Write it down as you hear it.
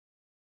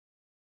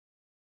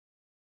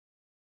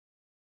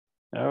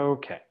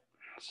Okay,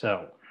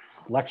 so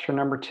lecture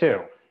number 2.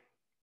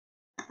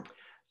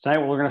 Tonight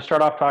we're going to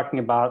start off talking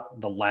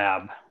about the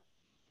lab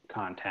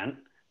content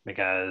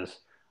because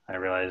I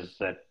realized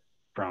that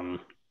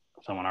from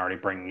someone already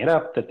bringing it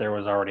up that there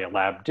was already a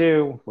lab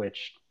due,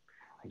 which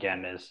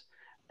again is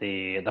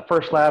the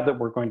first lab that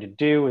we're going to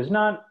do is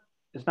not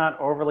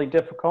overly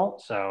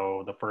difficult.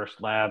 So the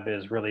first lab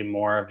is really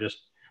more of just,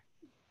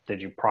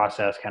 did you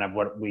process kind of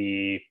what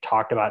we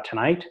talked about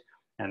tonight?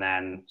 And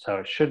then, so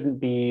it shouldn't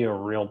be a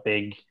real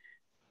big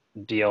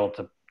deal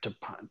to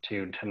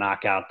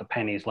knock out the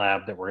pennies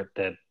lab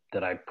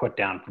that I put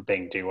down for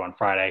being due on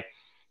Friday.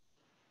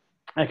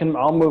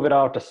 I'll move it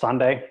out to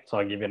Sunday, so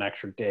I'll give you an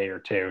extra day or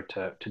two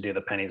to do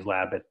the pennies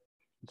lab.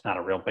 It's not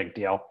a real big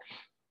deal.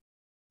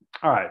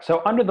 All right,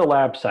 so under the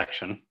lab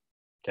section,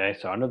 okay,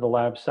 so under the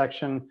lab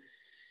section,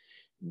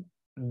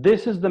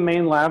 this is the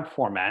main lab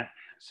format.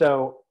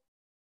 So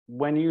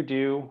when you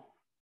do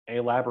a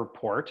lab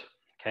report,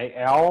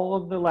 okay, all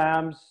of the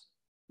labs,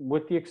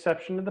 with the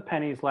exception of the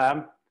pennies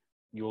lab,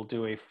 you will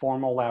do a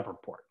formal lab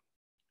report.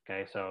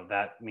 Okay, so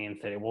that means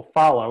that it will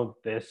follow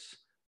this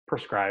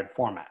prescribed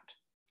format.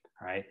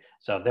 All right,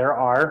 so there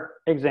are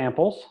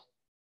examples.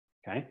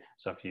 Okay,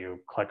 so if you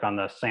click on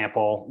the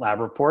sample lab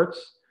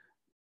reports,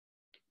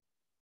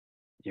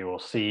 you will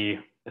see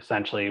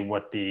essentially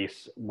what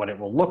it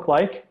will look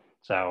like.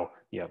 So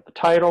you have the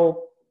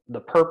title, the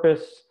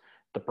purpose,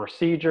 the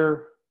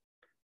procedure,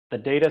 the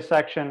data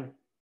section,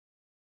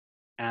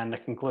 and the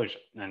conclusion.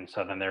 And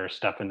so then there's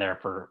stuff in there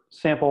for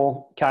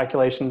sample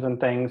calculations and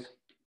things.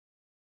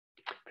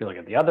 If you look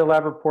at the other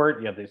lab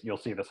report, you have this, you'll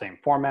see the same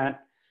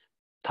format: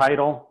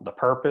 title, the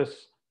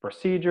purpose,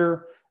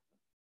 procedure,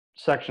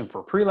 section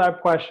for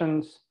pre-lab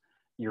questions,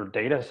 your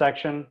data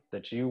section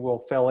that you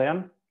will fill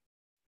in,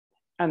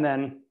 and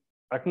then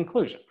a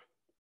conclusion.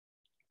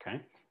 Okay,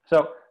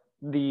 so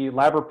the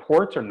lab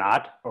reports are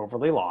not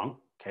overly long.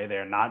 Okay,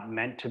 they're not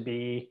meant to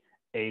be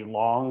a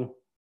long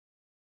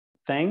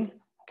thing.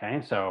 Okay,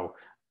 so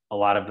a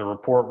lot of the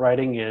report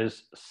writing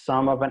is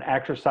some of an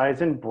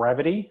exercise in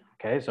brevity.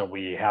 Okay, so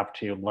we have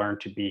to learn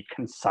to be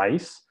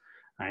concise.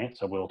 Right,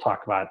 so we'll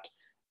talk about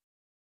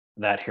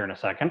that here in a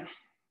second.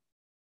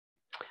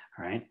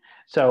 All right,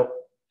 so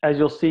as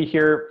you'll see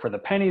here for the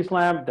pennies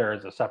lab, there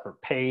is a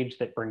separate page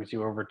that brings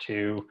you over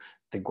to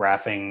the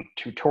graphing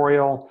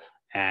tutorial,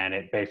 and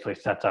it basically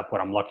sets up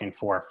what I'm looking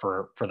for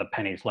the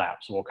pennies lab.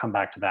 So we'll come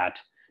back to that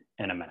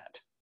in a minute.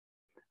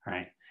 All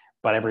right,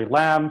 but every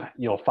lab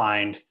you'll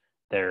find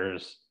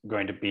there's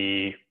going to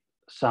be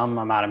some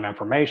amount of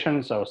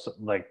information. So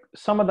like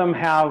some of them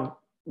have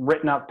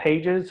written up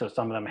pages. So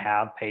some of them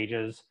have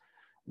pages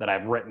that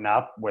I've written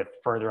up with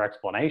further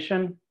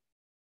explanation.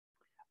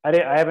 I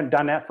haven't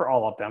done that for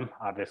all of them,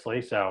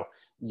 obviously. So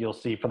you'll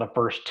see for the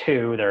first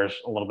 2, there's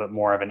a little bit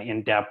more of an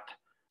in-depth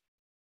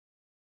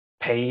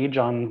page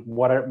on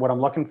what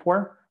I'm looking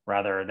for,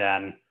 rather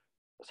than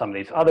some of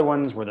these other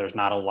ones where there's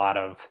not a lot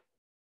of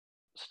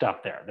stuff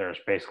there. There's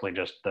basically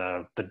just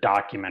the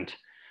document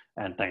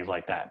and things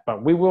like that.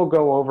 But we will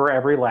go over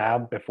every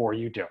lab before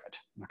you do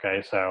it.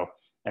 Okay, so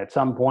at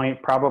some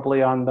point,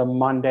 probably on the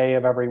Monday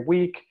of every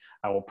week,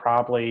 I will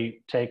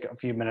probably take a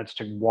few minutes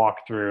to walk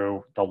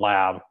through the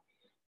lab,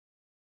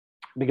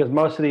 because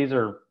most of these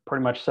are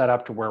pretty much set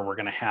up to where we're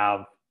going to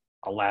have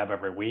a lab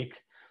every week.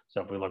 So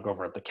if we look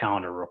over at the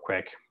calendar real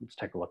quick, let's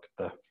take a look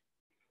at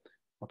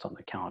what's on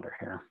the calendar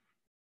here.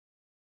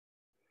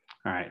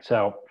 All right,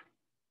 so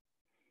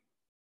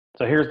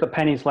here's the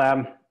pennies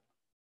lab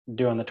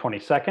due on the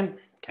 22nd.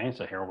 Okay,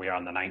 so here we are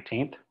on the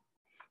 19th.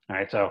 All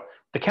right, so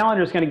the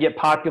calendar is going to get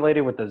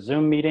populated with the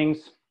Zoom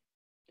meetings.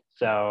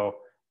 So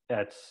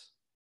it's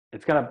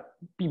going to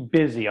be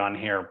busy on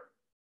here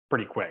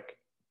pretty quick.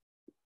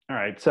 All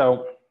right,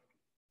 so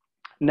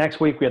next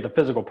week we have the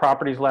physical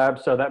properties lab.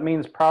 So that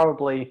means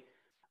probably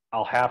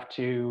I'll have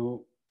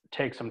to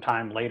take some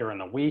time later in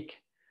the week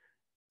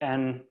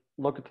and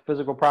look at the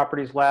physical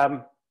properties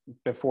lab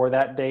before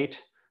that date.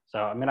 So,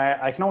 I mean,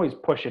 I can always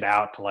push it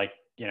out to, like,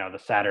 you know, the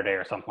Saturday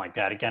or something like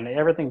that. Again,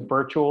 everything's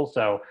virtual,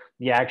 so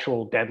the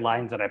actual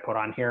deadlines that I put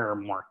on here are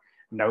more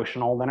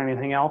notional than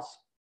anything else.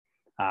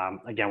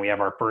 Again, we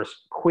have our first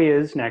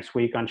quiz next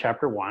week on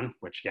chapter 1,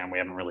 which again, we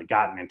haven't really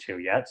gotten into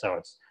yet, so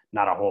it's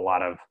not a whole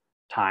lot of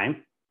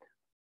time.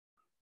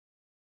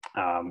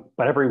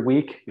 But every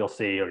week you'll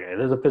see, okay,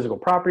 there's a physical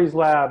properties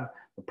lab,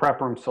 the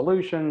prep room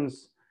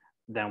solutions,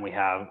 then we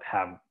have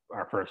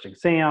our first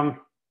exam.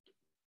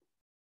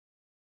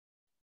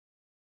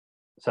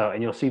 So,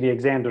 and you'll see the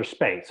exams are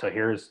spaced. So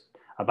here's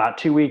about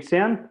 2 weeks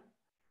in,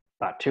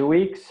 about 2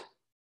 weeks,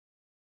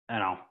 you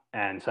know,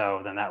 and so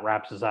then that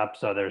wraps us up.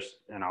 So there's,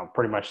 you know,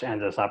 pretty much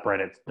ends us up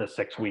right at the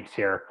 6 weeks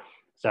here.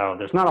 So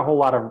there's not a whole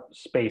lot of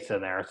space in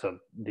there. So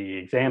the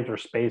exams are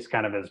spaced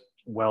kind of as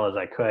well as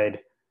I could,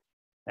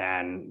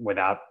 and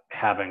without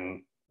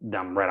having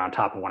them right on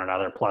top of one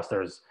another. Plus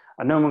there's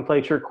a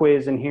nomenclature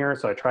quiz in here.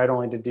 So I tried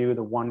only to do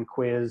the 1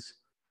 quiz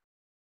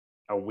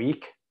a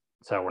week.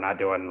 So we're not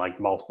doing like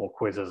multiple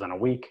quizzes in a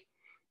week.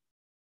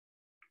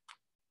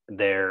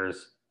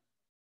 There's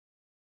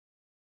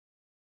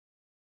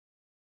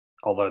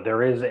although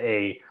there is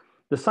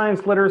the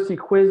science literacy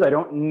quiz. I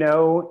don't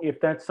know if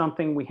that's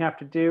something we have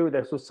to do.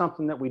 This was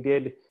something that we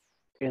did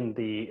in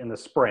the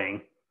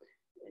spring.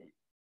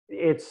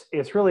 It's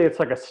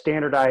like a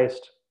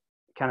standardized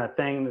kind of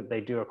thing that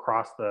they do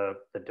across the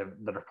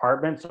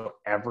department. So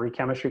every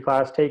chemistry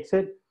class takes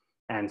it.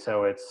 And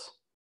so it's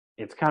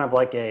kind of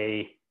like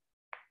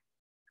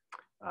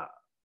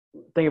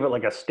think of it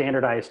like a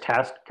standardized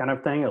test kind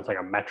of thing. It's like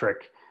a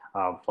metric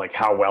of like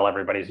how well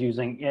everybody's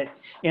using it.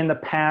 In the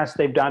past,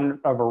 they've done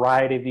a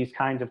variety of these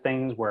kinds of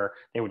things where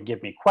they would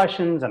give me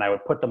questions and I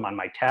would put them on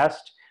my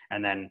test,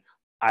 and then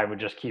I would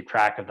just keep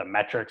track of the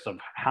metrics of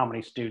how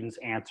many students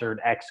answered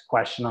X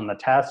question on the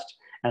test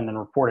and then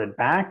reported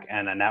back.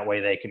 And then that way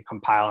they could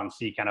compile and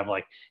see kind of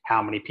like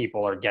how many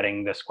people are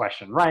getting this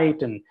question right.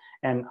 And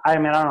I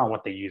mean, I don't know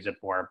what they use it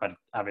for, but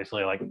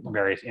obviously like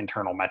various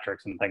internal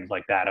metrics and things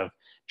like that of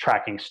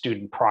tracking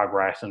student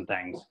progress and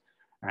things,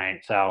 right?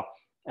 So,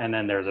 and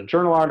then there's a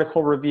journal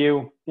article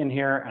review in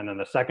here, and then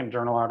the second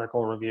journal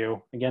article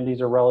review. Again,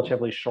 these are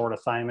relatively short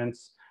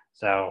assignments,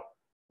 so,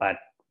 but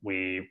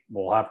we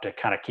will have to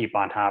kind of keep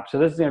on top. So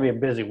this is going to be a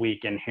busy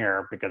week in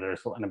here because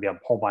there's going to be a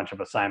whole bunch of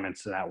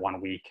assignments in that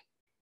 1 week.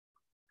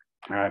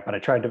 All right, but I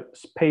tried to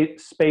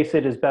space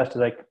it as best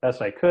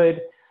I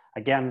could.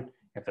 Again,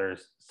 if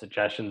there's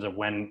suggestions of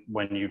when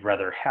you'd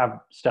rather have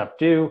stuff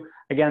due,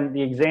 again,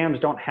 the exams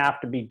don't have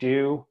to be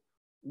due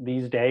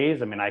these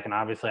days. I mean, I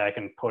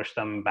can push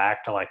them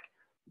back to like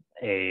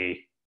a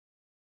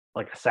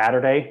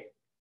Saturday.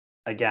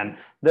 Again,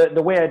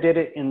 the way I did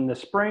it in the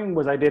spring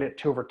was I did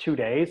it over 2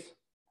 days.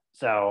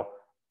 So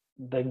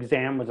the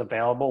exam was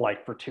available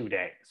like for 2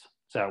 days.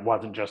 So it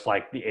wasn't just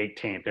like the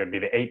 18th, it would be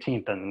the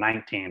 18th and the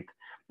 19th.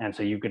 And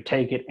so you could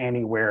take it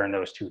anywhere in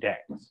those 2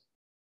 days.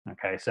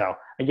 Okay, so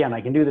again,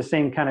 I can do the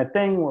same kind of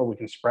thing where we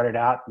can spread it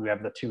out. We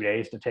have the 2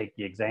 days to take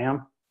the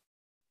exam.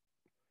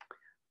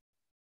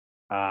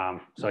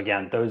 So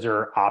again, those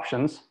are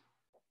options.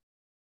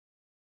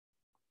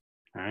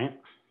 All right.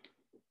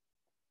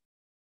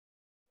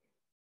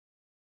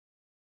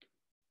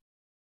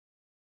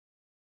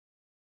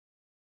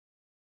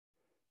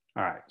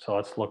 All right, so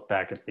let's look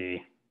back at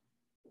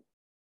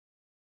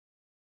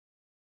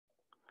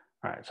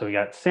all right, so we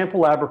got sample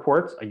lab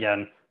reports.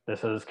 Again,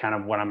 this is kind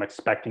of what I'm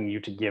expecting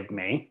you to give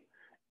me.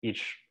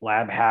 Each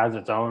lab has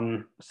its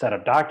own set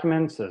of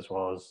documents as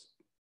well as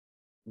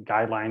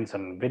guidelines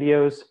and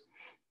videos.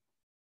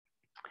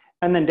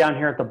 And then down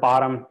here at the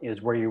bottom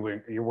is where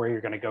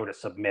you're going to go to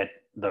submit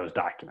those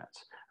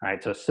documents. All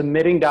right, so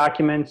submitting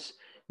documents,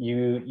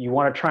 you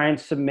want to try and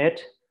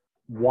submit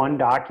one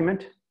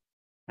document.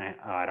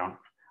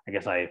 I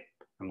guess I'm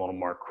a little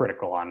more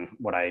critical on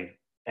what I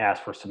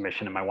asked for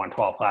submission in my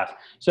 112 class.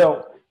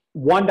 So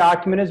one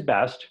document is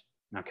best.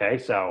 Okay,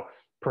 so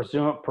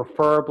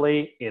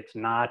preferably it's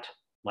not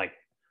like,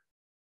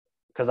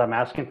 because I'm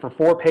asking for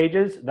 4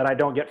 pages, that I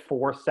don't get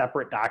 4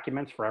 separate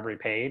documents for every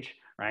page,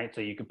 right?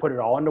 So you can put it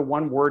all into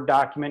one Word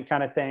document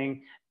kind of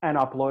thing and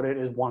upload it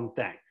as one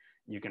thing.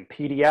 You can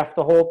PDF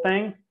the whole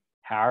thing,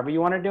 however you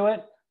want to do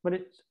it, but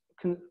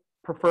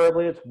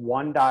preferably it's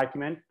one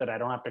document that I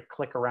don't have to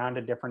click around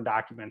to different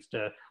documents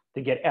to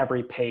get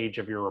every page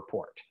of your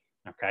report,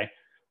 okay?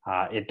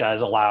 It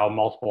does allow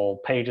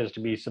multiple pages to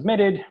be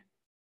submitted.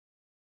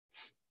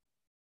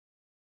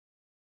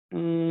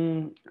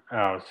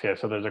 Oh,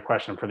 so there's a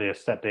question for the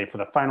set date for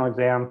the final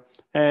exam.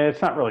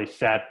 It's not really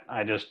set.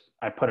 I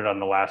put it on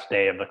the last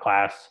day of the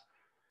class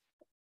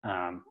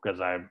because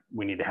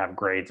we need to have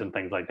grades and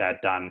things like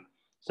that done.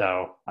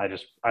 So I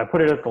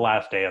put it at the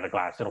last day of the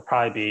class. It'll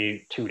probably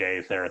be 2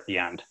 days there at the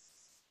end.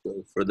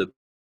 So for the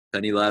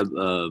Penny Lab,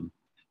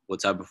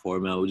 what type of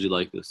format would you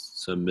like to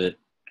submit?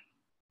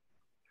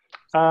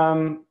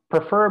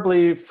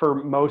 Preferably for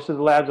most of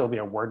the labs, it'll be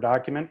a Word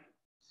document.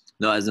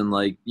 No, as in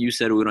like you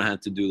said, we don't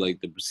have to do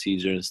like the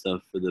procedure and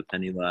stuff for the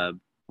Penny Lab.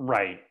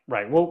 Right.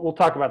 We'll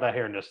talk about that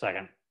here in just a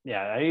second.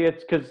 Yeah,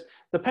 it's because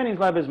the Penny's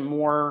Lab is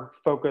more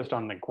focused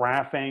on the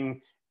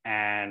graphing.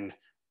 And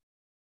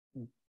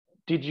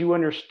did you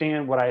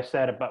understand what I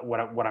said about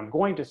what I'm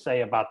going to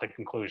say about the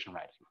conclusion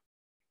writing?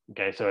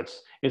 Okay, so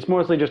it's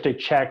mostly just a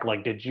check.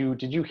 Like, did you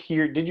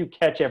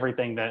catch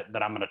everything that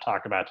I'm going to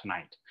talk about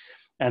tonight?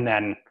 And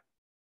then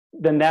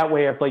that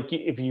way,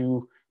 if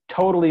you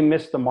totally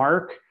miss the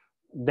mark,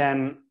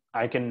 then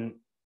I can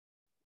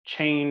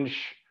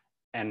change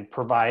and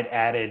provide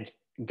added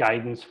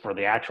guidance for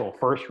the actual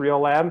first real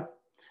lab.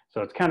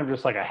 So it's kind of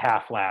just like a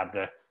half lab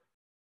to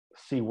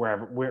see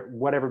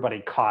what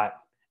everybody caught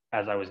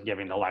as I was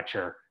giving the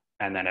lecture.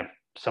 And then if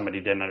somebody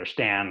didn't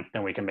understand,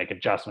 then we can make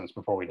adjustments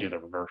before we do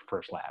the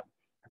first lab.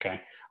 Okay.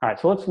 All right.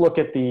 So let's look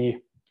at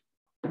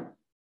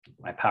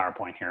my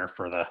PowerPoint here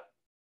for the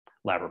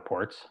lab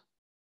reports.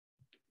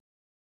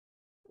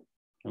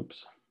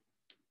 Oops.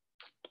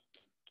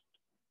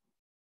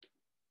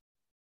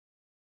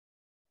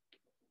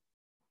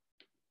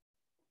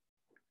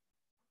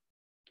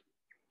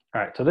 All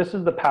right, so this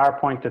is the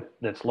PowerPoint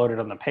that's loaded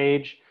on the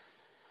page.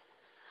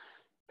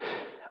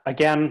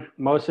 Again,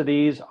 most of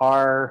these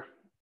are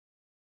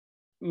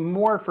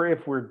more for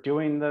if we're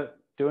doing the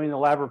doing the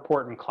lab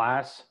report in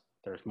class.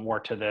 There's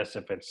more to this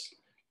if it's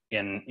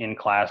in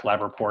class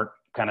lab report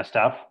kind of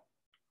stuff.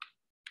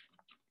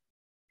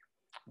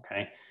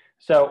 Okay,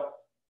 so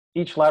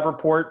each lab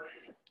report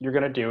you're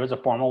going to do is a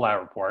formal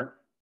lab report.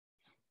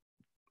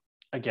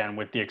 Again,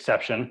 with the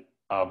exception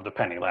of the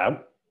Penny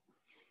Lab.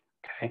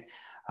 Okay,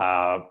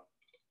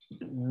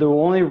 the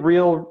only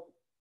real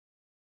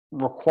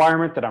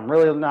requirement that I'm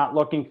really not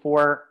looking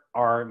for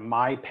are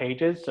my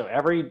pages. So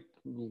every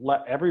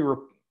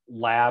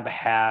lab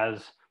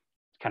has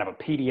kind of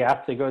a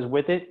PDF that goes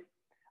with it.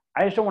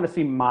 I just don't want to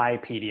see my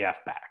PDF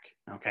back.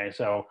 Okay,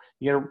 so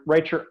you gotta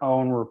write your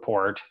own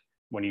report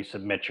when you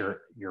submit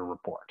your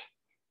report.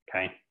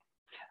 Okay,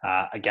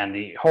 again,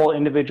 the whole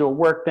individual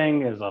work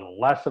thing is a little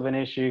less of an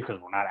issue because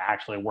we're not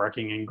actually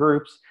working in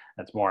groups.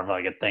 That's more of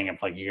like a thing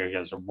if like you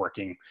guys are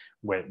working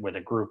with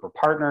a group or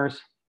partners.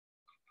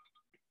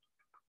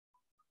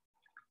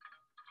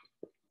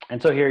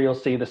 And so here you'll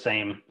see the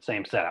same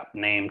setup: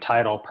 name,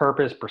 title,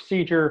 purpose,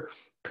 procedure,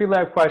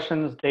 pre-lab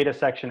questions, data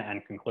section,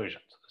 and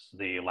conclusions. This is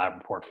the lab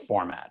report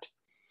format,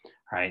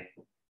 right?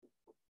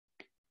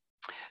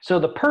 So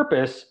the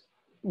purpose,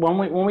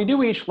 when we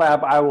do each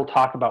lab, I will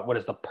talk about what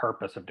is the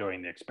purpose of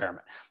doing the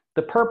experiment.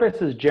 The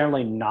purpose is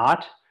generally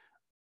not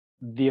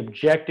the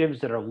objectives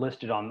that are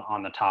listed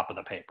on the top of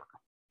the paper,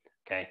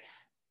 okay?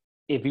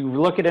 If you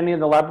look at any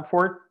of the lab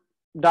report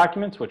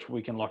documents, which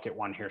we can look at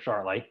one here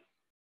shortly,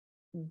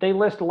 they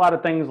list a lot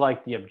of things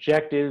like the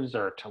objectives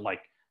are to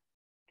like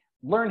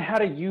learn how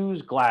to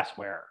use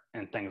glassware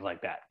and things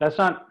like that. That's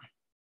not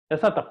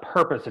the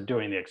purpose of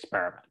doing the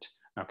experiment,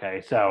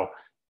 okay? So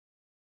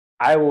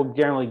I will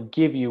generally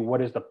give you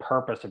what is the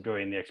purpose of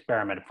doing the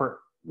experiment.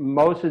 For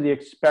most of the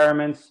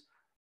experiments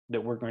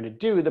that we're going to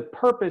do, the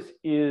purpose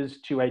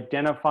is to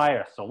identify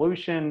a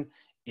solution,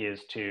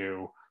 is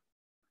to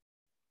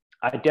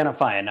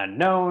identify an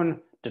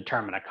unknown,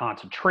 determine a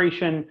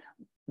concentration.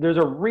 There's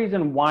a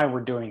reason why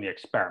we're doing the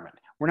experiment.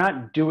 We're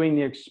not doing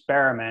the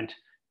experiment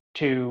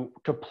to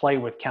play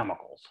with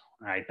chemicals,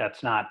 right?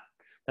 That's not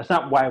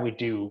why we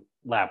do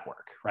lab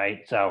work,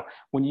 right? So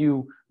when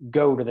you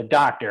go to the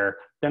doctor,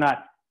 they're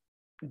not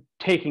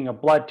taking a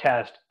blood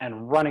test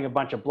and running a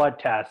bunch of blood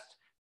tests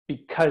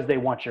because they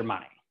want your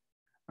money,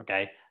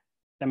 okay?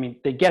 I mean,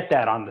 they get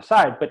that on the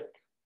side, but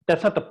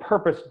that's not the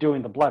purpose of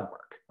doing the blood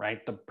work,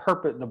 right? The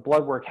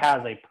blood work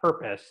has a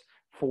purpose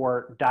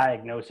for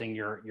diagnosing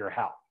your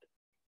health,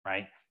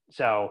 right?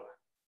 So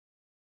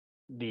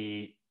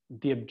the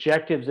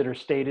objectives that are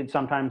stated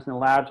sometimes in the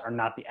labs are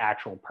not the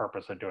actual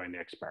purpose of doing the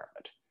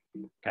experiment,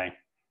 okay?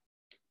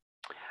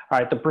 All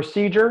right, the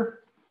procedure,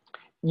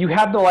 you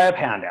have the lab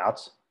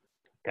handouts,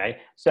 okay?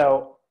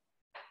 So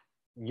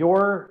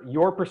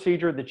your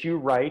procedure that you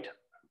write,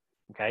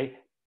 okay,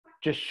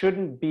 just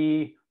shouldn't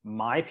be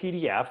my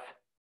PDF,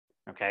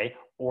 okay,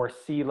 or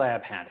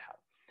C-Lab handout.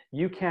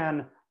 You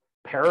can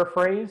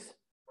paraphrase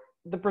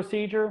the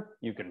procedure,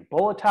 you can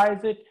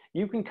bulletize it,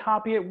 you can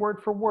copy it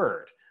word for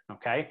word,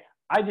 okay?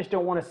 I just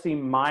don't want to see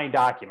my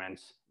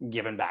documents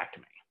given back to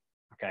me,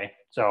 okay?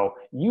 So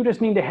you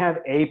just need to have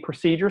a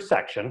procedure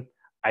section.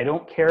 I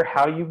don't care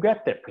how you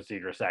get that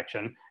procedure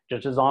section,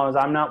 just as long as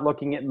I'm not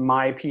looking at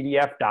my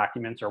PDF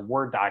documents or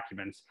Word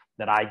documents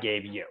that I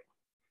gave you,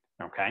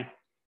 okay?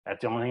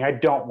 That's the only thing I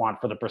don't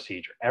want for the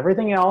procedure.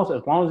 Everything else,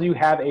 as long as you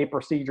have a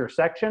procedure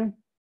section,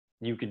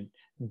 you could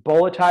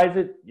bulletize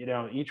it, you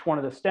know, each one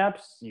of the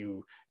steps.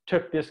 You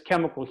took this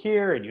chemical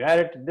here and you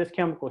added to this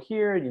chemical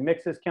here and you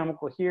mix this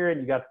chemical here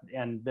and you got,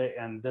 and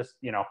this,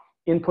 you know,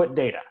 input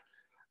data,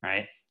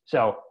 right?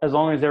 So as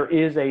long as there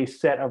is a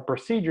set of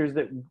procedures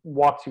that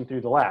walks you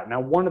through the lab. Now,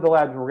 one of the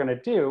labs we're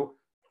gonna do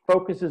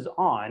focuses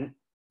on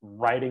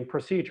writing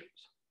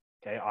procedures,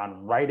 okay?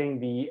 On writing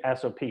the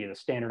SOP, the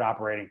standard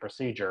operating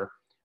procedure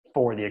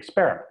for the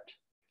experiment,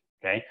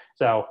 okay?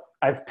 So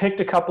I've picked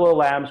a couple of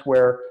labs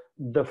where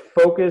the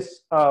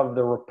focus of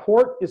the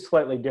report is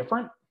slightly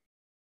different,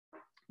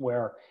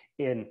 where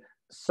in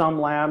some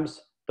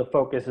labs, the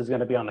focus is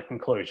gonna be on the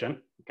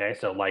conclusion, okay?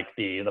 So like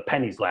the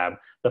Penny's lab,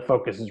 the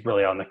focus is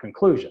really on the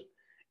conclusion.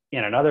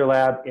 In another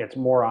lab, it's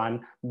more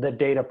on the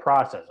data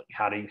processing.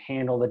 How do you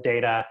handle the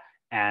data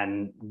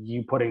and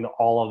you putting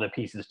all of the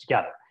pieces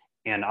together.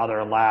 In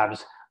other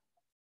labs,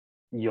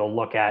 you'll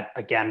look at,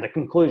 again, the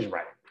conclusion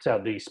writing. So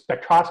the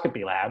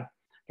spectroscopy lab,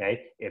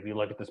 okay, if you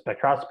look at the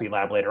spectroscopy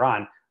lab later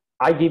on,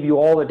 I give you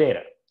all the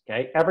data,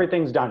 okay?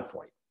 Everything's done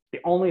for you. The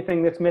only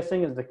thing that's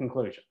missing is the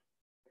conclusion.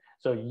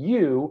 So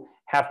you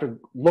have to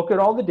look at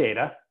all the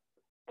data,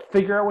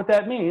 figure out what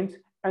that means,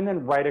 and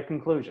then write a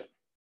conclusion,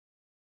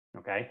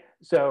 okay?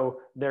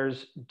 So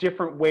there's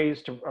different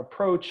ways to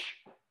approach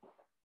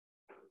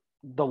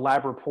the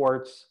lab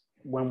reports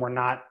when we're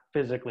not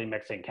physically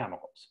mixing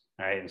chemicals,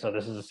 right? And so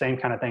this is the same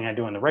kind of thing I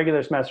do in the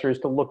regular semesters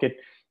to look at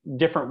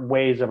different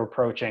ways of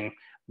approaching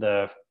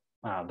the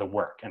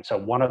work. And so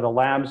one of the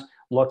labs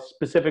looks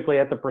specifically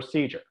at the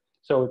procedure.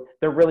 So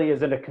there really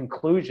isn't a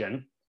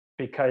conclusion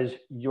because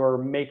you're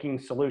making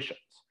solutions.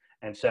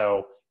 And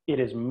so it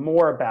is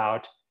more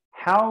about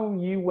how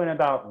you went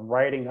about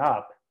writing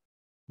up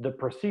the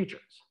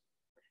procedures.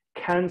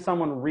 can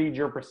someone read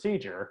your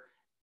procedure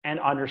and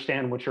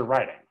understand what you're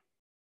writing?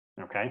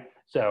 Okay,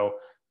 so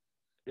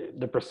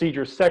the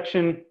procedure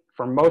section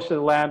for most of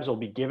the labs will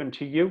be given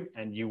to you,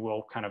 and you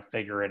will kind of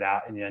figure it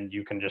out, and then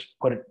you can just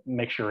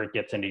make sure it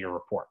gets into your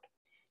report,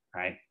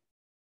 right?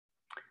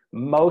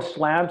 Most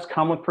labs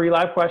come with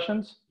pre-lab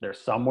questions. They're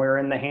somewhere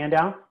in the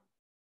handout.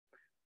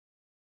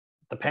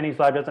 The Pennies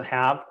lab doesn't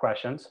have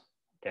questions,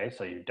 okay,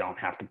 so you don't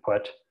have to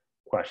put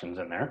questions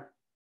in there.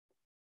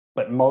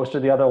 But most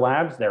of the other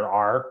labs, there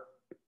are.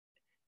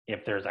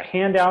 If there's a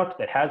handout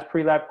that has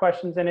pre-lab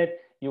questions in it,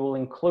 you will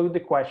include the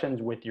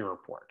questions with your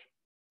report,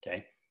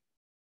 okay?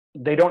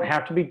 They don't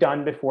have to be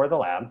done before the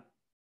lab.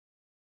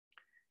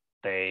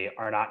 They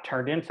are not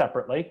turned in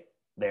separately.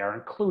 They are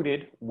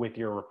included with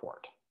your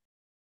report,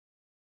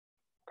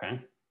 okay?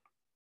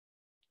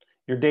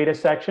 Your data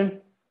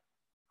section,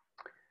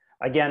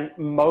 again,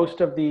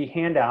 most of the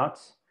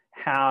handouts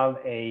have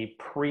a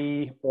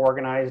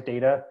pre-organized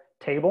data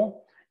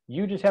table.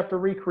 You just have to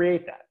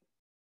recreate that.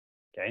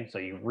 Okay, so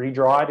you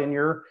redraw it in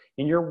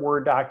your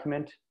Word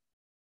document,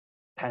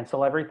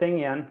 pencil everything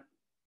in.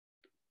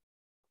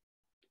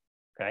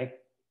 Okay.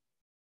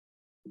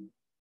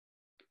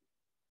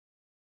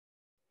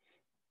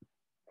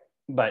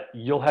 But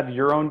you'll have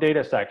your own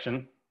data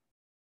section.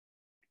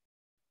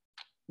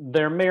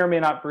 There may or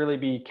may not really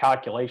be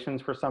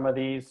calculations for some of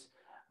these.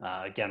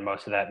 Again,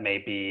 most of that may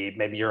be,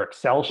 maybe your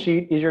Excel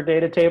sheet is your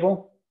data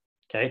table.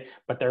 Okay,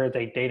 but there is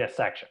a data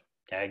section.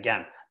 Okay,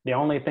 again, the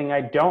only thing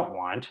I don't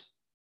want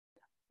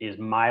is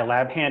my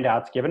lab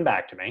handouts given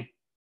back to me,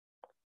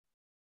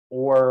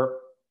 or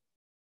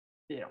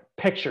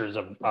pictures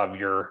of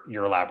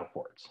your lab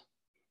reports.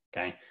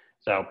 Okay,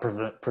 so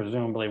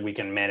presumably we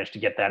can manage to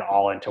get that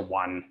all into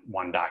one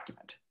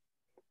document.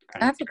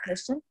 Okay? I have a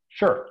question.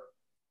 Sure.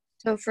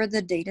 So for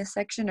the data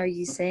section, are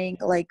you saying,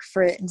 like,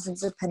 for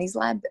instance, the Pennies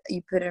lab,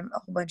 you put in a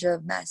whole bunch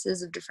of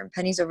masses of different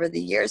pennies over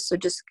the years? So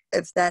just,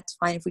 if that's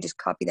fine, if we just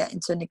copy that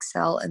into an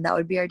Excel, and that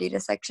would be our data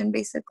section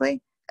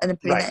basically, and then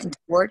putting that into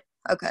Word?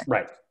 Okay.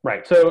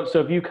 Right. So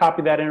if you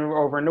copy that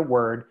over into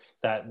Word,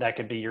 that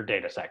could be your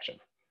data section,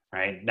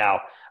 right?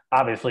 Now,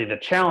 obviously the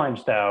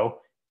challenge though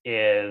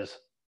is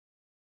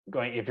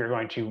if you're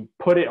going to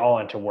put it all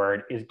into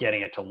Word, is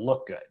getting it to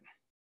look good,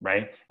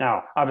 right?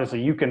 Now,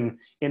 obviously you can,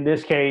 in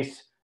this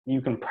case, you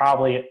can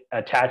probably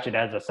attach it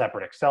as a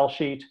separate Excel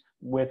sheet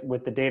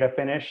with the data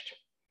finished,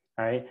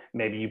 right?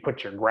 Maybe you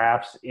put your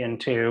graphs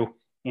into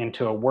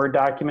a Word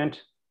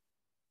document,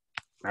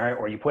 all right?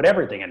 Or you put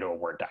everything into a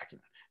Word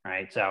document,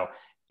 right? So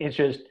it's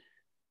just,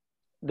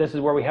 this is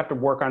where we have to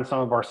work on some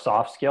of our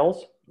soft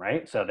skills,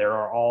 right? So there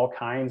are all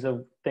kinds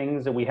of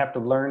things that we have to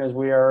learn as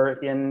we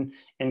are in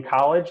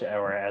college,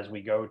 or as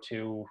we go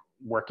to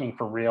working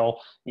for real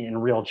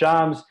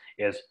jobs,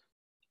 is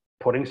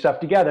putting stuff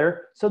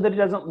together so that it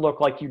doesn't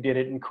look like you did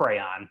it in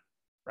crayon,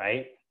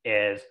 right?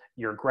 Is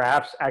your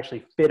graphs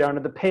actually fit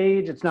onto the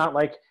page. It's not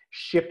like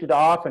shifted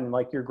off and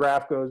like your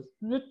graph goes,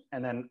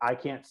 and then I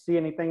can't see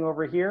anything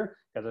over here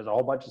because there's a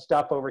whole bunch of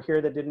stuff over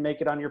here that didn't make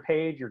it on your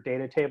page. Your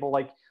data table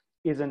like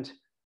isn't,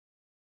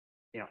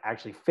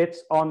 actually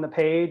fits on the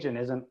page and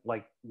isn't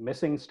like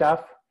missing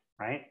stuff,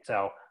 right?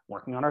 So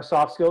working on our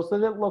soft skills so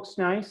that it looks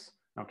nice,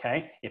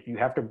 okay? If you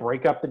have to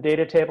break up the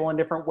data table in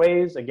different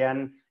ways,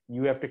 again,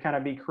 you have to kind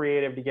of be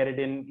creative to get it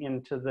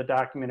into the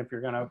document if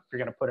you're gonna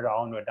put it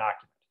all into a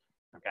document,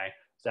 okay?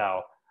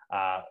 So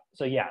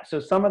yeah, so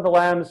some of the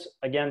labs,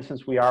 again,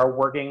 since we are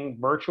working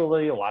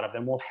virtually, a lot of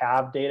them will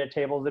have data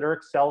tables that are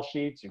Excel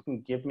sheets. You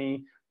can give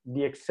me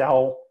the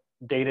Excel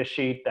data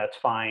sheet, that's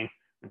fine,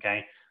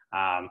 okay?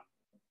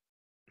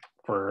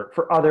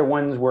 For other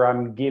ones where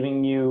I'm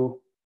giving you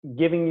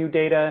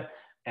data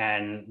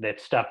and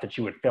that's stuff that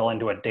you would fill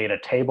into a data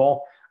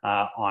table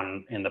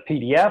in the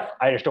PDF,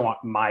 I just don't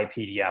want my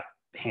PDF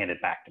handed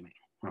back to me,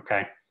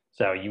 okay?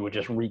 So you would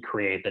just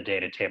recreate the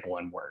data table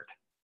in Word.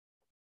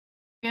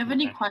 Do you have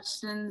any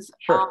questions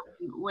Sure.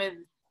 with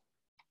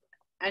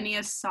any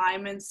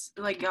assignments?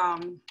 Like,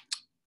 can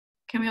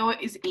we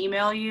always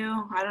email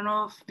you? I don't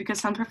know because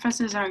some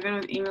professors aren't good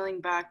with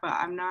emailing back, but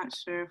I'm not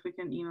sure if we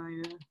can email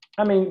you.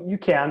 I mean, you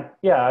can,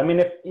 yeah. I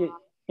mean,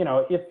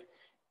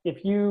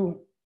 if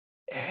you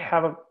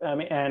have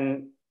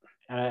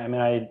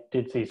I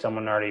did see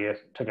someone already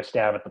took a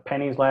stab at the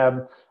Pennies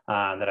lab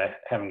that I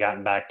haven't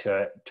gotten back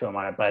to him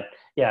on it, but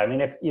yeah, I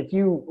mean, if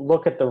you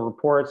look at the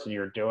reports and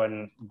you're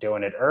doing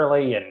it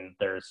early and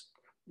there's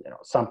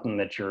something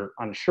that you're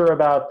unsure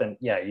about, then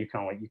yeah, you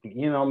can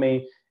email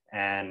me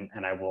and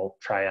I will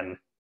try and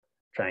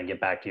get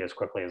back to you as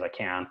quickly as I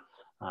can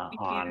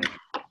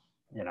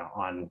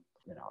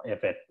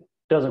if it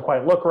doesn't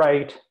quite look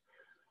right,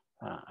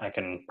 I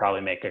can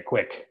probably make a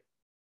quick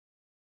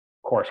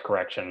course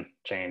correction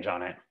change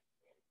on it.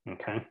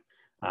 Okay.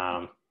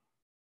 All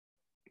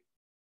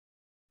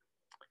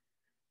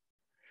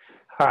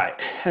right.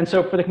 And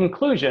so for the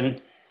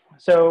conclusion,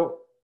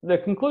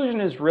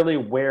 is really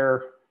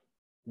where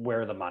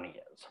the money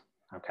is.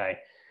 Okay.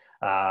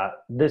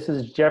 This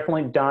is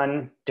definitely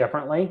done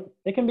differently.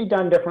 It can be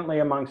done differently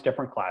amongst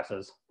different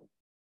classes.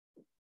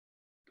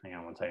 Hang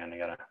on one second.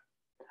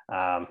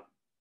 All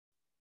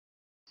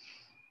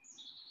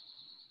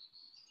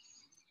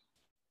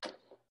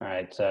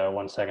right, so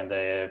 1 second.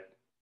 The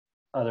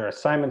other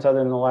assignments other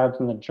than the labs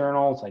and the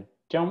journals, I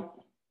don't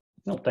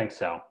think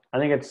so. I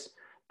think it's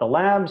the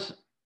labs,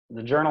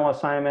 the journal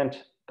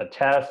assignment, the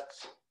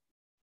tests,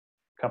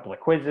 a couple of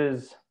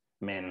quizzes.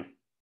 I mean,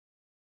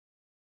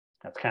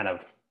 that's kind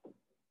of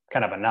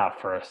enough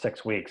for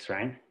 6 weeks,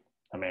 right?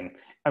 I mean,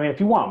 if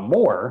you want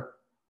more,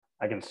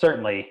 I can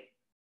certainly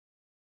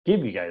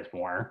give you guys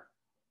more,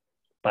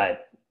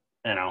 but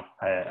you know,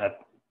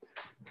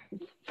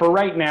 for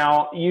right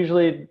now,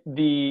 usually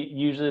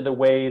the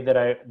way that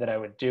I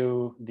would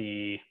do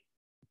the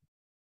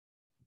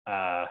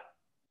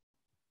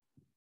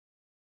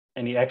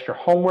any extra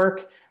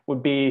homework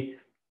would be,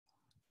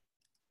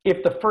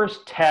 if the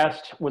first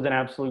test was an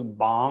absolute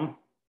bomb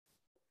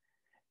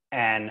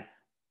and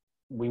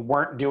we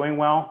weren't doing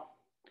well,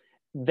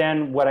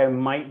 then what I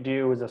might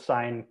do is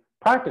assign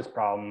practice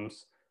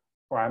problems,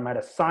 or I might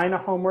assign a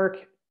homework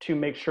to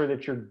make sure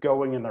that you're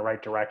going in the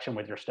right direction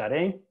with your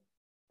studying.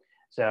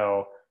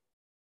 So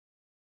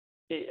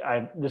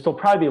this will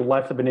probably be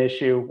less of an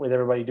issue with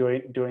everybody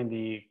doing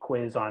the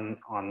quiz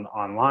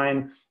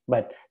online.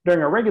 But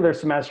during a regular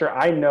semester,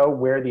 I know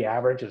where the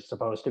average is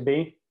supposed to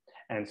be.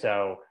 And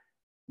so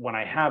when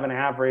I have an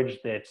average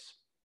that's,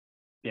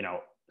 you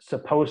know,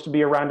 supposed to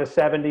be around a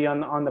 70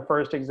 on the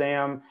first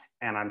exam,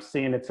 and I'm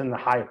seeing it's in the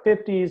high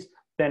 50s,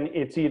 then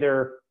it's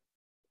either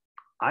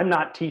I'm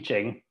not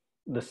teaching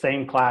the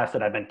same class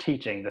that I've been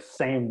teaching the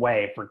same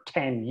way for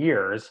 10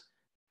 years,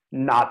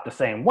 not the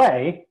same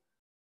way,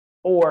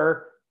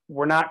 or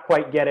we're not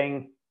quite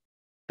getting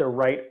the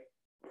right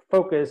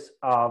focus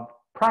of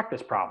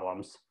practice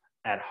problems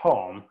at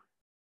home.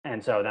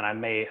 And so then I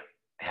may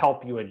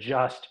help you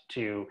adjust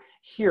to,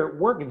 here,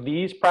 work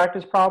these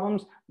practice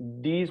problems.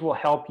 These will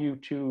help you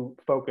to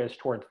focus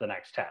towards the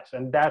next test.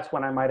 And that's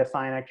when I might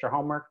assign extra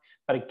homework.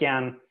 But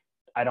again,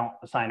 I don't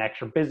assign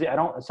I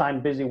don't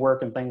assign busy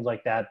work and things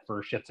like that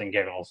for shits and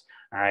giggles.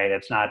 All right.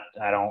 It's not,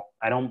 I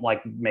don't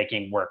like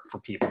making work for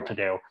people to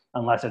do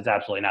unless it's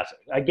absolutely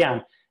necessary.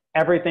 Again,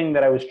 everything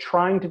that I was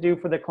trying to do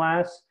for the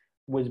class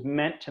was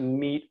meant to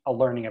meet a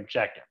learning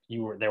objective.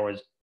 There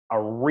was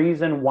a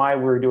reason why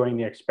we were doing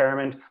the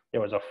experiment.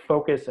 There was a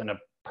focus and a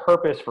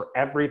purpose for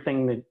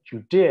everything that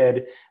you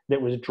did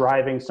that was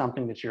driving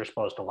something that you're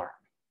supposed to learn.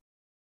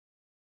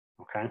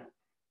 Okay.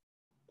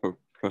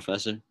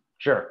 Professor?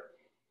 Sure.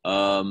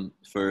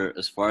 For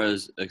as far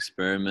as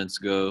experiments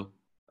go,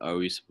 are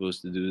we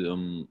supposed to do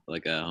them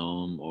like at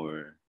home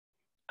or?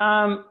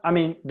 I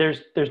mean,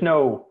 there's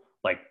no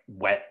like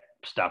wet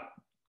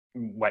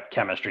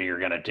chemistry you're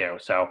going to do.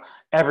 So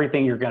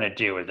everything you're going to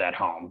do is at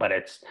home, but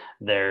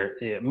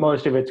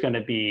most of it's going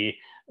to be,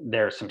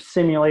 there's some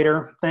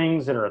simulator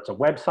things it's a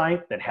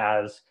website that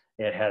has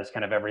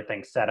kind of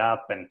everything set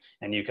up, and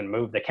you can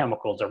move the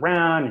chemicals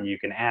around, and you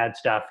can add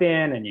stuff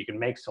in, and you can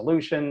make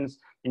solutions,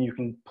 and you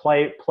can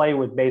play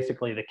with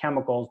basically the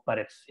chemicals, but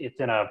it's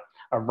in a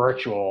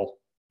virtual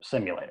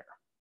simulator.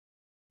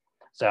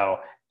 So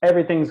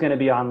everything's going to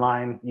be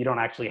online. You don't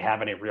actually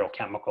have any real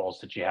chemicals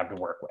that you have to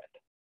work with.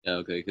 Yeah,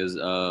 okay, because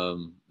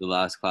the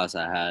last class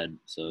I had,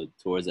 so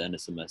towards the end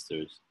of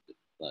semesters,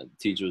 the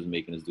teacher was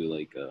making us do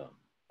like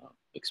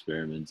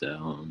experiments at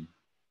home.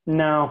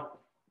 No,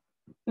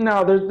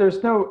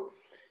 there's no.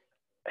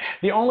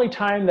 The only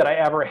time that I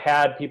ever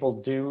had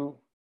people do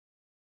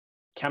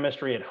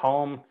chemistry at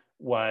home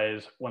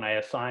was when I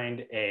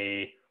assigned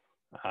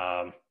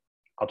I'll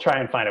try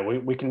and find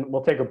it.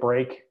 We'll take a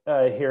break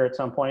here at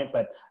some point,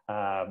 but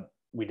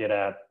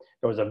there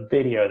was a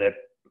video that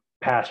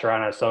passed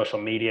around on social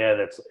media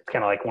it's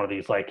kind of like one of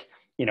these, like,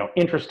 you know,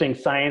 interesting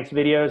science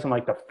videos, and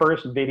like the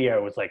first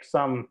video was like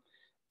some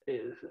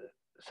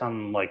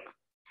like,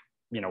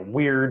 you know,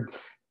 weird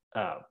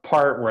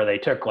part where they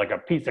took like a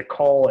piece of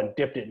coal and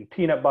dipped it in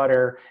peanut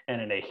butter, and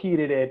then they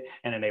heated it,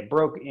 and then they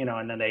broke, you know,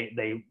 and then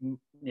they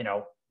you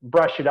know,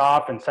 brush it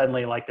off, and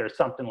suddenly like there's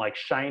something like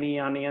shiny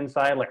on the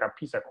inside, like a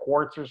piece of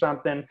quartz or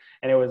something.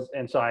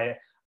 And so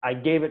I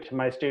gave it to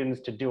my students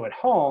to do at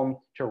home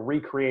to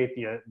recreate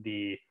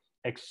the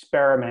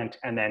experiment,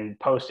 and then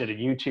posted a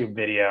YouTube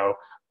video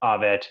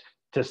of it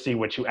to see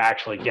what you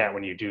actually get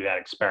when you do that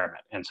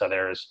experiment. And so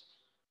there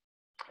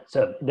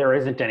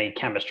isn't any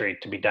chemistry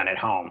to be done at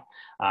home.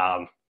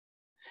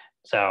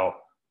 So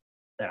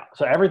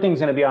everything's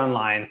going to be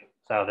online.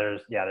 So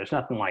there's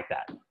nothing like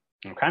that.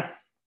 Okay.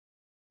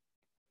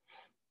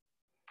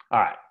 All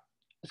right.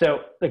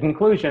 So the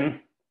conclusion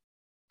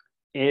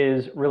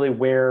is really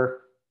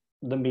where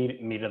the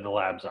meat of the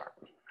labs are.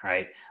 All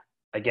right.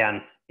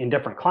 Again, in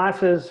different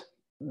classes,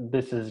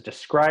 this is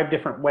described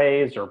different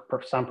ways, or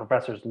some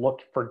professors look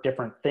for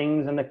different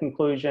things in the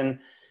conclusion.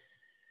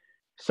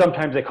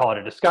 Sometimes they call it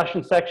a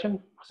discussion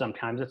section.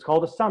 Sometimes it's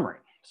called a summary.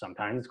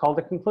 Sometimes it's called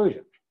a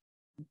conclusion.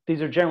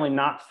 These are generally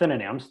not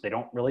synonyms. They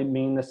don't really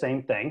mean the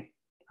same thing.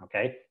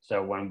 Okay.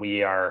 So when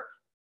we are,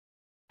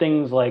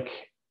 things like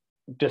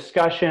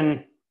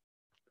discussion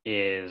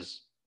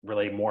is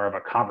really more of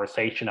a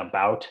conversation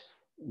about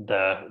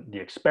the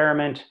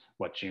experiment,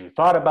 what you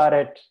thought about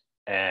it,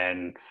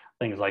 and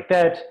things like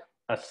that.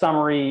 A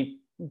summary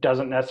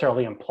doesn't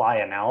necessarily imply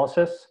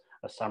analysis.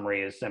 A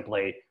summary is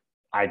simply,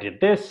 I did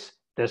this,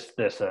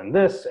 and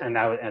this, and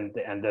now,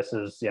 and this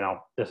is,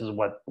 this is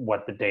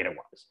what the data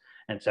was.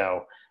 And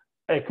so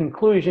a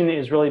conclusion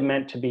is really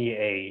meant to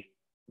be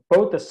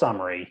both a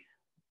summary,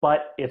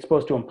 but it's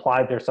supposed to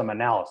imply there's some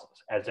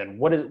analysis, as in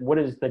what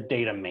does the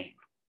data mean?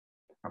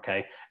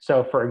 Okay,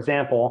 so for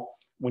example,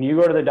 when you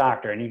go to the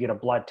doctor and you get a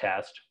blood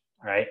test,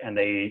 right, and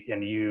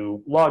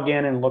you log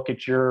in and look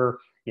at your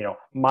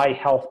My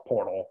Health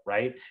portal,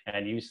 right,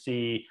 and you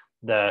see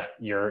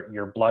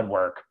your blood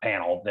work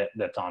panel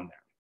that's on there,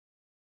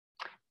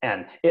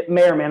 and it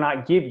may or may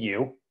not give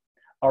you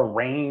a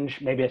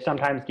range. Maybe it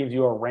sometimes gives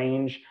you a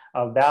range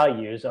of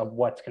values of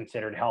what's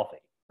considered healthy,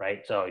 right?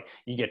 So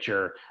you get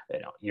your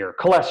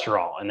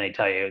cholesterol, and they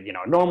tell you,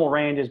 normal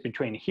range is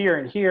between here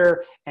and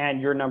here,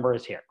 and your number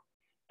is here.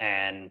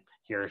 And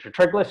here's your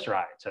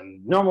triglycerides,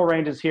 and normal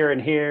range is here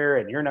and here,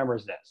 and your number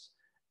is this.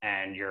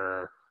 And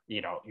your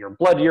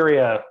blood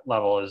urea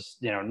level is,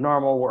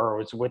 normal,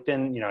 or it's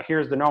within,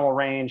 here's the normal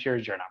range,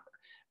 here's your number.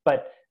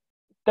 But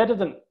that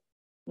doesn't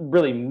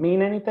really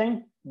mean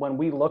anything when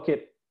we look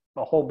at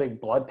a whole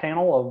big blood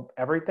panel of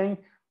everything.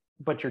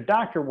 But your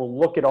doctor will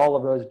look at all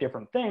of those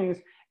different things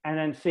and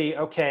then see,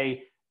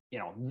 okay,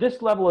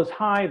 this level is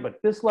high,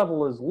 but this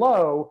level is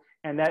low,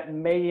 and that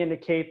may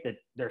indicate that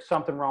there's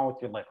something wrong with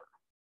your liver,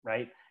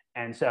 right?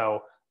 And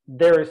so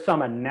there is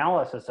some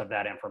analysis of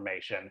that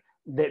information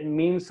that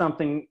means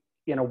something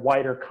in a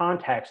wider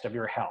context of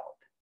your health,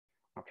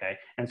 okay?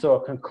 And so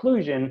a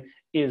conclusion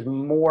is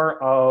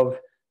more of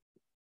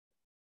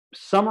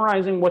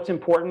summarizing what's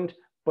important,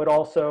 but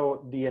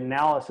also the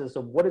analysis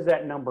of what does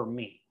that number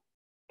mean,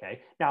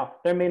 okay? Now,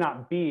 there may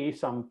not be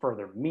some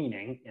further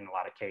meaning in a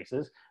lot of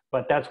cases,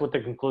 but that's what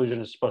the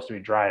conclusion is supposed to be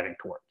driving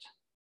towards,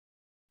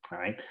 all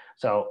right?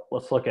 So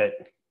let's look at,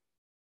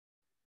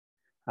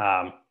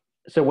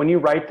 so when you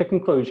write the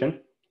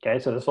conclusion, okay,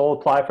 so this will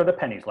apply for the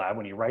Pennies Lab.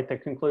 When you write the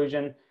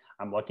conclusion,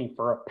 I'm looking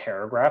for a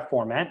paragraph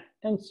format,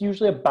 and it's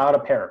usually about a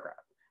paragraph,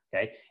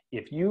 okay?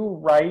 If you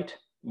write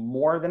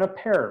more than a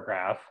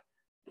paragraph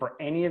for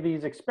any of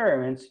these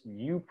experiments,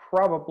 you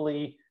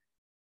probably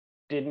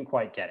didn't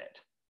quite get it,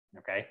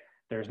 okay?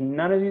 There's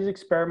none of these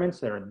experiments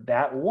that are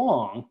that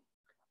long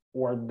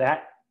or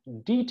that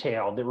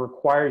detailed that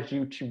requires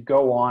you to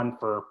go on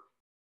for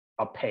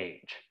a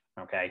page,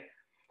 okay?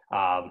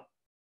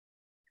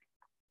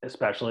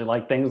 Especially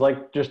like things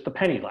like just the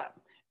Penny Lab.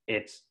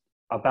 It's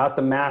about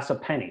the mass of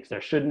pennies.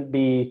 There shouldn't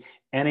be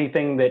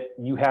anything that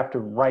you have to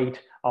write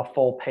a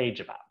full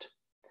page about,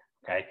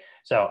 okay?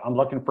 So I'm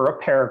looking for a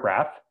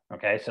paragraph,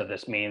 okay? So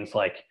this means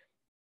like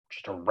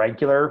just a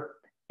regular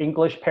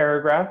English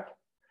paragraph,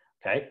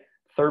 okay?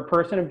 Third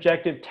person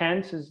objective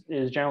tense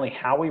is generally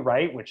how we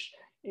write, which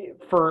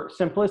for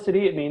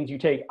simplicity, it means you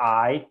take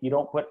I, you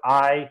don't put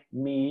I,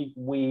 me,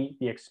 we,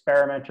 the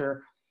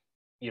experimenter.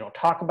 You don't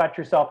talk about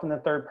yourself in the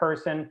third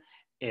person.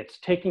 It's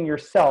taking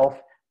yourself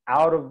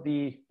out of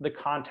the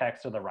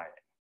context of the writing,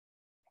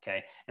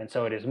 okay? And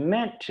so it is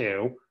meant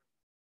to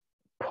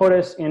put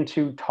us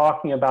into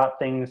talking about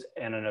things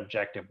in an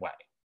objective way,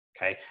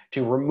 okay?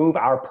 To remove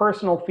our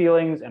personal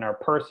feelings and our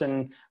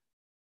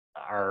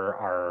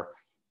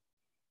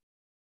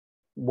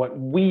what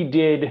we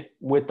did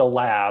with the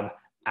lab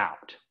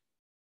out,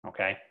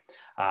 okay?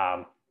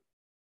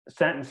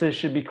 Sentences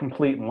should be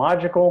complete and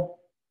logical.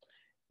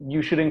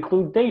 You should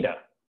include data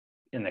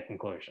in the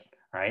conclusion,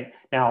 right?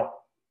 Now,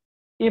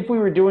 if we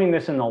were doing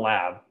this in the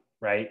lab,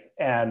 right,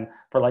 and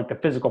for like the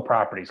physical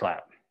properties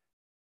lab,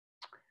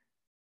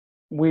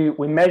 we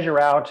measure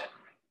out,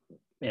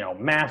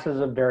 masses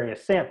of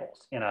various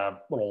samples in a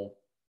little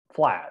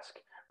flask,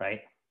 right?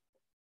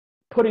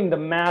 Putting the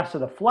mass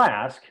of the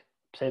flask,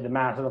 say the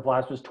mass of the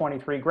flask was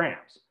 23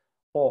 grams.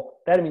 Well,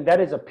 that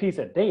is a piece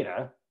of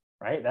data,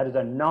 right? That is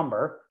a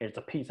number, it's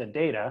a piece of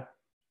data,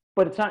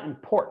 but it's not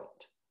important,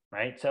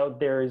 right? So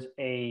there's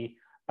a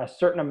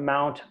certain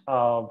amount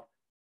of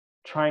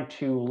trying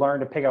to learn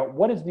to pick out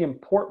what is the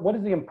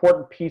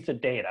important piece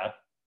of data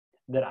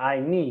that I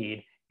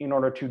need in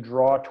order to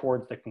draw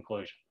towards the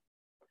conclusion,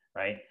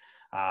 right?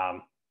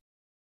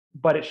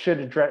 But it should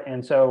address,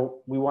 and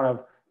so we want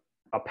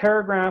a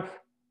paragraph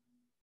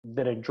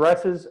that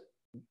addresses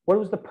what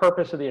was the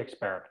purpose of the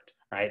experiment,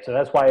 right? So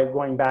that's why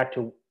going back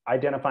to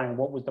identifying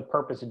what was the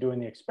purpose of doing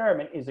the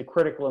experiment is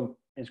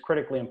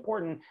critically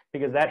important,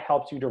 because that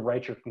helps you to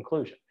write your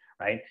conclusion,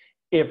 right?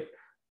 If,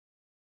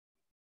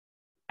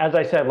 as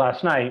I said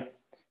last night,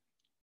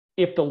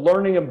 if the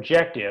learning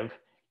objective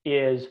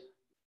is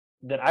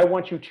that I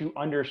want you to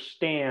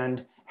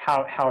understand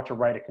how to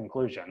write a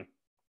conclusion,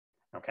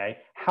 okay,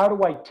 how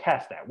do I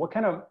test that? What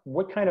kind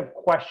of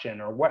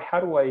question, or how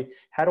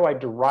do I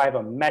derive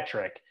a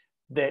metric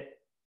that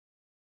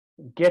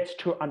gets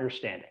to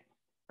understanding,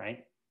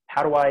 right?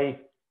 How do I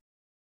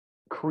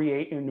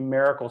create a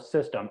numerical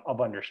system of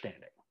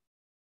understanding,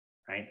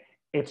 right?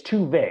 It's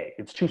too vague,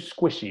 it's too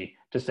squishy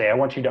to say, I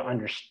want you to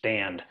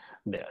understand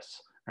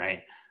this,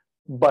 right?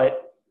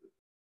 But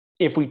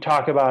if we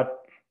talk about,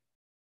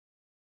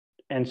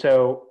 and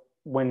so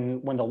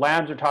when the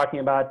labs are talking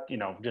about,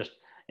 just,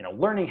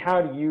 learning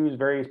how to use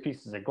various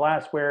pieces of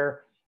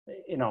glassware,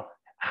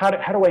 how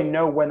do I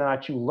know whether or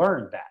not you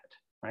learned that,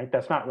 right?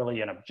 That's not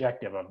really an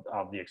objective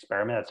of the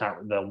experiment. That's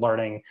not the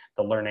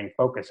learning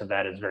focus of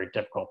that is very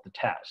difficult to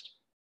test,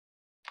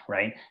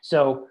 right?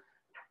 So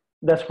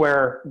that's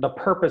where the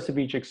purpose of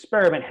each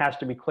experiment has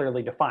to be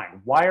clearly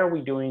defined. Why are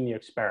we doing the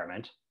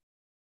experiment?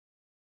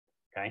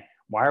 Okay,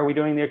 why are we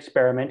doing the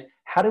experiment?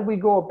 How did we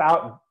go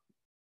about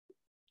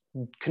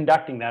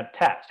conducting that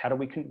test? How do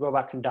we go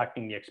about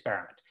conducting the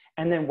experiment?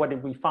 And then what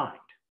did we find?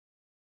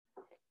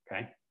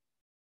 Okay.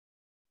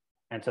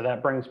 And so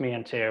that brings me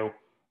into,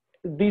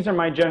 these are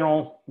my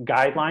general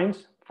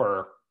guidelines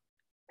for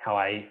how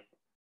I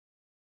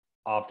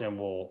often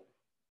will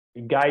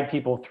guide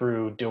people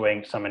through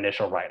doing some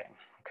initial writing.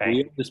 Okay. Do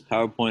you have this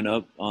PowerPoint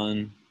up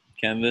on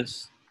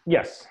Canvas?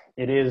 Yes,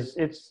 it is.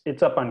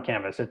 It's up on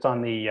Canvas. It's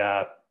on the,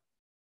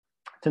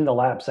 it's in the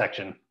lab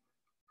section.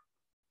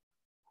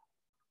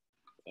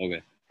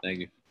 Okay, thank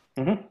you.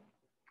 Mm-hmm.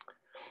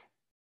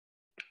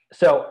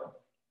 So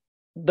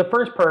the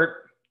first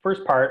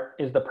part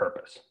is the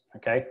purpose,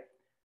 okay?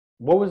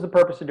 What was the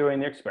purpose of doing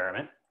the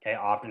experiment? Okay,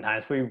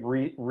 oftentimes we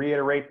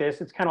reiterate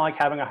this. It's kind of like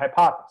having a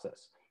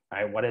hypothesis,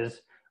 right? What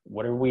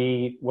are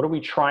we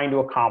trying to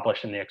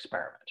accomplish in the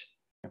experiment,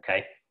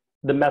 okay?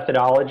 The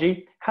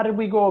methodology, how did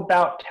we go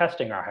about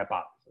testing our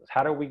hypothesis?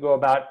 How did we go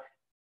about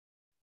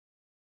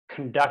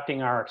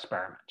conducting our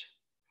experiment,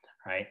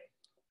 right?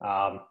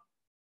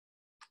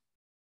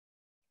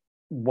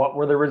 What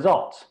were the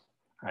results,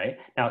 right?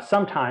 Now,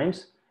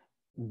 sometimes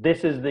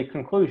this is the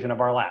conclusion of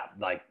our lab.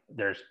 Like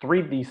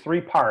these three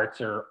parts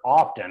are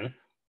often,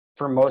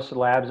 for most of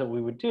the labs that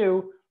we would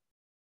do,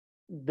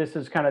 this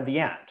is kind of the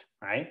end,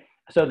 right?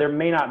 So there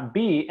may not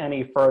be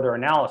any further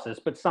analysis,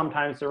 but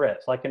sometimes there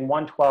is. Like in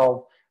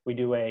 112, we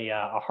do a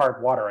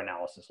hard water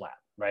analysis lab,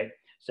 right?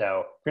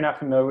 So if you're not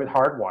familiar with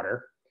hard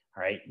water,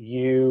 all right,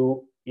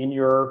 in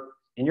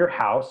your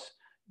house,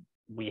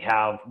 we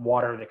have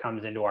water that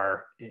comes into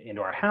our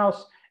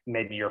house.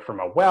 Maybe you're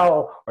from a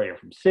well or you're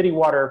from city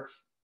water.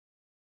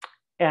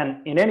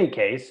 And in any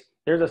case,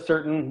 there's a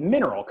certain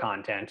mineral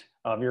content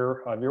of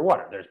your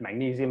water. There's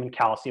magnesium and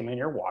calcium in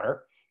your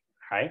water,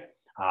 right?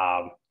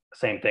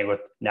 Same thing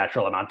with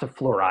natural amounts of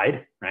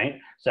fluoride, right?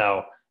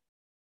 So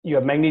you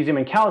have magnesium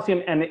and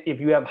calcium, and if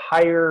you have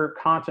higher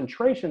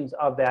concentrations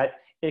of that,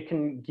 it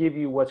can give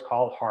you what's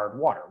called hard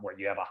water, where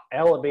you have an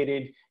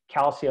elevated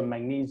calcium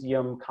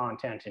magnesium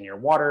content in your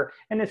water,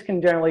 and this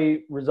can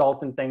generally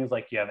result in things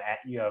like you have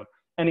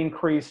an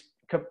increased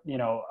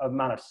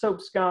amount of soap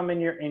scum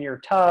in your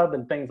tub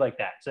and things like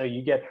that. So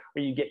you get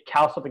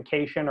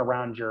calcification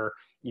around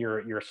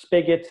your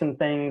spigots and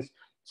things.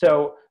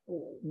 So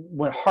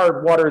when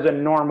hard water is a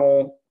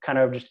normal kind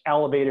of just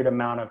elevated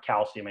amount of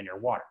calcium in your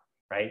water,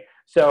 right?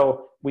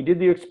 So we did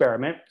the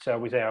experiment. So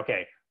we say,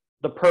 okay,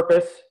 the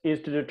purpose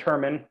is to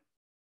determine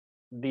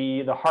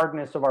the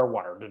hardness of our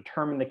water,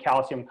 determine the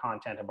calcium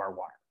content of our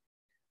water.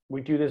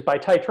 We do this by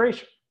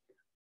titration.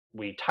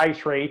 We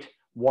titrate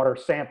water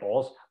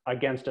samples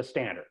against a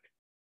standard.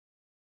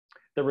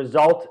 The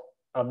result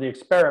of the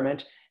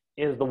experiment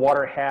is the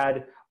water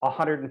had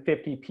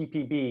 150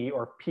 ppb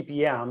or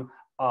ppm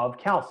of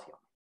calcium,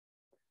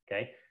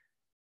 okay?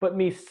 But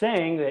me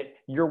saying that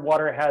your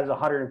water has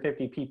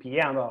 150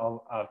 ppm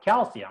of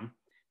calcium,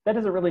 that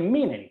doesn't really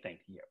mean anything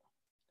to you,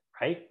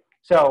 right?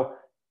 So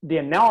the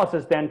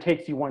analysis then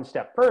takes you one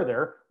step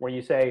further, where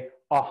you say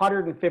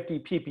 150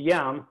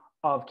 ppm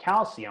of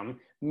calcium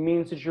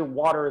means that your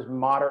water is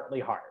moderately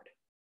hard.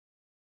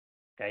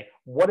 Okay,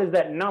 what does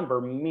that number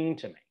mean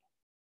to me?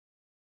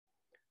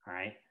 All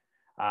right,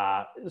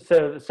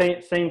 so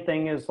the same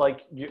thing is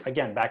like,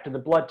 again, back to the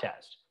blood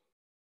test.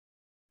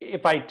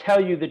 If I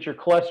tell you that your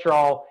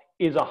cholesterol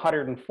is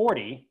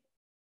 140, is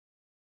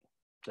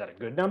that a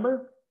good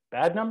number?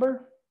 Bad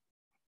number?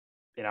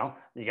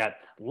 You got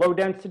low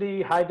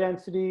density, high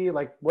density.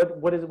 Like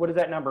what does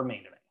that number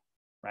mean to me,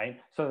 right?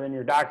 So then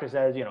your doctor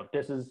says,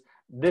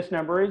 this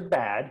number is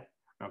bad.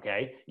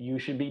 Okay, you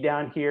should be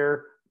down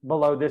here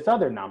below this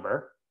other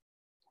number.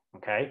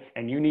 Okay,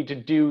 and you need to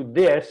do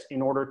this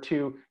in order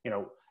to,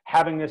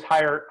 having this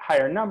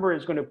higher number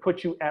is going to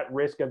put you at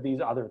risk of these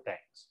other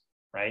things,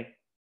 right?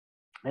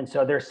 And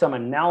so there's some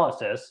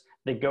analysis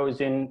that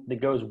goes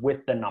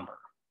with the number.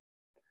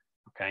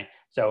 Okay,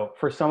 so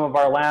for some of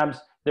our labs,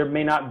 there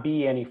may not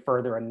be any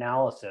further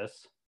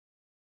analysis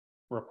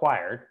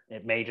required.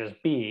 It may just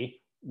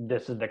be,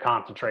 this is the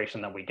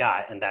concentration that we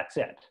got, and that's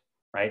it,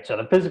 right? So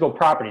the physical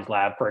properties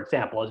lab, for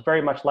example, is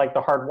very much like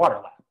the hard water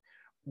lab.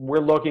 We're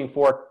looking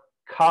for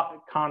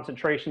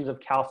concentrations of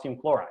calcium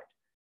chloride,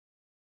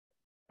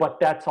 but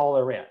that's all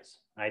there is,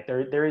 right?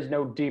 There is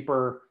no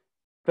deeper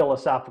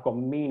philosophical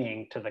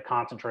meaning to the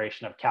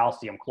concentration of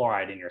calcium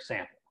chloride in your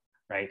sample,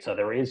 right? So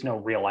there is no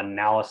real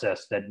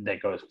analysis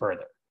that goes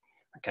further,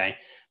 okay?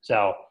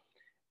 So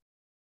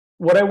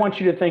what I want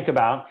you to think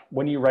about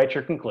when you write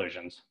your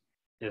conclusions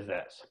is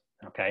this,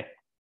 okay?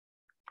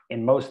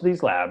 In most of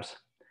these labs,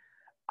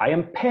 I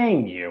am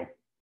paying you,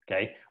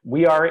 okay?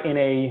 We are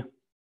in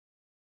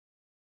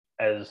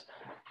as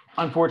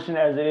unfortunate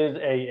as it is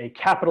a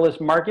capitalist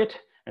market.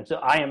 And so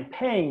I am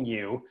paying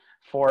you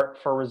for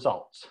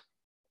results.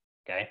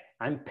 Okay,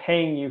 I'm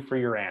paying you for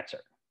your answer.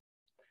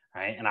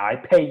 Right? And I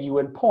pay you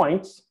in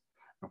points.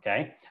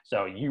 Okay,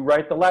 so you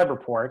write the lab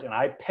report and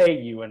I pay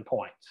you in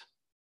points.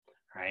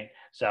 Right?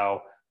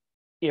 So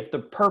if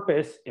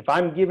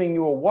I'm giving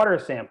you a water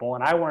sample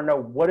and I want to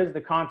know what is the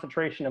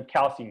concentration of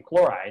calcium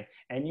chloride,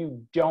 and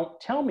you don't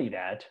tell me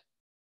that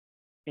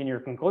in your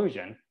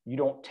conclusion, you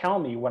don't tell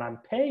me what I'm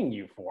paying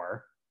you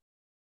for,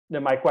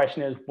 then my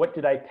question is, what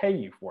did I pay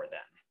you for then?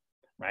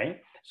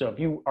 Right? So if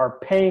you are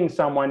paying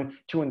someone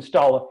to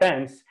install a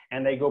fence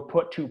and they go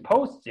put 2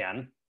 posts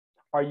in,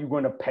 are you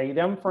going to pay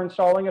them for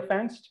installing a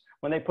fence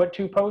when they put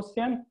 2 posts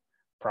in?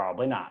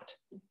 Probably not,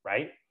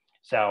 right?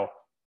 So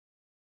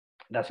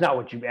that's not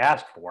what you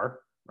asked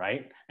for,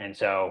 right? And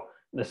so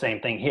the same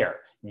thing here.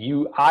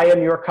 I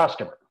am your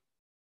customer,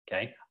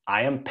 okay?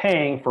 I am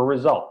paying for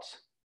results,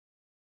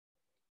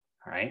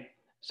 all right?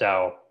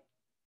 So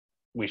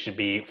we should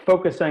be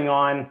focusing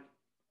on,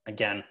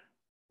 again,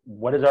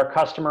 what does our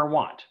customer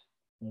want?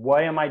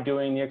 Why am I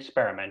doing the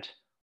experiment?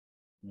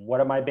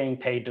 What am I being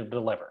paid to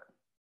deliver?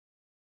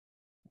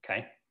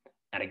 Okay,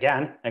 and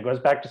again, it goes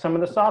back to some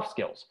of the soft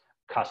skills,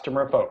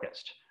 customer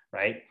focused,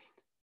 right?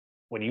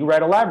 When you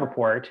write a lab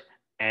report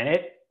and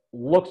it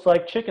looks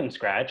like chicken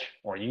scratch,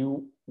 or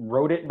you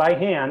wrote it by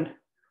hand,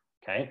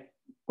 okay,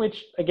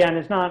 which again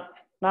is not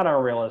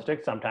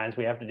unrealistic. Sometimes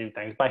we have to do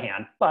things by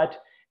hand,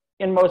 but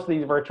in most of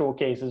these virtual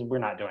cases, we're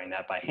not doing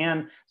that by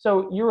hand.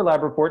 So your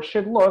lab report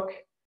should look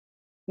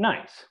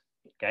nice,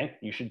 okay?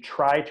 You should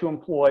try to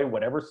employ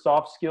whatever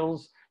soft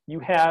skills you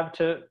have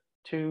to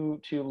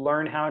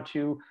learn how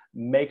to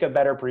make a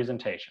better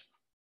presentation,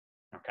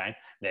 okay?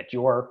 That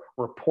your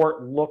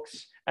report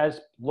looks as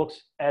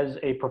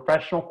a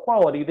professional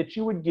quality that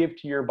you would give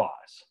to your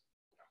boss,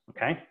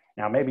 okay?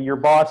 Now maybe your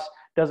boss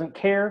doesn't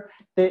care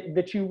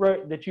that you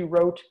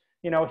wrote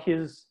you know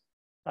his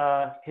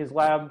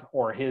lab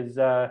or his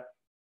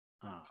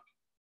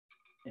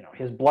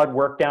his blood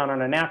work down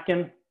on a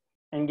napkin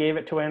and gave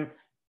it to him,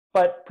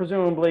 but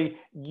presumably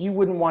you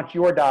wouldn't want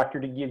your doctor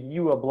to give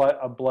you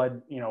a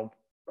blood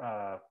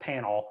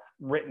panel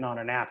written on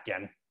a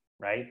napkin,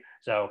 right?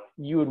 So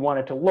you would want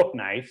it to look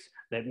nice,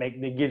 that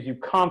gives you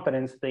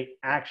confidence they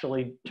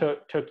actually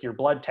took your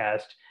blood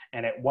test,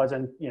 and it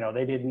wasn't,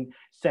 they didn't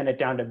send it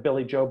down to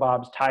Billy Joe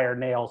Bob's Tire,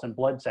 Nails, and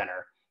Blood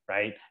Center,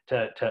 right,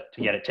 to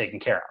get it taken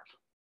care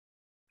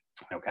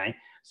of. Okay,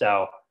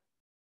 so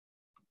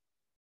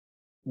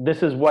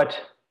this is what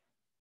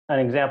an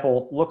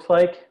example looks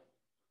like.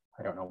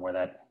 I don't know where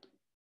that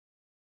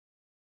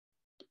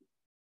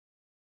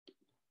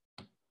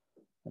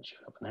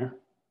showed up in there.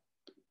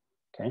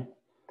 Okay.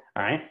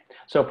 All right.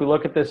 So if we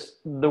look at this,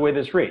 the way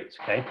this reads,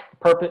 okay,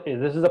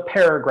 this is a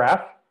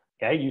paragraph.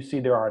 Okay. You see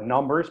there are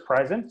numbers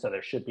present, so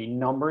there should be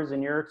numbers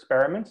in your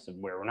experiments.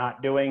 We're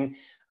not doing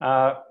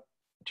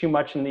too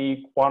much in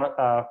the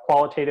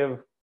qualitative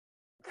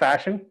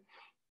fashion.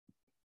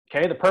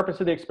 Okay. The purpose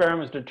of the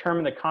experiment is to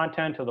determine the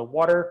content of the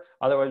water,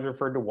 otherwise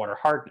referred to water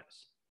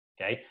hardness.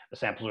 Okay. The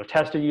samples were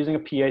tested using a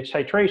pH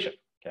titration.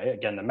 Okay.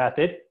 Again, the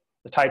method,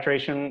 the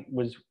titration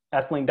was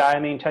ethylene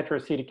diamine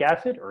tetraacetic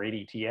acid, or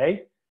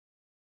EDTA,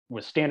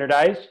 was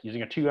standardized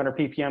using a 200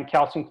 ppm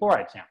calcium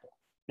chloride sample.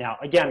 Now,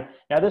 again,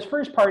 this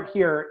first part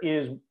here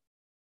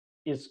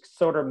is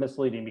sort of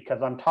misleading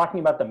because I'm talking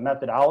about the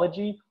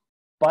methodology,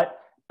 but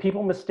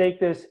people mistake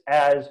this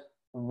as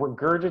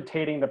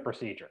regurgitating the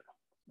procedure,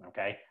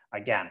 okay?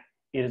 Again,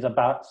 it is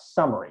about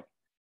summary,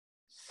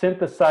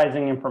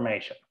 synthesizing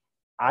information.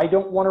 I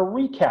don't want a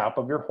recap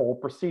of your whole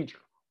procedure.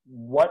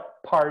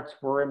 What parts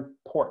were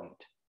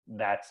important?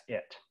 That's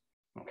it,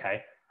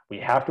 okay? We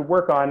have to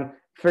work on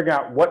figuring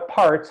out what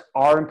parts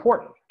are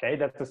important, okay?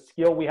 That's a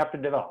skill we have to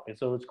develop. And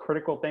so it's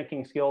critical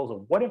thinking skills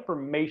of what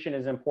information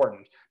is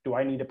important do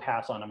I need to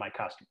pass on to my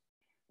customer,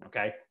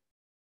 okay?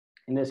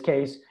 In this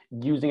case,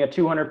 using a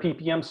 200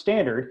 ppm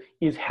standard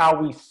is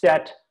how we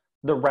set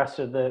the rest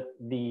of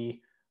the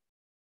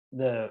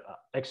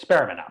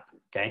experiment up,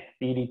 okay?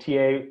 The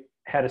EDTA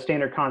had a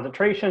standard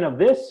concentration of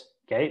this,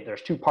 okay?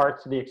 There's two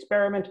parts to the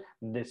experiment.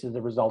 This is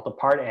the result of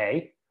part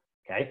A,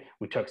 okay?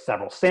 We took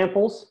several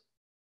samples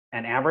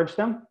and averaged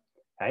them,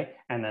 okay?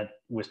 And that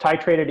was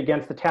titrated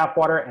against the tap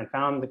water and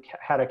found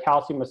had a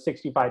calcium of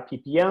 65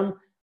 ppm.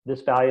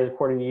 This value,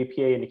 according to the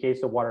EPA, indicates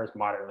the water is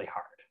moderately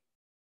hard,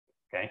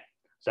 okay?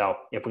 So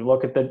if we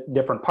look at the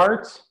different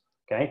parts,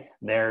 okay,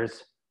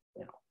 there's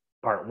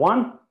part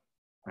one,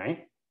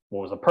 right?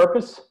 What was the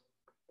purpose?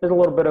 There's a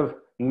little bit of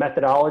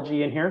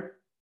methodology in here,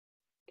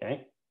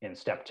 okay? In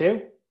step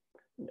two.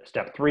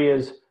 Step three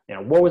is,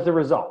 what was the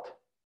result,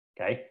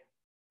 okay?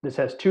 This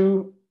has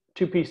two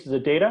pieces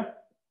of data.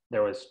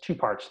 There was two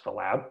parts to the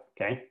lab,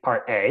 okay?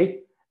 Part A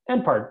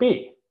and part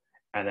B.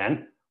 And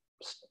then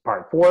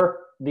part four,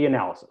 the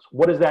analysis.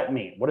 What does that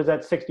mean? What does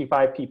that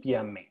 65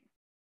 ppm mean?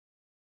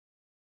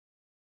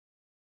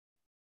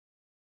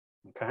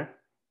 Okay.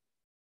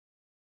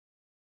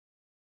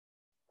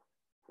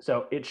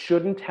 So it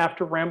shouldn't have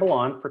to ramble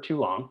on for too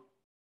long.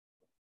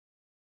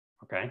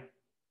 okay?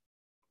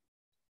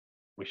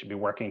 We should be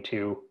working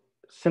to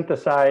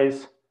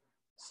synthesize,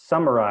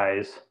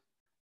 summarize,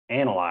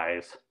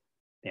 analyze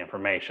the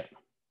information,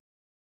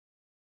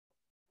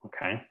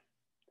 okay?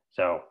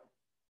 So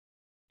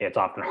it's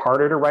often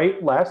harder to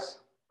write less,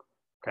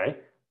 okay?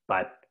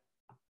 But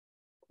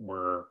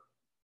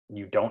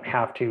you don't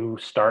have to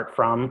start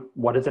from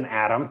what is an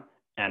atom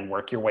and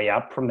work your way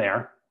up from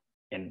there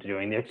into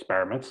doing the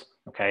experiments,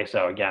 okay?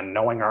 So again,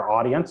 knowing our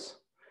audience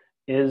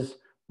is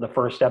the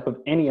first step of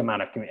any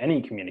amount of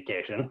any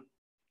communication,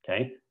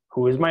 okay?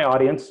 Who is my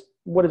audience?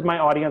 What does my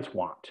audience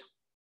want?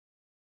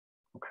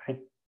 Okay,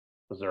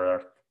 those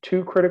are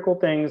two critical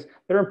things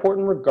that are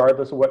important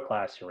regardless of what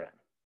class you're in.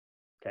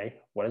 Okay,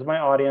 what is my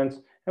audience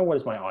and what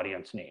does my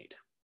audience need?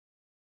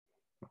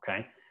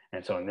 Okay,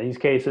 and so in these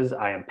cases,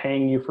 I am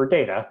paying you for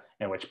data,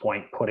 at which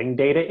point putting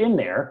data in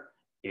there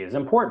is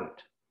important.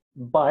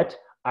 But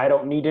I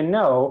don't need to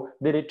know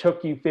that it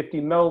took you 50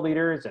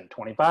 milliliters and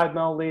 25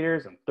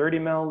 milliliters and 30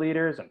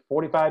 milliliters and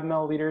 45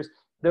 milliliters.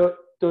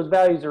 Those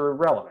values are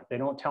irrelevant. They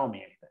don't tell me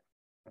anything,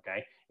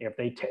 okay? If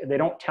they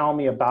don't tell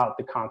me about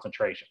the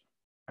concentration,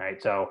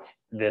 right? So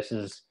this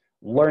is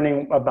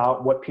learning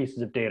about what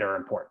pieces of data are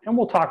important. And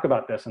we'll talk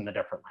about this in the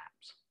different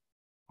labs,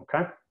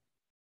 okay?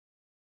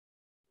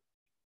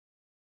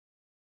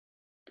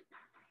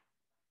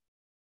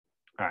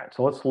 All right,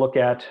 so let's look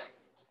at,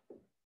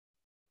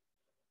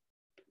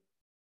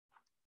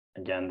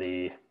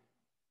 again,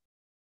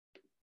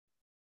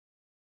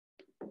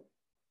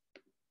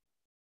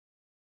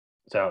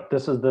 so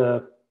this is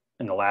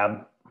in the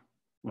lab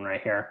one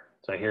right here.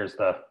 So here's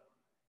the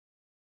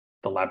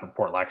lab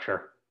report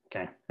lecture.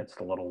 Okay, it's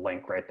the little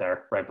link right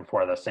there, right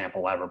before the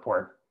sample lab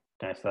report.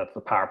 Okay, so that's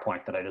the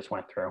PowerPoint that I just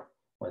went through.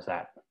 Was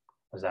that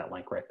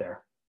link right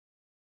there?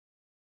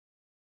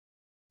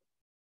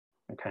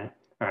 Okay,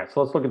 all right,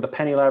 so let's look at the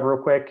Penny Lab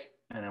real quick,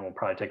 and then we'll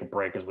probably take a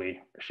break as we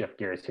shift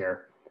gears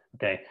here.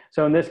 Okay,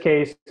 so in this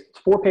case, it's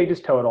 4 pages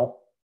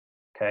total.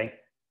 Okay,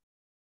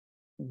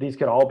 these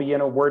could all be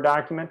in a Word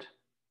document.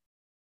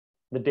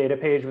 The data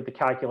page with the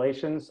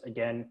calculations,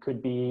 again,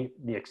 could be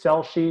the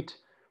Excel sheet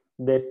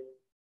that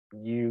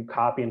you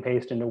copy and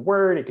paste into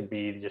Word. It could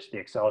be just the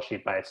Excel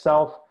sheet by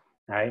itself,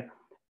 right?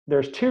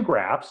 There's 2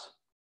 graphs,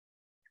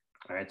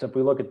 all right? So if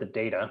we look at the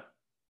data,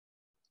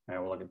 all right,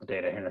 we'll look at the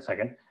data here in a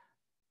second.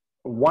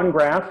 One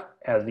graph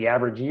has the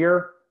average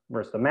year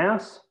versus the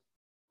mass,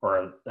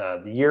 or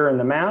the year and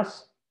the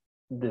mass.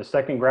 The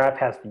second graph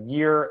has the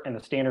year and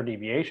the standard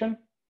deviation.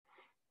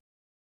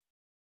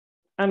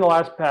 And the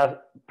last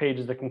page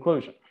is the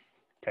conclusion.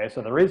 Okay,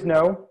 so there is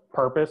no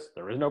purpose,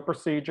 there is no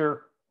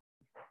procedure,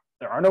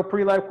 there are no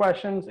pre-lab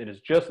questions. It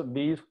is just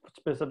these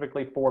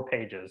specifically 4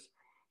 pages.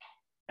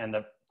 And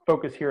the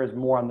focus here is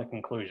more on the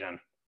conclusion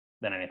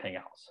than anything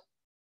else.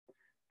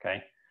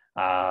 Okay,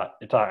 I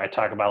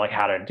talk about like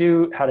how to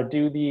do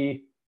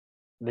the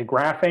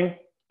graphing.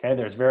 Okay,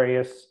 there's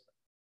various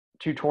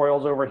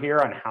tutorials over here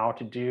on how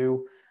to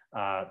do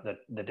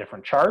the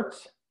different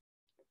charts.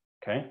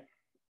 Okay.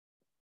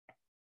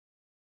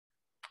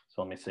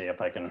 So let me see if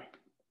I've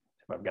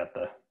got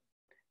the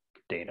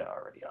data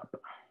already up.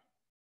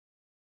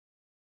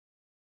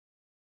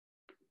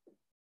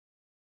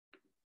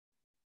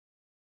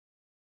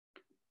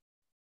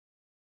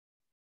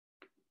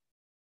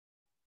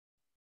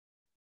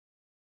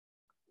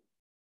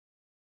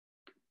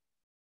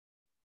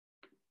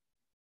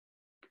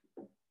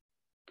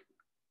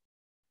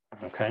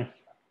 Okay,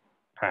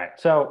 all right,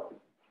 so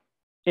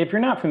if you're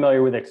not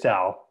familiar with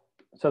Excel,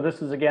 so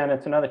this is, again,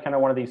 it's another kind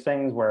of one of these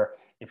things where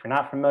if you're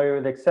not familiar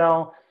with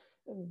Excel,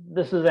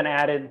 this is an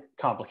added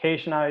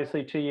complication,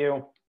 obviously, to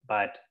you.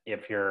 But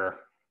if you're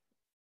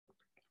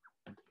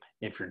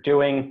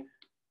doing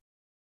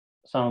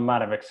some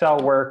amount of Excel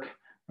work,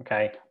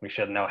 okay, we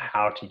should know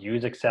how to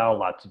use Excel.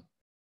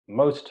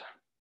 Most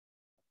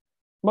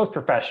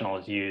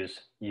professionals use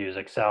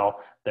Excel.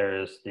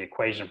 There's the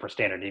equation for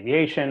standard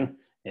deviation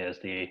is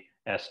the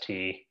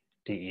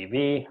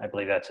STDEV. I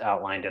believe that's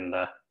outlined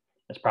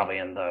it's probably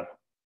in the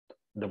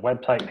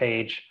website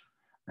page,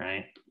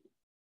 right?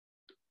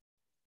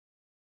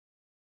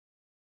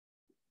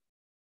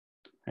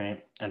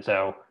 Right, and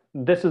so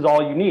this is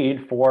all you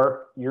need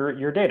for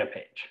your data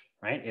page,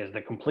 right? Is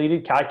the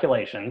completed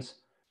calculations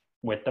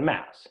with the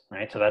mass,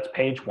 right? So that's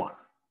page 1,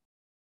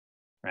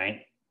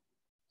 right?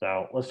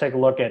 So let's take a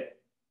look at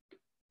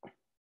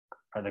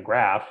the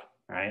graph,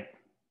 right?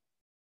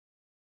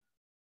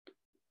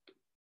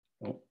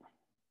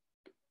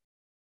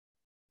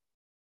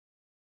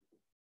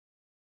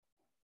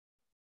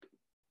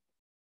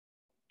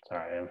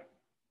 Sorry, I'm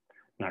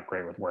not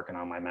great with working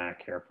on my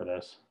Mac here for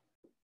this.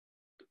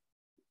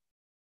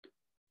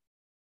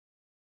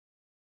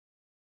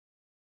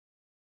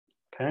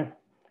 Okay,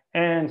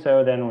 and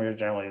so then we're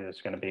generally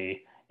just going to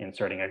be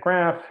inserting a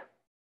graph.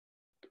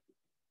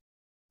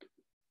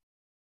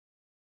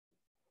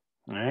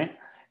 All right,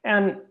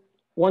 and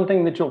one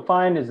thing that you'll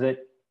find is that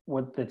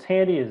that's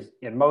handy is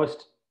in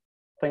most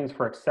things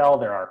for Excel,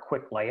 there are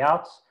quick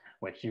layouts,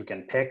 which you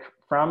can pick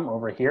from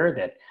over here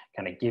that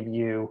kind of give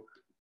you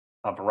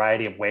a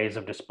variety of ways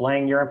of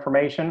displaying your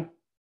information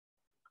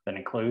that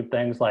include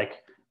things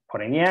like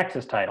putting the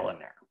axis title in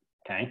there.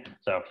 Okay,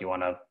 so if you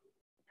want to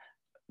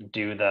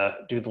do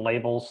the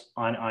labels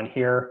on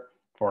here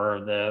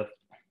for the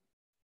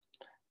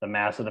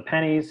mass of the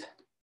pennies,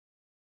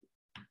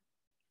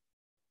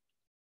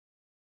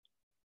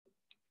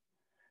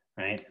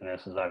 right? And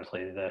this is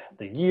obviously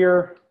the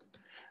year,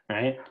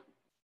 right?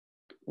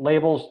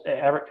 Labels,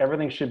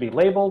 everything should be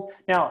labeled.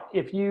 Now,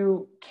 if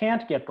you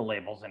can't get the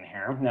labels in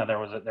here, now there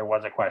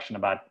was a question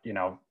about, you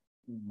know,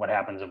 what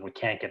happens if we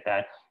can't get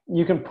that.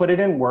 You can put it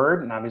in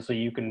Word, and obviously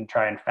you can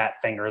try and fat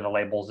finger the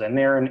labels in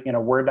there in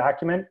a Word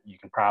document. You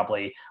can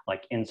probably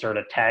like insert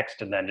a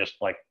text and then just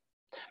like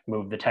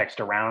move the text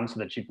around so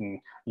that you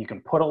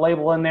can put a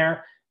label in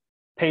there.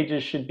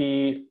 Pages should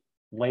be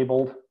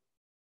labeled.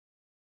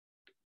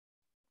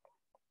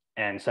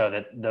 And so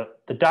that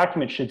the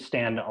document should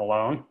stand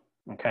alone,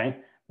 okay?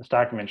 This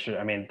document should,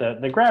 I mean,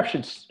 the graph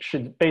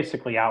should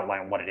basically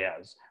outline what it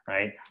is,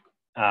 right?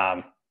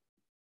 And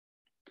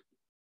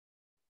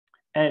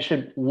it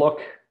should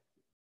look,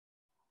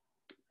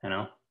 you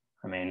know,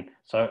 I mean,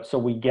 so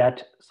we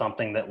get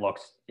something that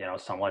looks, you know,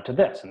 similar to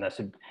this, and this,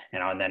 you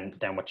know, and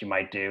then what you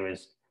might do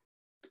is,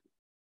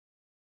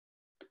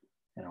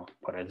 you know,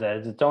 put it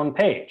as its own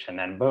page, and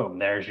then boom,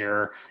 there's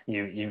your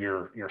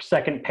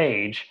second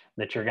page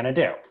that you're going to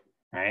do,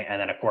 right? And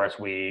then of course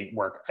we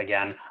work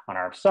again on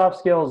our soft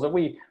skills that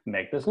we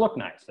make this look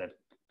nice, that,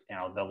 you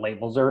know, the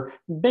labels are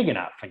big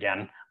enough.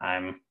 Again,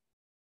 I'm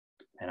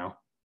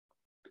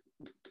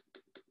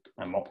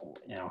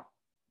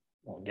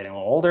getting a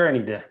little older. I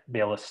need to be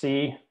able to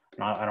see.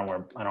 I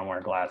don't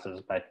wear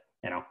glasses, but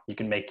you know, you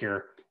can make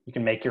your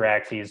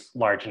axes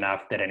large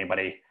enough that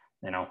anybody,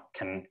 you know,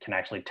 can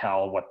actually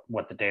tell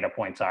what the data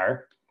points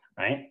are,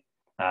 right?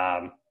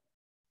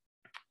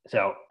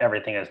 So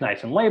everything is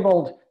nice and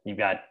labeled. You've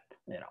got,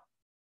 you know,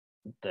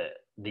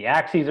 the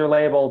axes are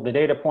labeled. The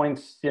data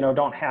points, you know, they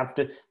don't have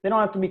to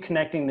be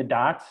connecting the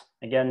dots.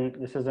 Again,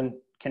 this isn't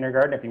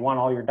kindergarten. If you want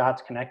all your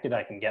dots connected,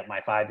 I can get my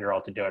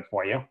 5-year-old to do it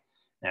for you.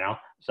 You know,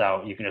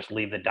 so you can just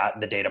leave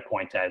the data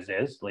points as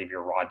is, leave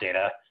your raw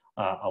data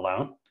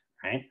alone,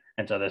 right?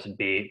 And so this would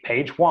be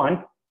page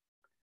 1,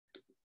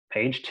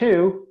 page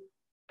 2,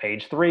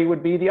 page 3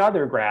 would be the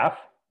other graph,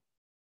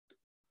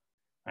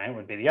 right?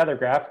 Would be the other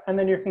graph, and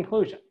then your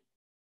conclusion,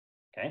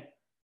 okay?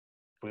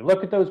 If we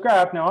look at those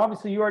graphs, now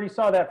obviously you already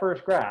saw that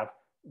first graph.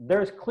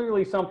 There's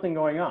clearly something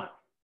going on.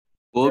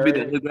 What would be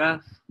the other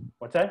graph?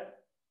 What's that?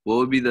 What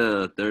would be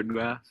the third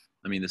graph?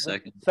 I mean, the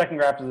second. The second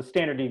graph is the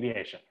standard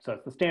deviation. So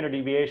it's the standard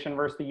deviation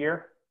versus the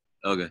year.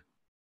 Okay.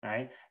 All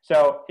right.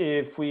 So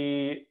if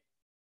we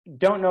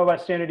don't know about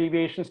standard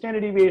deviation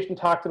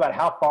talks about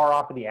how far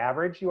off of the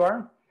average you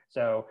are.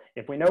 So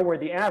if we know where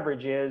the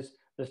average is,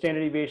 the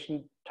standard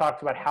deviation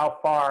talks about how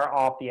far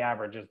off the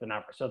average is the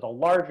number. So the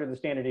larger the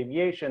standard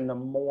deviation, the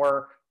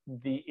more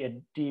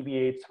it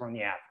deviates from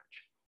the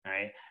average. All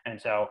right.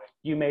 And so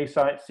you may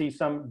see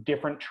some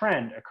different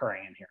trend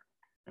occurring in here.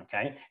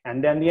 Okay,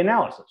 and then the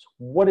analysis.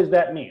 What does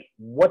that mean?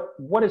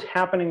 What is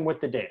happening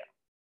with the data?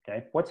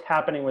 Okay, what's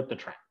happening with the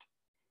trend?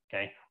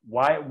 Okay,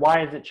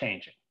 why is it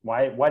changing?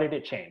 Why did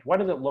it change? Why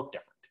does it look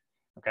different?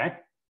 Okay,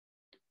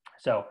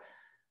 so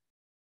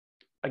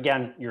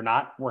again, you're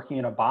not working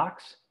in a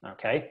box.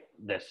 Okay,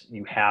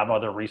 you have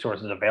other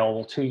resources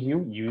available to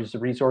you. Use the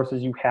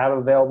resources you have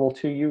available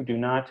to you. Do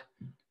not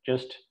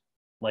just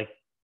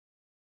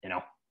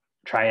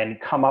try and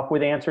come up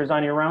with answers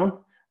on your own.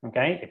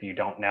 Okay, if you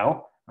don't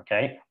know.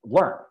 Okay,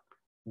 learn,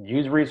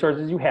 use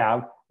resources you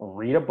have,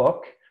 read a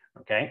book,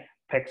 okay,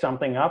 pick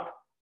something up,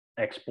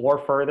 explore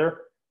further,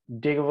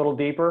 dig a little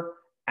deeper,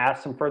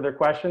 ask some further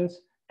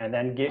questions, and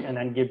then give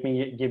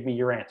me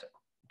your answer,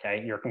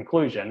 okay, your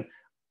conclusion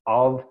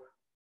of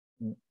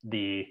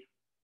the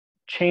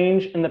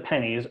change in the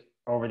pennies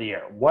over the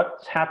year.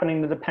 What's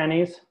happening to the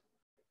pennies?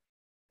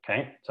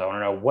 Okay, so I want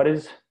to know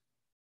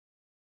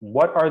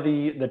what are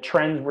the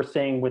trends we're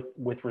seeing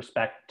with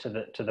respect to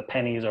the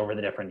pennies over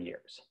the different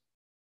years.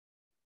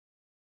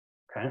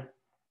 Okay,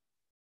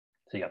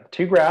 so you got the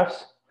two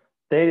graphs,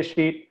 data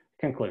sheet,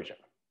 conclusion.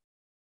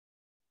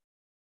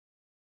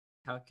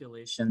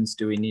 Calculations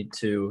do we need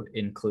to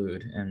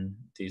include in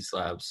these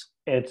labs?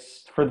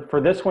 It's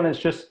for this one, it's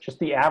just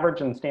the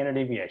average and standard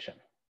deviation.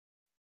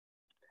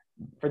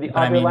 For the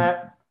other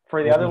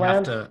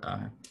labs,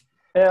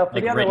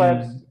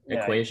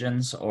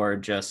 equations, or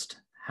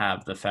just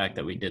have the fact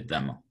that we did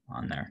them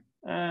on there?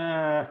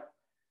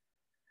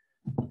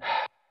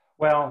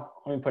 Well,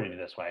 let me put it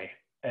this way.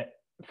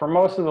 For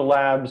most of the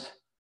labs,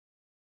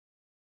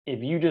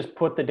 if you just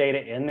put the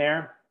data in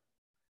there,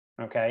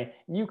 okay,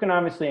 you can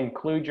obviously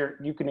include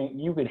you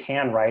could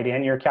handwrite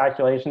in your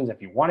calculations if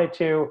you wanted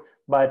to,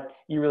 but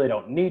you really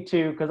don't need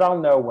to, because I'll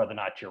know whether or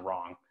not you're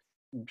wrong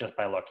just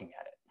by looking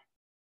at it.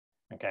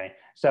 Okay,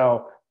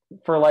 so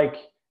for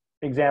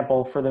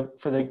example, for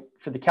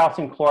the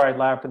calcium chloride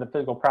lab, for the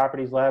physical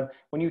properties lab,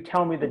 when you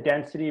tell me the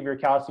density of your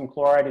calcium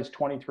chloride is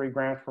 23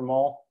 grams per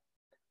mole,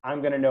 I'm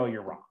going to know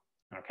you're wrong.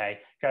 Okay,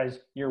 because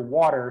your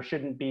water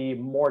shouldn't be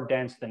more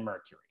dense than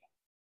mercury.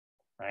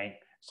 right?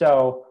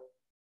 So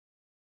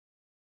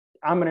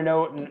I'm going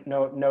to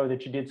know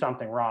that you did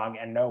something wrong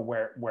and know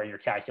where your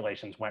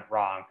calculations went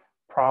wrong,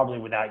 probably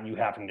without you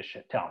having to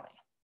tell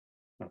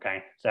me.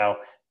 Okay, so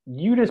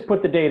you just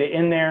put the data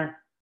in there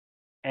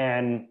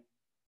and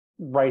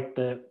put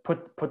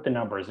the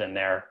numbers in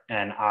there,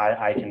 and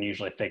I can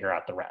usually figure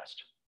out the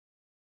rest.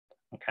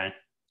 Okay.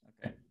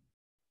 Okay.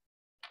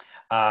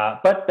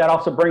 But that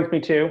also brings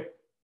me to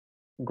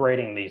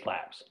grading these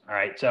labs. All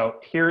right. So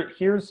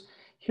here's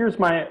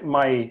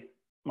my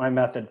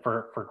method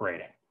for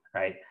grading.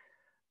 Right.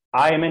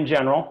 I am in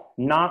general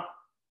not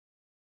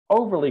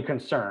overly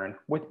concerned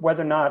with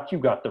whether or not you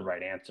got the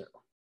right answer.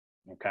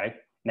 Okay.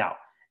 Now,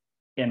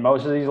 in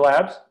most of these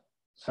labs,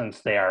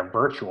 since they are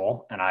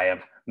virtual and I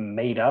have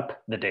made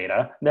up the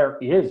data, there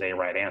is a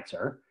right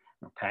answer.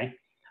 Okay.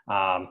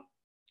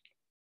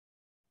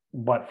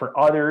 But for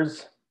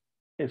others,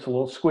 it's a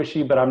little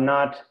squishy, but I'm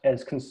not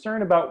as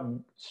concerned about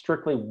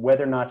strictly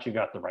whether or not you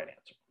got the right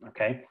answer.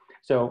 Okay.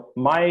 So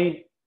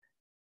my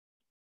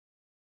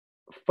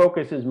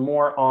focus is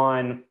more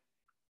on,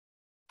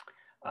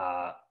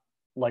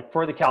 like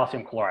for the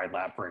calcium chloride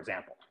lab, for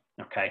example.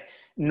 Okay.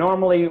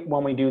 Normally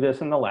when we do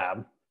this in the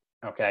lab,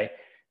 okay,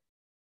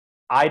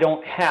 I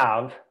don't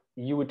have,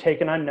 you would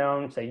take an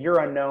unknown, say your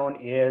unknown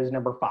is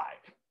number 5.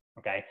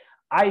 Okay.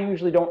 I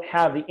usually don't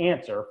have the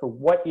answer for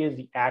what is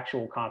the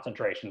actual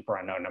concentration for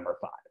unknown number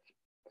 5.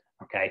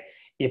 Okay.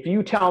 If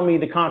you tell me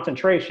the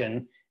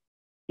concentration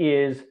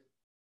is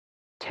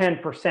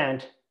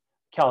 10%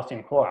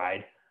 calcium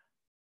chloride,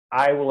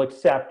 I will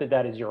accept that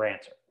that is your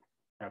answer.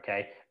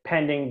 Okay.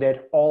 Pending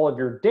that all of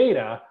your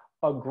data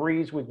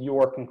agrees with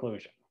your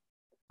conclusion.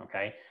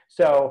 Okay.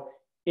 So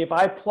if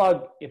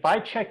I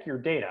check your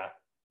data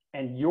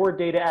and your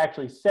data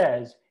actually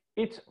says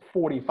it's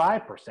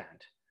 45%,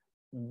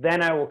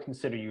 then I will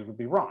consider you to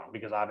be wrong,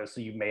 because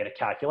obviously you made a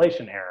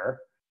calculation error,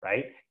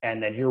 right?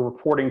 And then you're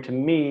reporting to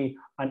me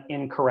an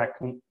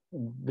incorrect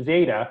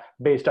data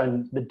based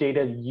on the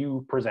data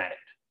you presented.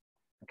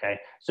 Okay,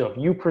 so if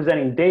you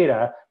presenting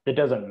data that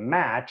doesn't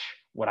match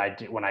what I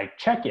did when I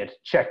check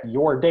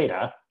your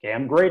data, okay,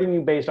 I'm grading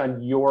you based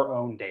on your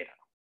own data.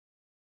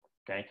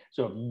 Okay,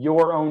 so if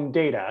your own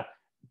data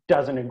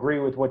doesn't agree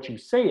with what you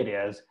say it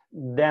is,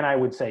 then I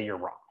would say you're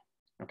wrong.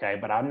 Okay,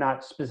 but I'm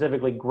not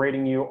specifically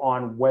grading you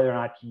on whether or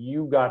not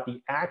you got the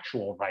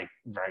actual right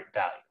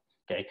value.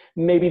 Okay,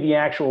 maybe the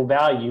actual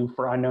value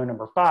for unknown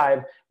number 5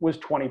 was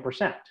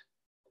 20%.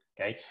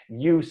 Okay,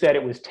 you said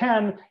it was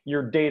 10,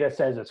 your data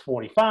says it's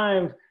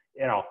 45,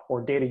 you know,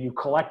 or data you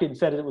collected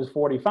said it was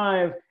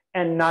 45,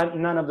 and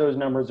none of those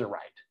numbers are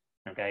right.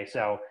 Okay,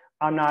 so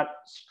I'm not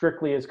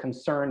strictly as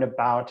concerned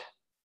about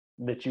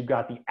that you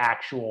got the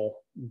actual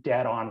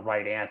dead on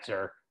right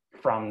answer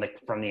from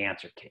the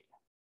answer key.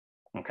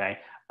 Okay,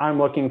 I'm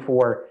looking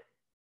for,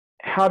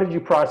 how did you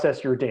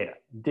process your data?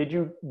 Did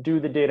you do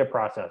the data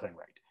processing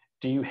right?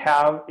 Do you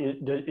have,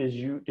 did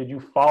you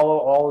follow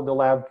all of the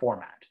lab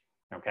format?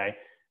 Okay,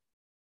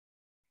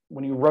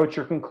 when you wrote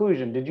your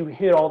conclusion, did you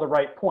hit all the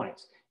right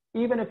points?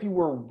 Even if you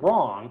were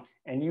wrong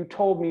and you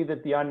told me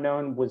that the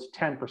unknown was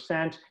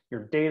 10%,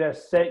 your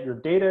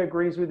data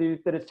agrees with you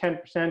that it's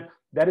 10%,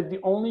 that is the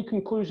only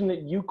conclusion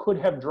that you could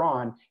have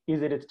drawn,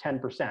 is that it's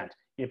 10%.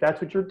 If that's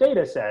what your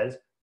data says,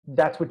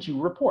 that's what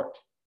you report,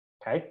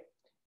 okay?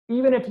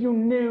 Even if you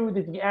knew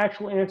that the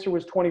actual answer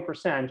was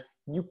 20%,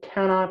 you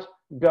cannot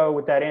go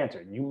with that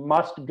answer. You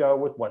must go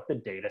with what the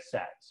data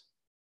says,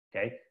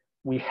 okay?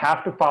 We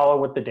have to follow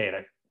what the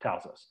data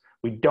tells us.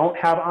 We don't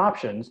have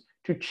options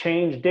to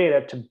change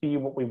data to be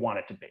what we want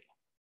it to be,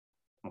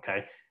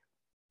 okay?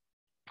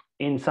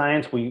 In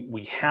science,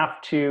 we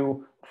have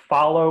to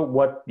follow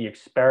what the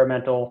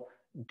experimental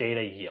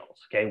data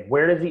yields, okay?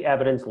 Where does the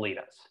evidence lead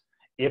us?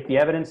 If the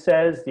evidence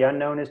says the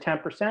unknown is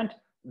 10%,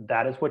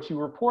 that is what you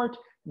report.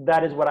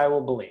 That is what I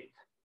will believe,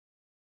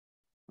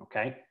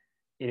 okay?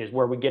 It is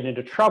where we get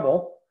into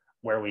trouble,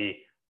 where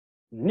we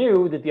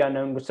knew that the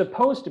unknown was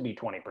supposed to be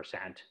 20%,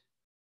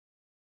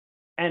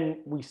 and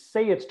we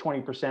say it's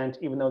 20%,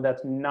 even though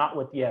that's not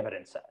what the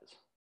evidence says,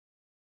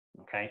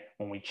 okay?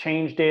 When we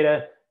change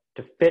data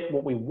to fit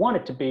what we want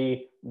it to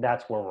be,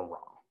 that's where we're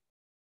wrong,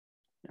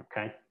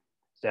 okay?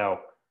 So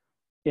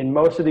in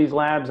most of these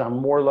labs, I'm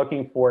more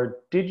looking for,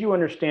 did you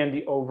understand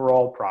the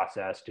overall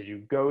process? Did you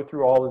go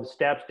through all of the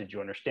steps? Did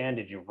you understand?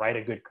 Did you write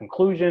a good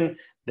conclusion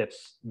that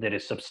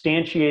is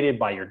substantiated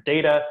by your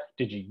data?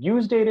 Did you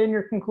use data in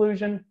your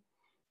conclusion?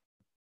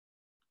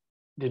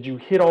 Did you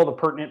hit all the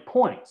pertinent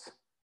points?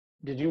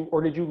 Did you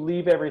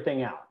leave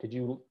everything out? Did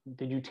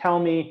you tell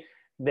me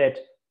that,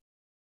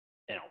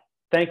 you know,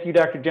 thank you,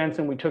 Dr.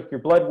 Jensen, we took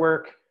your blood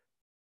work.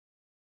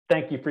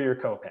 Thank you for your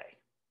copay.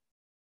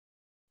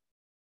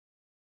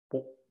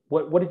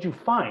 What did you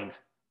find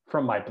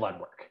from my blood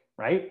work,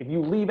 right? If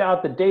you leave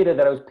out the data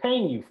that I was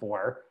paying you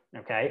for,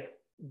 okay,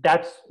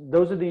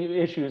 those are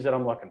the issues that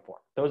I'm looking for.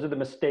 Those are the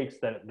mistakes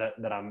that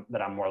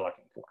I'm more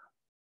looking for.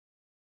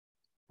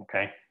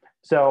 Okay,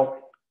 so,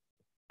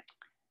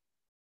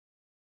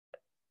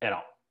 you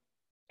know,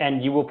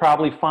 and you will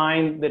probably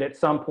find that at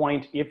some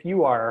point, if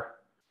you are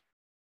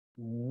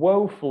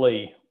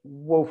woefully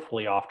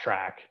off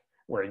track,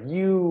 where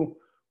you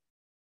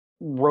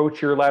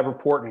wrote your lab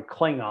report in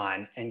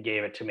Klingon and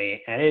gave it to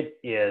me, and it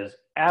is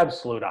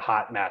absolute a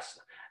hot mess,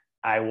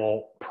 I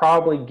will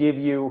probably give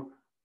you,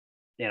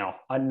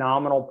 a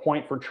nominal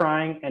point for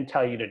trying and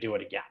tell you to do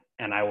it again.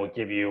 And I will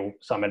give you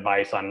some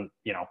advice on,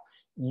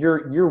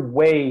 you're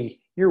way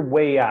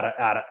out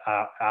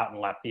in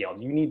left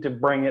field. You need to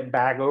bring it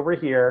back over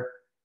here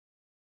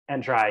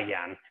and try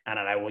again. And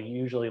then I will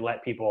usually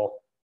let people,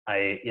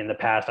 in the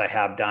past, I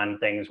have done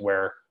things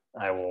where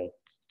I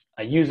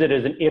use it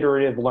as an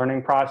iterative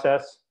learning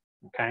process,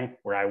 okay,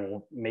 where I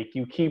will make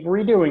you keep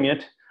redoing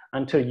it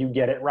until you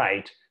get it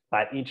right.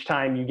 But each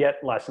time you get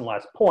less and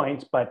less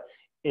points, but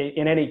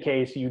in any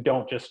case, you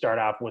don't just start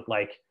off with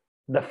like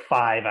the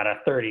 5 out of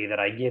 30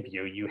 that I give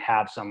you. You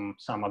have some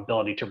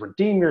ability to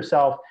redeem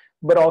yourself,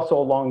 but also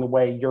along the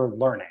way, you're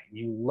learning.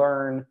 You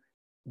learn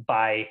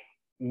by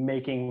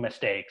making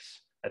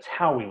mistakes. That's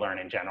how we learn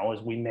in general,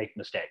 is we make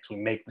mistakes. We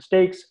make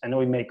mistakes, and then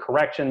we make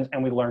corrections,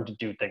 and we learn to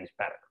do things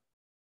better,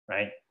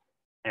 right?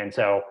 And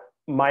so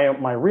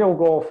my real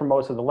goal for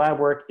most of the lab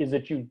work is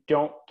that you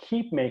don't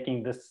keep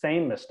making the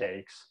same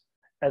mistakes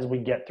as we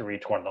get through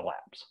each one of the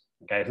labs.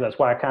 Okay, so that's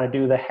why I kind of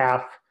do the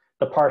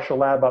partial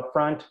lab up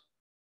front,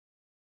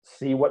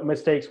 see what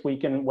mistakes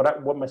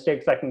what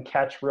mistakes I can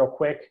catch real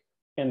quick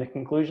in the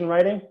conclusion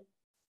writing,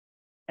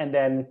 and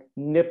then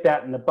nip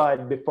that in the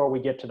bud before we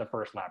get to the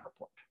first lab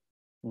report,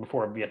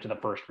 before we get to the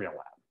first real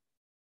lab.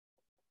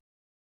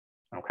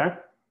 Okay?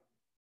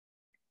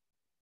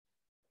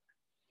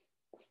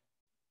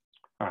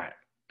 All right.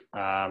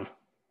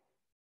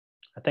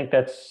 I think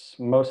that's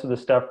most of the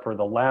stuff for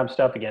the lab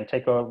stuff. Again,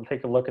 take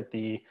a look at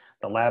the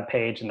lab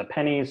page and the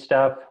pennies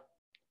stuff.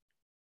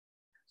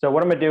 So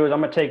what I'm gonna do is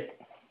I'm gonna take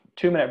a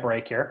 2-minute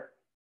break here.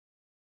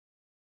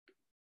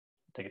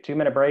 Take a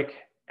 2-minute break,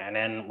 and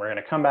then we're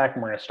gonna come back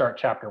and we're gonna start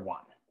chapter 1,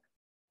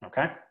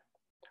 okay?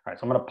 All right,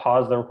 so I'm gonna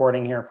pause the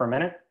recording here for a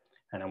minute,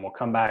 and then we'll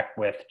come back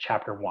with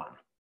chapter 1.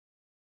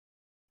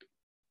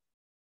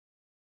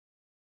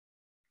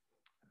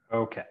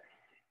 Okay.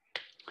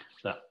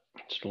 So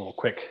just a little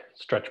quick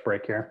stretch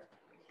break here.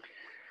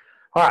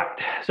 All right,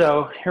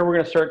 so here we're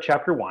going to start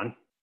chapter 1.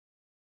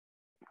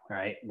 All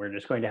right, we're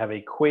just going to have a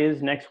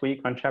quiz next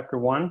week on chapter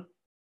 1.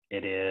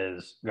 It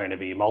is going to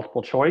be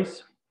multiple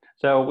choice.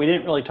 So we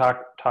didn't really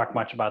talk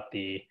much about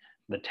the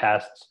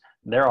tests.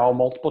 They're all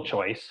multiple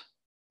choice.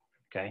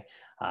 Okay,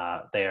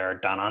 they are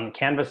done on the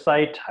Canvas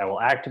site. I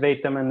will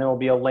activate them, and there will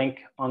be a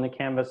link on the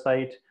Canvas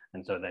site.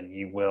 And so then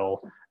you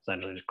will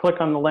essentially just click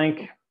on the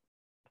link,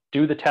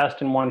 do the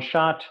test in one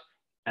shot,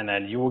 and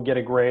then you will get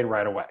a grade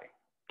right away.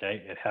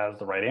 Okay, it has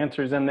the right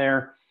answers in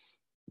there.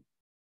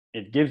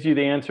 It gives you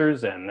the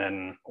answers, and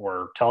then,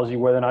 or tells you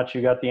whether or not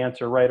you got the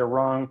answer right or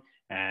wrong,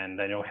 and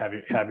then you'll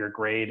have your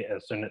grade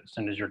as soon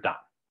as you're done.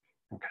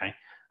 Okay,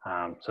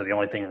 so the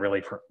only thing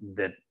really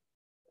that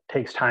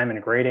takes time in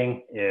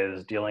grading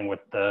is dealing with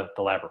the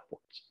lab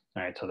reports.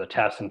 All right, so the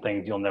tests and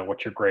things, you'll know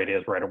what your grade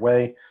is right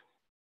away.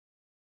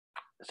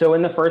 So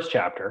in the first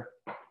chapter,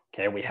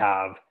 okay, we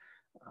have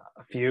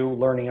a few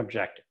learning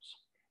objectives.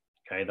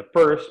 Okay, the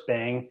first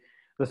being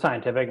the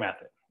scientific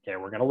method. Okay,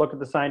 we're going to look at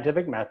the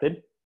scientific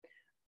method.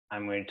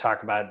 I'm going to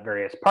talk about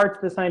various parts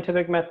of the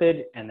scientific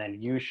method, and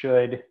then you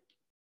should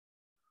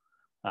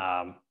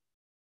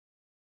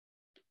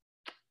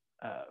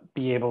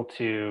be able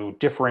to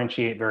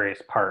differentiate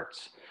various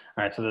parts.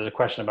 All right, so there's a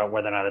question about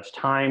whether or not it's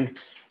timed.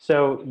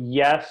 So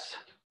yes,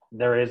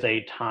 there is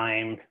a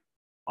time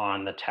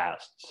on the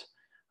tests.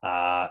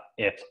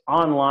 It's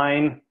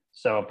online,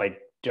 so if I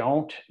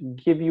don't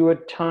give you a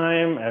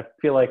time, I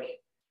feel like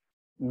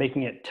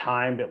making it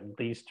timed at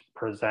least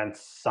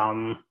presents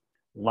some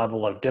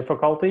level of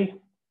difficulty,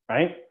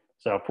 right?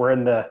 So if we're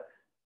in the,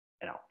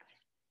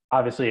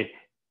 obviously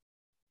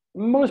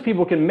most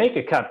people can make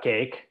a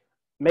cupcake,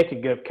 make a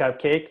good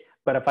cupcake,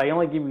 but if I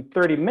only give you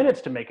 30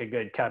 minutes to make a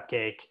good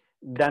cupcake,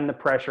 then the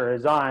pressure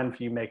is on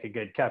for you to make a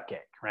good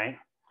cupcake, right?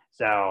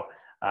 So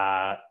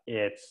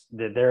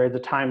there is a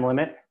time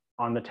limit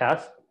on the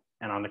test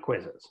and on the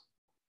quizzes,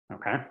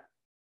 okay?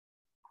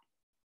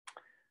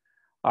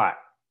 All right,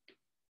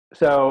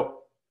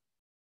 so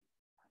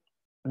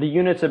the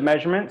units of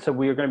measurement, so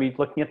we are going to be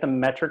looking at the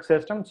metric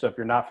system. So if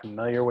you're not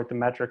familiar with the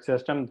metric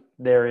system,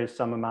 there is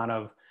some amount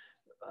of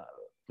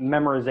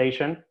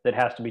memorization that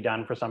has to be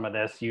done for some of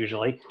this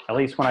usually. At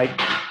least when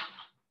I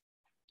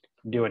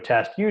do a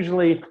test,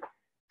 usually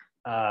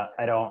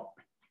I don't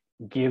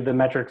give the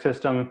metric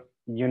system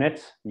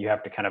units. You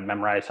have to kind of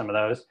memorize some of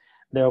those.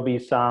 There'll be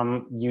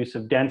some use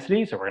of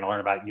density. So we're going to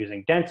learn about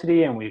using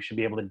density, and we should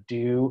be able to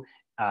do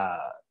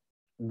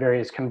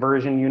various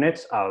conversion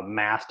units of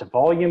mass to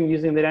volume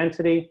using the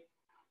density.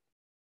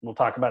 We'll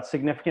talk about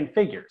significant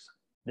figures.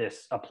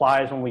 This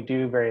applies when we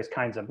do various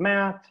kinds of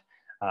math,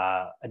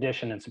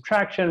 addition and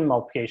subtraction,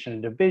 multiplication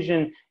and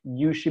division.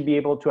 You should be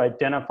able to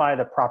identify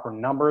the proper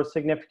number of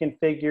significant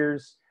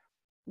figures.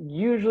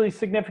 Usually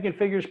significant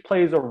figures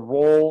plays a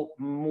role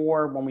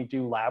more when we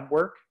do lab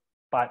work,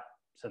 but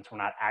since we're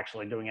not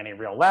actually doing any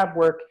real lab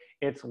work,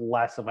 it's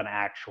less of an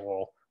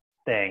actual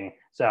thing.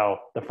 So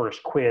the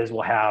first quiz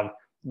will have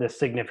the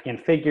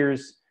significant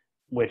figures,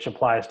 which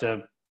applies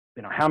to,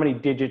 you know, how many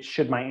digits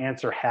should my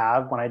answer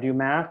have when I do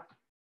math.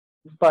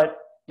 But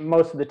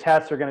most of the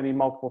tests are going to be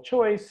multiple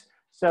choice,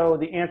 so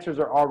the answers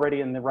are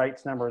already in the right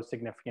number of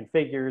significant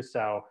figures.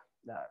 So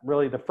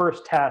really the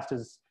first test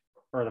is,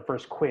 or the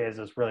first quiz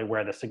is really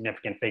where the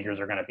significant figures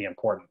are going to be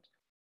important,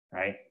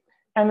 right?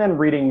 And then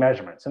reading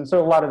measurements. And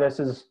so a lot of this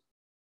is,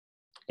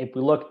 if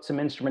we look at some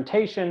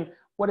instrumentation,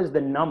 what is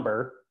the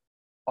number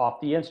off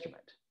the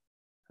instrument?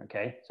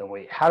 Okay, so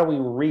how do we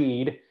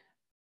read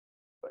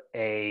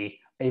a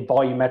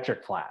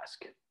volumetric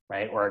flask,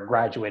 right? Or a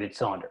graduated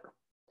cylinder?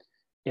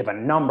 If a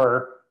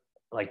number,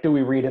 like, do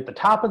we read at the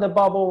top of the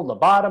bubble, the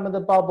bottom of the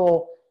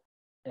bubble?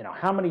 You know,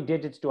 how many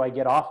digits do I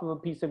get off of a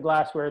piece of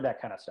glassware?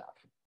 That kind of stuff.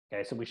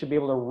 Okay, so we should be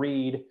able to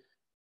read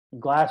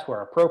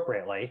glassware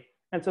appropriately.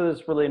 And so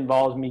this really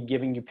involves me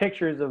giving you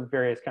pictures of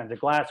various kinds of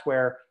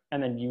glassware,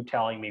 and then you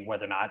telling me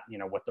whether or not, you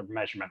know, what the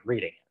measurement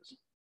reading is.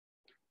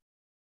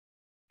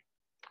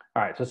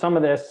 All right, so some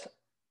of this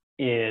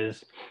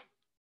is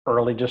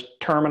early just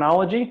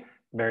terminology,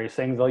 various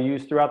things I'll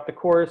use throughout the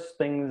course,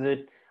 things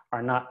that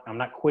are not, I'm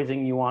not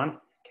quizzing you on.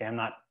 Okay,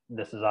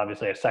 this is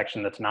obviously a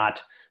section that's not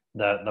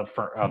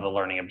of the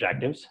learning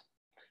objectives.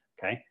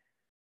 Okay.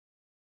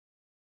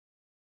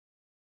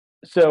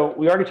 So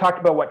we already talked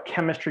about what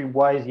chemistry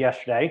was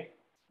yesterday,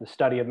 the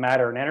study of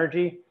matter and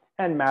energy,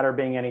 and matter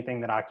being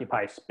anything that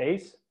occupies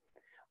space.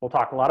 We'll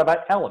talk a lot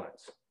about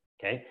elements.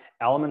 Okay,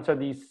 elements are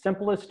the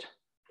simplest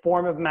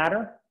form of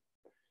matter,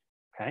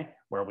 okay,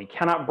 where we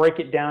cannot break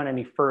it down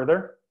any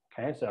further.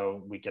 Okay,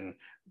 so we can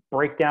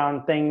break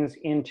down things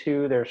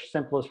into their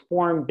simplest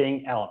form,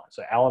 being elements.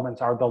 So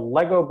elements are the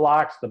Lego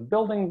blocks, the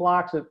building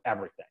blocks of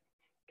everything.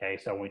 Okay,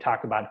 so when we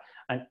talk about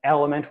an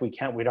element, we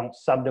don't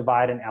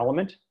subdivide an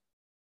element.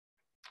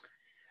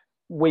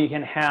 We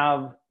can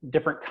have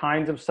different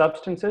kinds of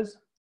substances.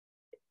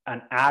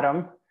 An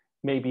atom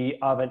may be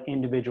of an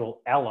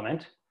individual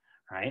element,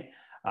 right?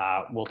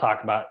 We'll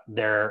talk about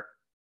there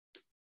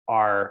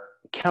are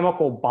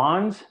chemical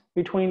bonds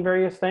between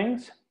various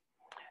things.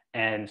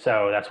 And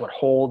so that's what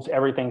holds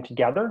everything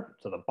together.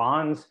 So the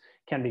bonds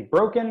can be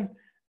broken,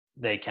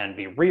 they can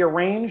be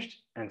rearranged.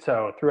 And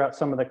so throughout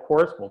some of the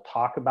course, we'll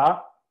talk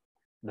about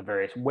the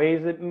various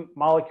ways that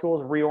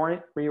molecules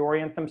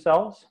reorient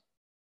themselves.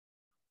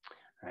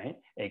 Right?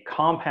 A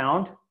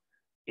compound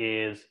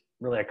is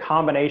really a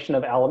combination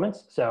of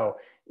elements. So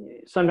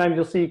sometimes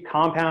you'll see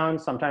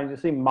compounds, sometimes you'll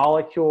see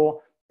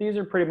molecule. These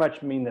are pretty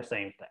much mean the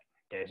same thing.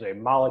 Okay, so a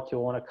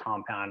molecule and a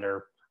compound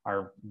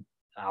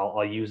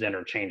I'll use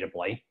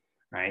interchangeably,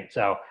 right?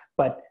 So,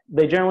 but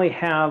they generally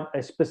have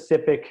a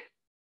specific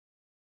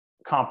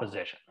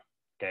composition.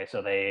 Okay,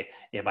 so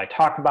if I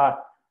talk about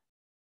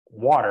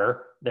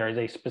water, there is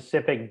a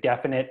specific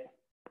definite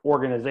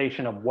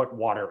organization of what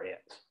water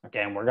is.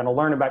 Okay, and we're going to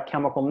learn about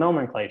chemical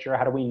nomenclature.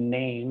 How do we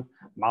name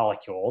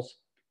molecules?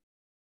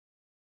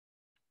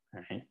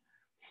 All right.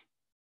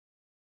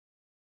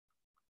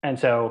 And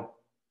so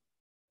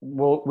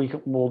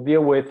we'll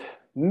deal with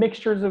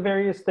mixtures of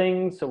various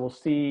things. So we'll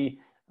see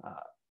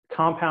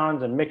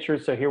compounds and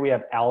mixtures. So here we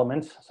have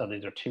elements. So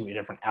these are two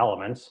different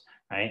elements,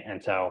 right?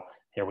 And so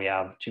here we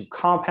have two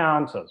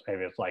compounds. So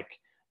maybe it's like,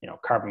 you know,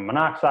 carbon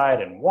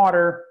monoxide and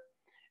water.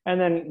 And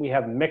then we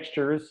have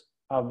mixtures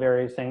of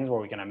various things where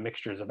we can have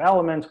mixtures of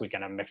elements, we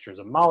can have mixtures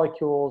of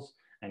molecules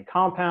and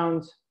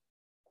compounds.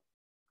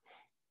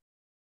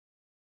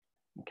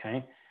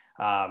 Okay.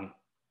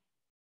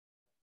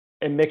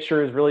 A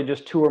mixture is really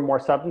just two or more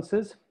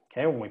substances.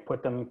 Okay, when we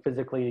put them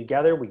physically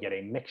together, we get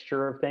a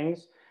mixture of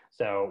things.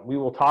 So we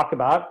will talk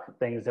about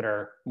things that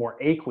are more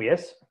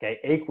aqueous, okay,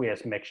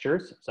 aqueous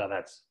mixtures. So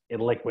that's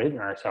in liquid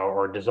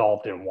or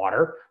dissolved in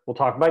water. We'll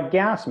talk about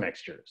gas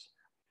mixtures.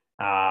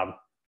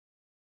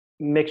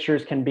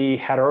 Mixtures can be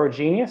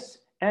heterogeneous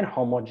and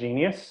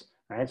homogeneous,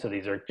 right? So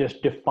these are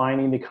just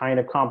defining the kind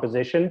of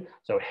composition.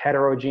 So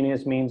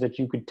heterogeneous means that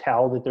you could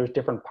tell that there's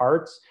different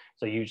parts.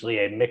 So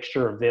usually a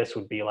mixture of this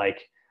would be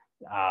like,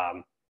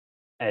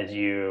 as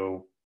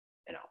you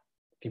know,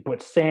 if you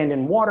put sand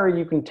in water,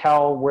 you can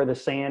tell where the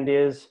sand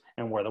is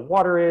and where the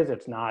water is.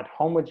 It's not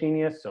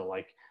homogeneous. So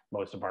like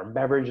most of our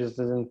beverages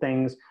and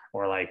things,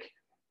 or like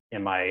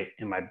in my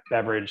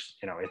beverage,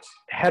 you know, it's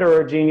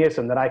heterogeneous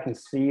and that I can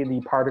see the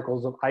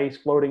particles of ice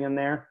floating in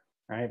there,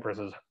 right?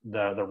 Versus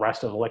the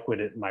rest of the liquid,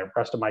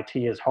 rest of my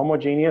tea is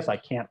homogeneous. I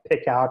can't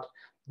pick out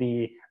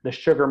the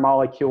sugar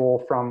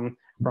molecule from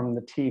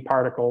the tea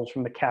particles,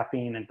 from the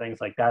caffeine and things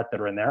like that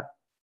are in there.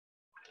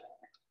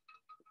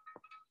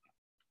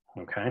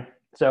 Okay,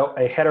 so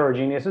a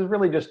heterogeneous is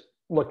really just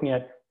looking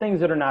at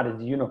things that are not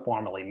as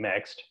uniformly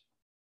mixed.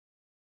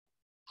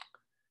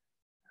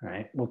 All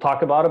right, we'll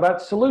talk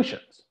about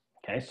solutions.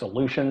 Okay,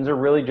 solutions are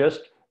really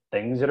just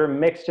things that are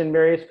mixed in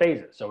various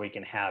phases. So we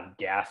can have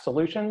gas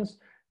solutions.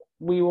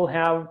 We will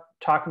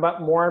talk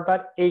more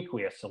about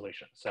aqueous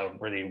solutions. So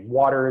really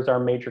water is our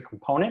major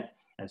component.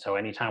 And so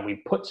anytime we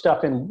put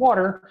stuff in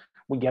water,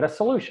 we get a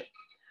solution.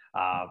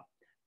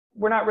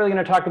 We're not really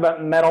going to talk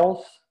about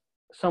metals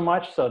so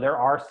much. So there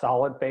are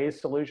solid phase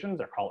solutions.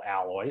 They're called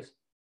alloys.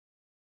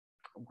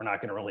 We're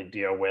not going to really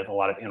deal with a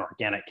lot of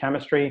inorganic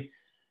chemistry.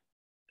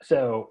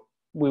 So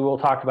we will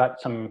talk about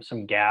some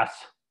gas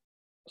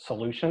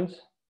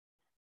solutions.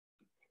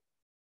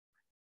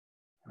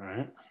 All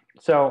right.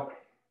 So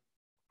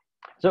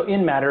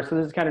in matter, so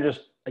this is kind of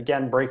just,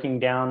 again, breaking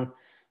down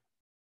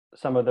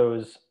some of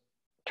those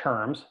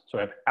terms. So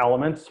we have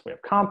elements, we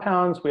have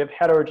compounds, we have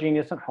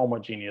heterogeneous and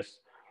homogeneous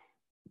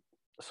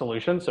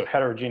solutions. So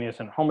heterogeneous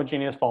and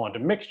homogeneous fall into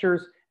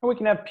mixtures, and we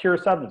can have pure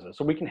substances.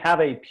 So we can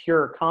have a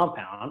pure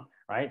compound,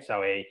 right?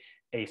 So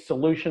a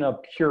solution of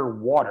pure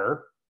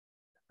water,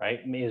 right,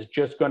 is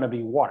just going to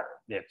be water.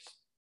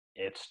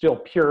 It's still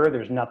pure.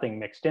 There's nothing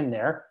mixed in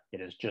there. It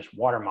is just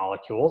water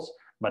molecules,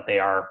 but they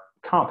are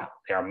compounds.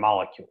 They are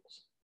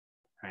molecules,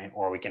 right?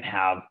 Or we can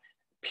have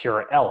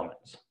pure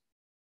elements.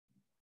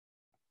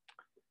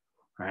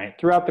 All right.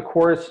 Throughout the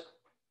course,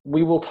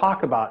 we will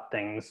talk about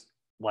things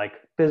like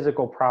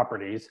physical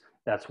properties.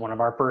 That's one of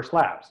our first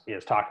labs,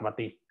 is talk about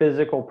the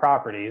physical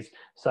properties,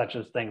 such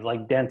as things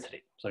like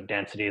density. So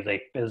density is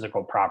a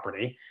physical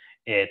property.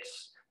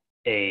 It's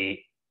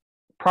a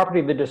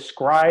property that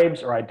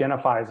describes or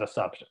identifies a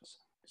substance.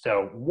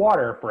 So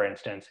water, for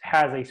instance,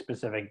 has a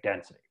specific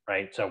density,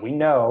 right? So we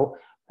know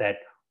that,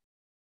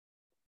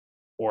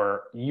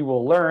 or you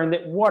will learn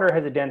that water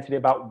has a density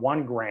about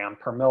 1 gram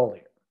per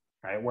milliliter,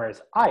 right?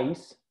 Whereas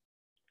ice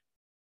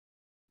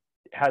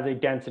has a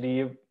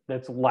density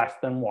that's less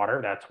than water.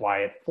 That's why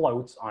it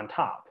floats on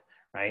top,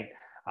 right?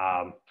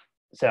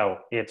 So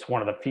it's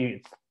one of the few,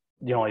 it's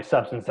the only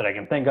substance that I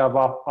can think of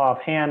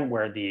offhand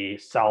where the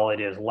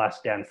solid is less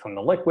dense than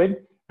the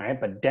liquid, right?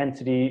 But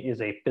density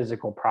is a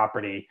physical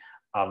property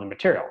of the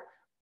material.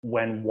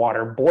 When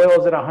water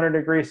boils at 100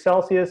 degrees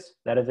Celsius,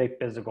 that is a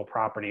physical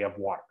property of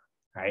water,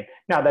 right?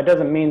 Now, that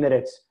doesn't mean that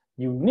it's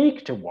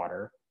unique to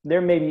water.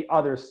 There may be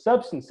other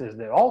substances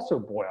that also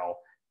boil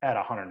at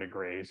 100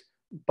 degrees,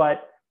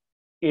 but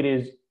it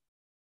is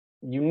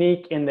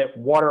unique in that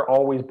water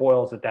always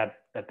boils at that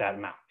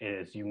amount. It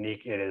is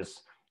unique. It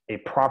is a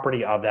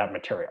property of that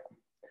material,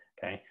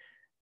 okay?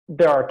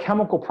 There are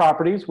chemical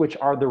properties, which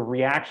are the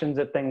reactions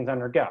that things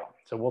undergo.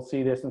 So we'll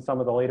see this in some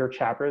of the later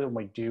chapters when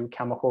we do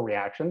chemical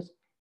reactions,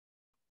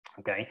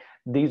 okay?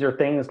 These are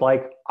things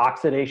like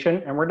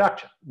oxidation and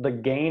reduction. The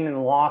gain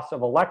and loss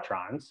of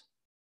electrons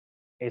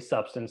a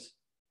substance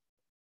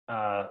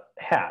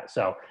has.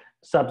 So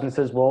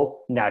substances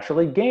will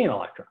naturally gain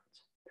electrons.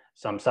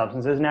 Some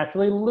substances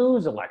naturally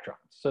lose electrons.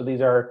 So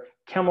these are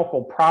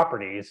chemical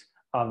properties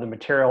of the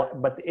material,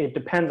 but it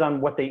depends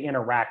on what they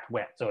interact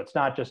with. So it's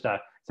not just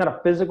it's not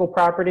a physical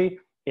property.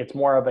 It's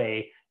more of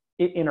it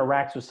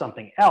interacts with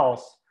something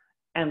else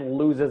and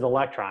loses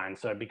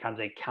electrons. So it becomes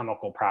a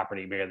chemical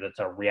property because it's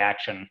a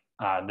reaction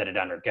that it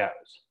undergoes.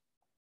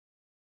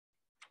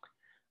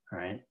 All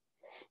right.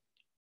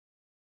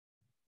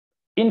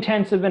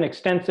 Intensive and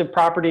extensive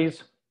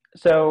properties.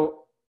 So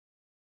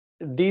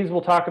these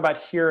we'll talk about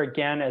here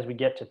again as we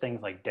get to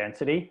things like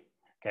density.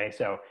 Okay,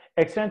 so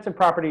extensive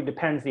property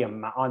depends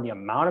on the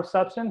amount of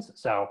substance.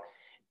 So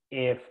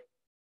if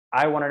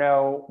I want to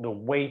know the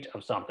weight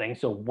of something,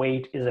 so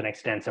weight is an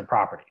extensive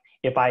property.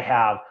 If I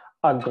have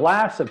a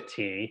glass of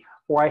tea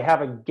or I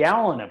have a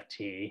gallon of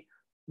tea,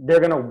 they're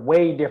going to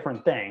weigh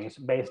different things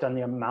based on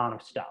the amount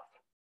of stuff.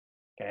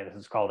 Okay, this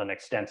is called an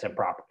extensive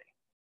property.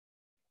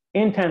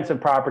 Intensive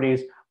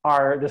properties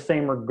are the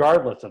same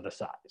regardless of the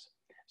size.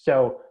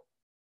 So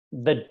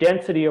the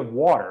density of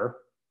water,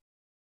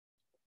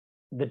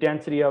 the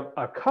density of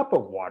a cup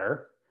of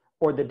water,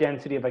 or the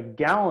density of a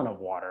gallon of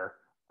water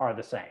are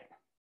the same.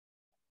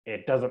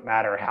 It doesn't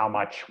matter how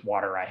much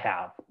water I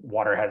have.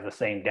 Water has the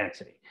same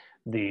density.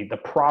 The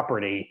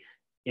property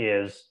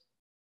is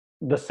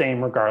the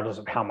same regardless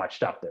of how much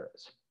stuff there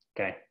is,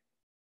 okay?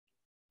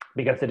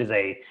 Because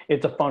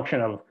it's a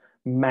function of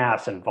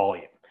mass and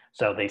volume.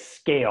 So they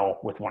scale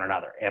with one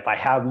another. If I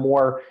have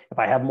more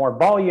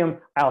volume,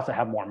 I also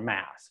have more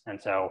mass.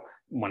 And so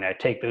when I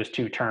take those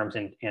two terms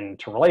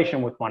into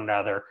relation with one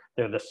another,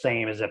 they're the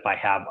same as if I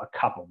have a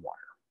cup of water.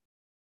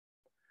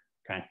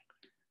 Okay.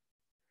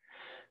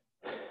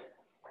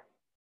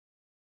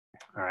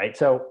 All right,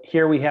 so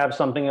here we have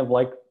something of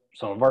like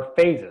some of our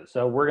phases.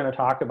 So we're going to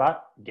talk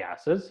about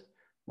gases,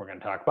 we're going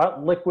to talk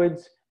about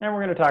liquids, and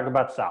we're going to talk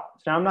about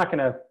solids. Now I'm not going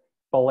to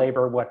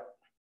belabor what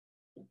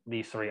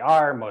these three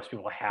are. Most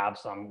people have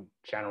some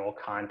general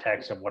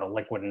context of what a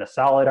liquid and a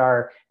solid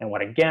are and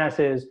what a gas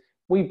is.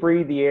 We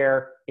breathe the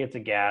air, it's a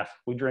gas.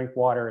 We drink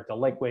water, it's a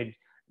liquid.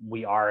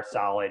 We are a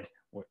solid,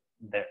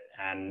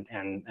 and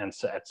et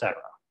cetera.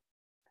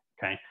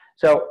 Okay,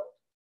 so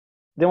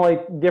the only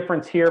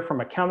difference here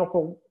from a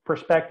chemical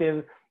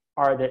perspective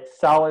are that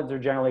solids are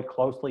generally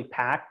closely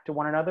packed to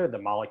one another. The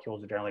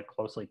molecules are generally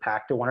closely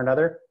packed to one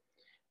another.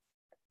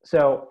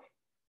 So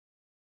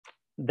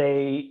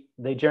they're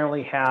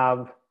generally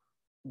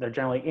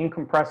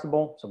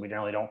incompressible. So we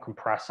generally don't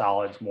compress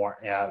solids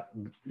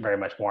very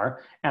much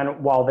more.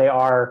 And while they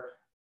are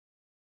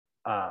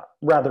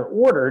rather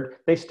ordered,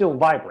 they still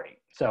vibrate.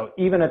 So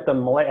even at the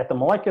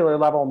molecular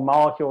level,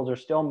 molecules are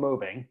still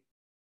moving,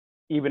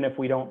 even if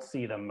we don't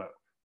see them move.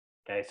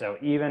 Okay, so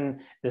even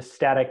this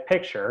static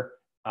picture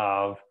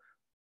of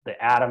the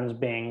atoms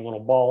being little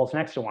balls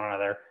next to one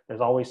another,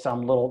 there's always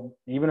some little,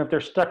 even if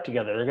they're stuck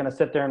together, they're going to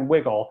sit there and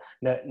wiggle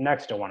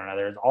next to one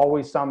another. There's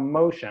always some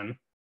motion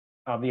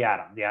of the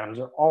atom. The atoms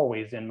are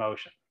always in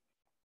motion.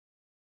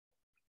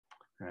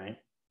 All right.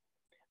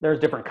 There's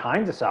different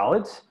kinds of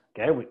solids.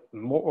 Okay,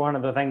 one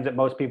of the things that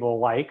most people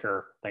like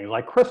are things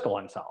like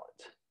crystalline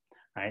solids.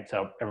 Right,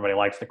 so everybody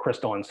likes the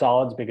crystalline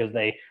solids because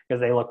they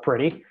look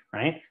pretty,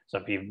 right? So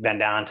if you've been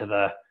down to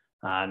the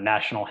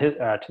Natural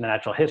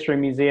History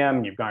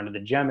Museum, you've gone to the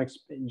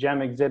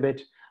gem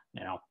exhibit,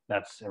 you know,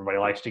 that's, everybody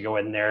likes to go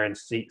in there and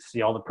see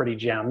all the pretty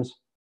gems.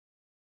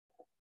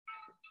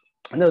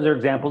 And those are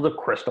examples of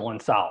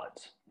crystalline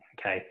solids.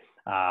 Okay,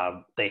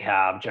 they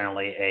have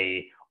generally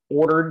a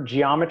ordered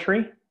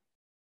geometry,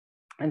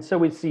 and so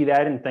we see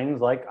that in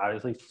things like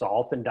obviously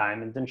salt and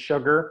diamonds and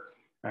sugar.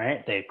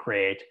 Right, they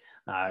create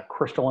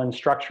crystalline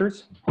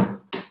structures.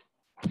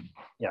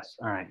 Yes,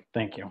 all right,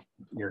 thank you.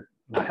 You're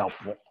not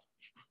helpful.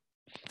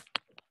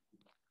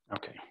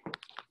 Okay,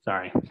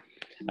 sorry.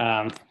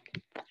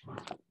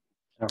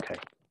 Okay,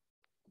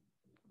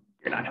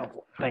 you're not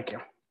helpful, thank you.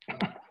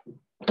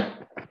 All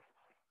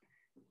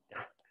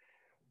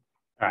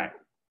right,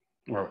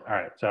 all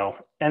right, so,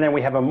 and then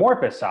we have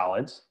amorphous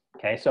solids.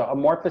 Okay, so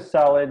amorphous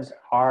solids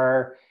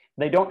are,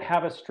 they don't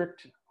have a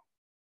strict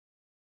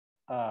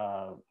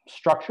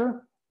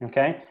structure.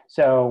 Okay,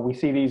 so we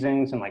see these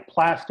things in like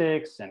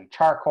plastics and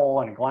charcoal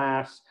and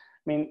glass.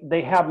 I mean,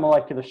 they have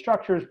molecular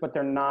structures, but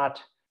they're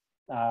not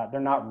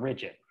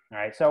rigid. All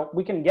right, so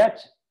we can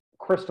get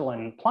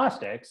crystalline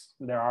plastics.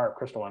 There are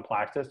crystalline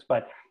plastics,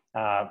 but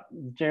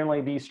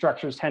generally these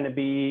structures tend to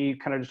be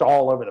kind of just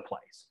all over the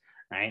place.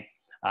 Right.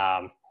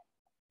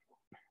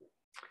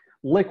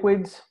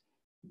 Liquids,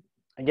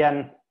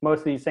 again, most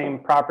of these same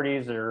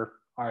properties are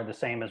the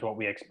same as what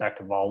we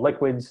expect of all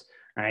liquids.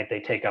 Right, they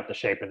take up the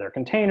shape of their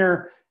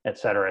container, et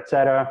cetera, et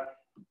cetera.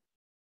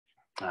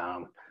 It's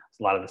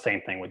a lot of the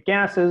same thing with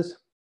gases.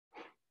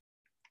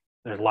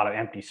 There's a lot of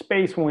empty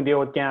space when we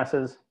deal with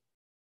gases.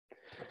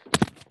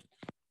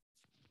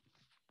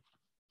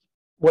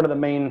 One of the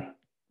main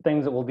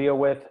things that we'll deal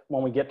with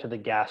when we get to the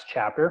gas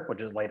chapter,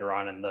 which is later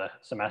on in the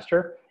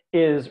semester,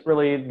 is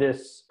really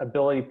this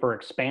ability for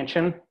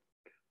expansion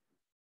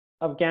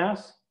of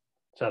gas.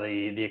 So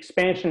the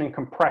expansion and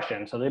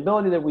compression. So the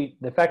ability that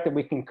the fact that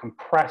we can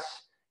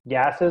compress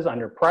gases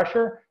under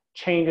pressure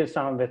changes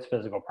some of its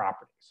physical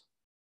properties.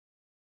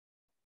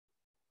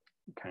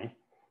 Okay.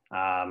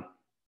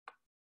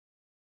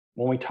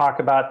 When we talk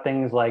about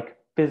things like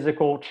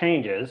physical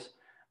changes,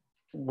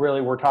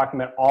 really we're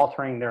talking about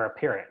altering their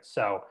appearance.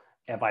 So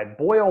if I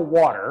boil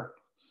water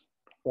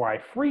or I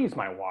freeze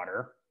my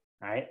water,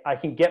 right, I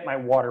can get my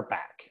water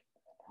back.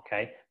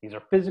 Okay. These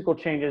are physical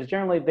changes.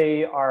 Generally,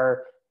 they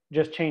are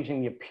just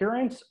changing the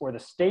appearance or the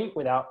state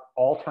without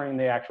altering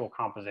the actual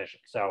composition.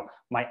 So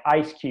my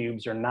ice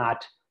cubes are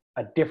not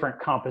a different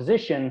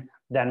composition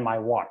than my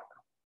water.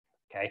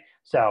 Okay,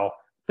 so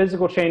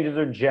physical changes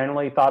are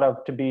generally thought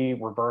of to be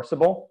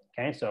reversible.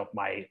 Okay, so if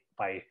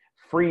I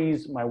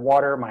freeze my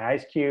water, my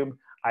ice cube,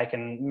 I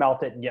can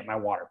melt it and get my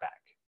water back.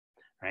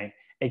 Right,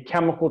 a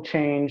chemical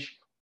change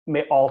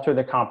may alter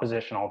the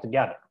composition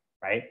altogether.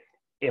 Right,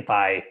 if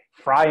I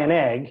fry an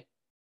egg,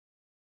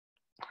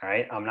 all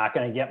right, I'm not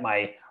going to get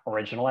my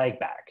original egg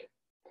back.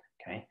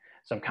 Okay,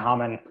 some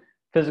common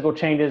physical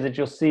changes that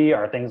you'll see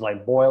are things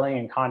like boiling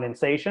and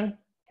condensation.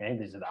 Okay,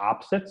 these are the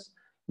opposites.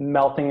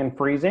 Melting and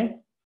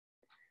freezing.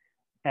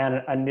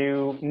 And a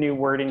new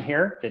word in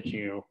here that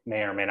you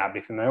may or may not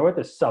be familiar with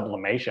is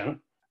sublimation.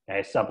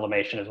 Okay,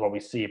 sublimation is what we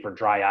see for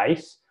dry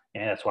ice,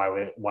 and that's why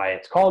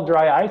it's called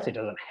dry ice. It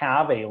doesn't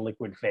have a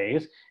liquid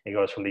phase. It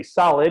goes from the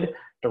solid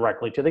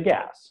directly to the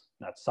gas.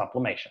 That's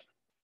sublimation.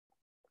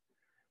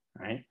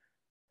 All right.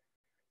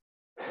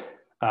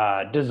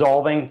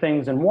 Dissolving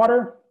things in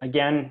water,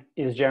 again,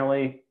 is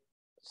generally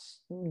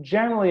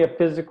a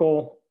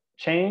physical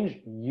change.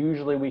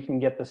 Usually we can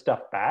get the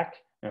stuff back.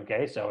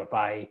 Okay, so if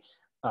I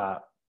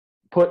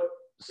put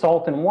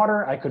salt in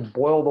water, I could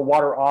boil the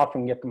water off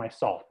and get my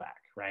salt back,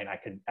 right?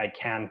 I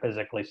can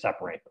physically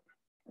separate them.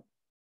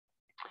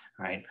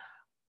 All right.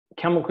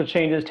 Chemical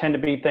changes tend to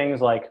be things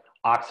like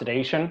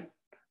oxidation,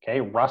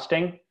 okay,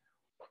 rusting.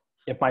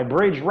 If my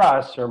bridge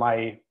rusts or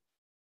my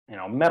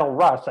metal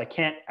rust, I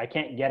can't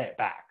get it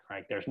back,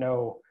 right? There's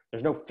no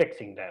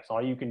fixing this.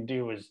 All you can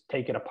do is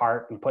take it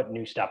apart and put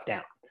new stuff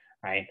down,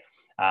 right?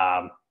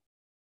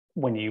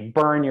 When you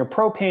burn your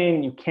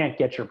propane, you can't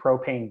get your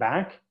propane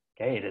back.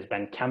 Okay, it has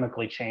been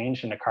chemically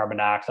changed into carbon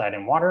dioxide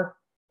and water,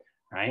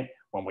 right?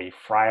 When we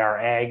fry our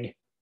egg,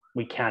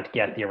 we can't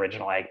get the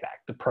original egg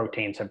back. The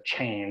proteins have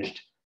changed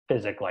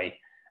physically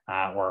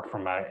or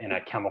in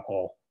a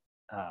chemical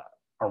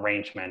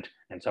arrangement,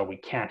 and so we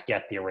can't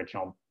get the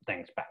original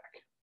things back.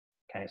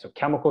 Okay, so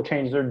chemical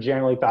changes are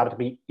generally thought to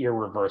be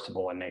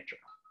irreversible in nature.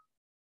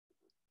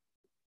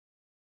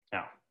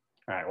 Yeah.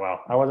 All right. Well,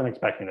 I wasn't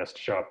expecting this to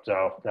show up,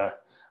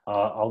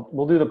 so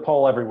we'll do the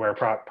poll everywhere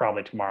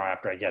probably tomorrow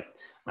after I get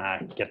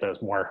get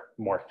those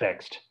more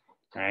fixed,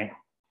 right?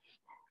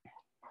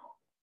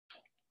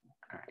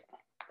 All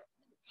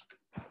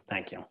right.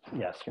 Thank you.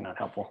 Yes, you're not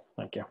helpful.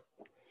 Thank you.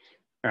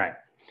 All right.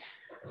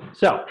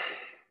 So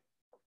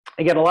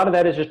again, a lot of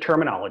that is just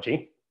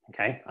terminology.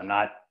 Okay, I'm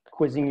not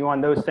quizzing you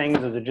on those things.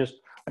 Those are just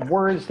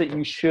words that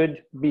you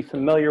should be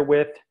familiar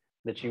with,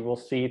 that you will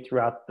see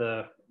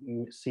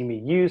me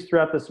use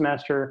throughout the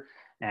semester,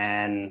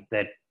 and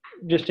that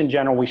just in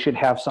general we should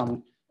have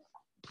some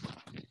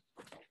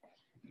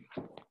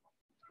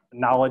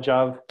knowledge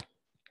of.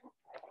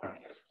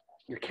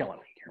 You're killing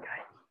me here, guy.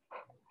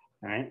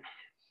 All right.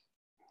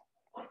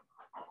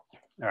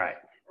 All right.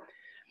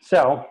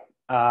 So,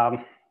 all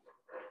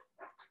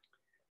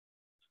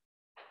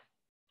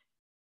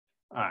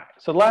right.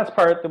 So the last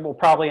part that we'll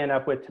probably end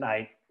up with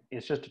tonight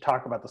is just to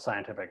talk about the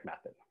scientific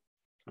method.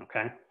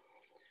 Okay.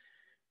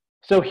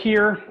 So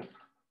here,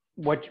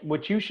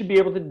 what you should be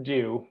able to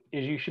do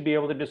is you should be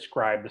able to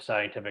describe the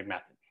scientific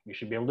method. You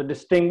should be able to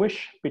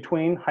distinguish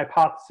between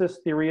hypothesis,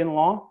 theory, and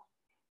law.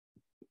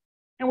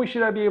 And we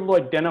should be able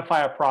to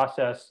identify a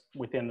process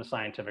within the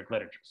scientific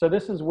literature. So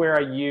this is where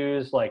I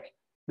use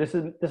this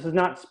is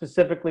not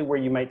specifically where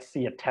you might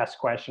see a test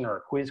question or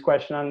a quiz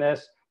question on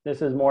this.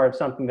 This is more of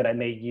something that I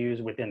may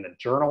use within the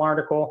journal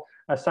article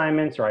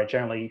assignments, or I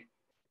generally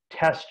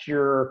test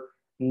your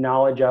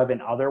knowledge of in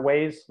other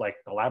ways, like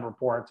the lab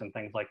reports and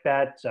things like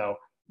that. So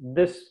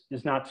this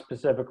is not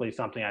specifically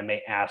something I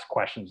may ask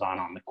questions on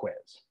the quiz.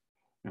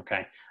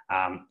 Okay,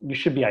 you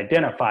should be able to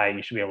identify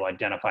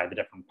the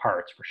different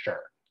parts for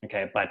sure.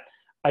 Okay, but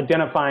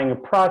identifying a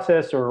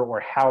process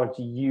or how it's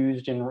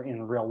used in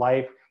real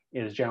life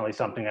is generally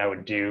something I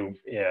would do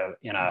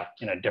in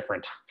a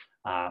different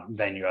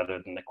venue other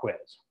than the quiz.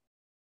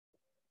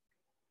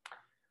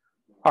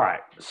 All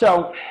right,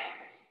 so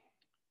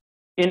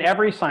in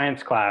every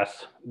science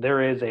class,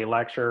 there is a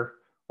lecture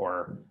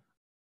or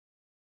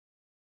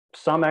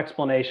some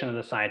explanation of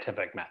the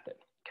scientific method.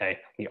 Okay,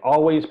 we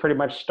always pretty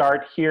much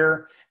start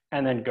here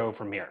and then go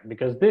from here,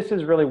 because this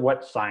is really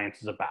what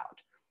science is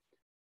about.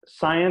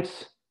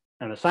 Science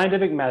and the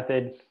scientific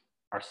method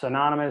are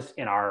synonymous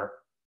in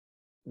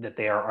that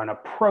they are an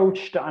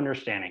approach to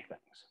understanding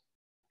things.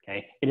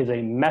 Okay, it is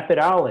a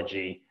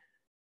methodology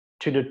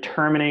to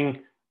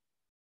determining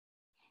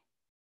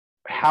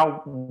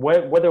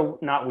whether or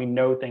not we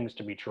know things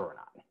to be true or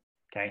not.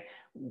 Okay,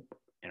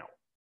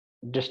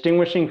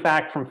 distinguishing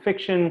fact from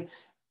fiction,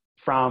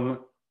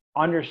 from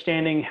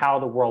understanding how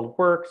the world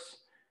works,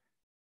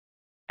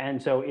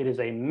 and so it is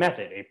a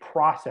method, a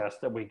process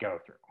that we go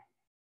through.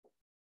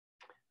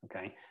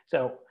 Okay,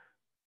 so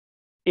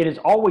it has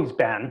always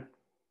been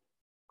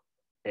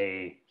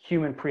a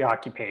human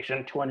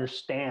preoccupation to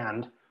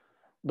understand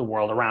the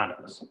world around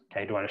us,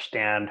 okay, to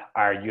understand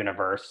our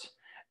universe.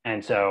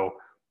 And so,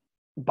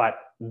 but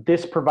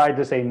this provides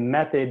us a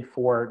method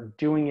for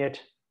doing it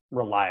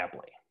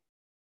reliably.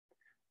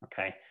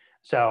 Okay,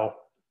 so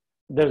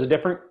there's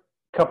a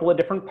couple of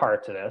different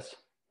parts of this.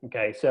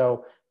 Okay,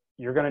 so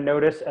you're going to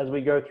notice as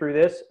we go through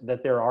this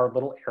that there are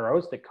little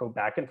arrows that go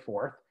back and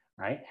forth.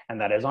 Right? And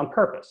that is on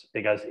purpose,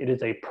 because it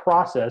is a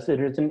process. It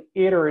is an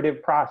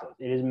iterative process.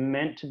 It is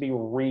meant to be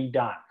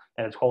redone.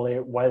 That is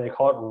why they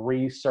call it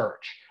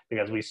research,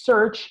 because we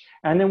search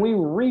and then we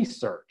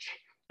research,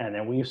 and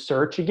then we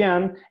search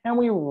again and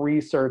we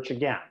research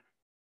again.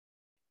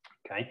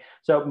 Okay,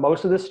 so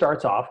most of this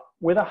starts off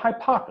with a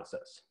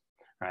hypothesis,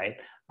 right?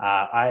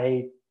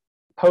 I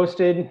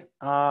posted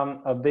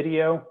a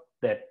video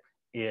that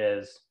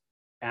is,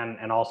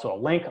 and also a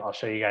link. I'll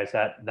show you guys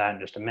that in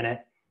just a minute.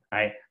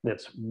 Right,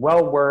 that's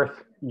well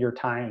worth your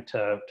time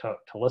to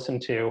listen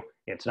to.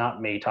 It's not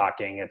me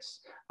talking. It's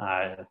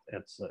a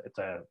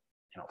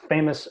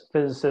famous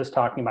physicist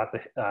talking about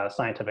the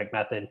scientific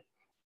method.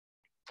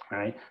 All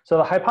right. So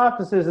the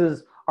hypothesis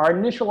is our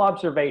initial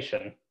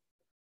observation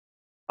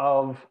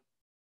of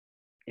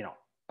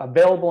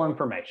available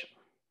information.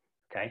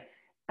 Okay,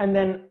 and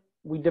then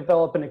we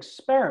develop an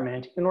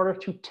experiment in order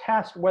to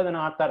test whether or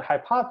not that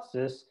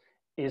hypothesis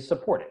is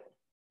supported.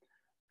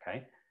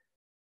 Okay.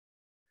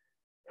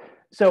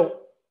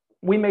 So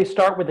we may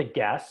start with a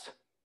guess,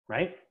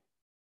 right?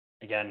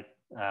 Again,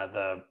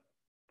 the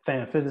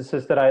famous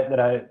physicist that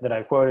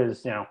I quote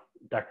is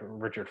Dr.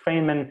 Richard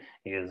Feynman.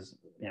 He is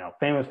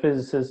famous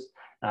physicist,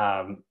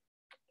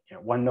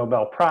 won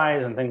Nobel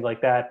Prize and things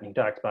like that. And he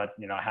talks about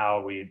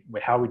how we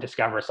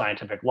discover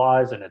scientific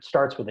laws, and it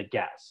starts with a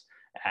guess,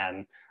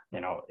 and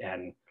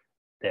and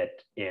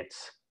that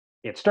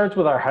it starts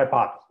with our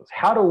hypothesis.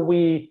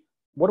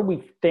 What do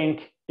we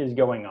think is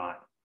going on?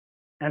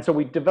 And so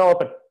we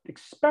develop an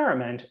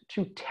experiment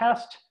to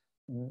test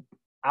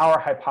our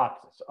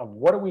hypothesis of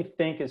what do we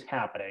think is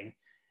happening.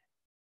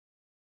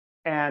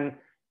 And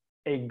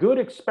a good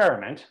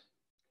experiment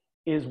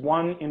is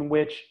one in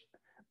which,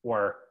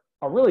 or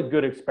a really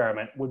good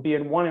experiment would be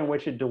one in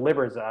which it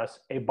delivers us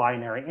a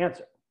binary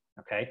answer,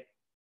 okay?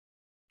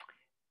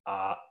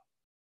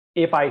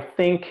 If I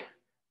think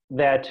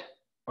that,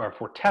 or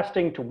if we're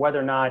testing to whether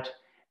or not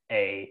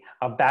a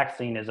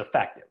vaccine is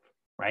effective,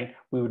 right?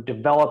 We would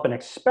develop an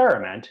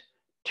experiment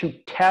to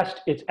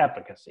test its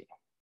efficacy,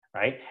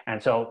 right?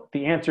 And so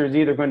the answer is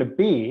either going to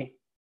be,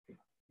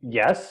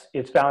 yes,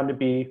 it's found to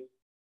be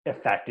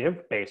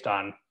effective based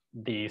on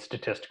the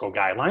statistical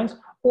guidelines,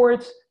 or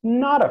it's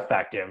not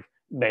effective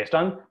based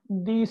on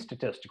these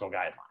statistical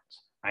guidelines,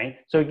 right?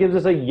 So it gives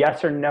us a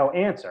yes or no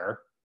answer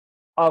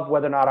of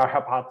whether or not our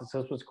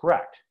hypothesis was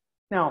correct.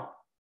 Now,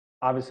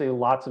 obviously,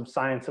 lots of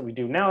science that we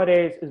do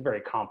nowadays is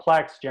very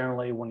complex.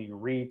 Generally, when you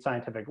read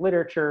scientific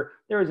literature,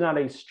 there is not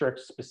a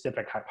strict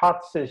specific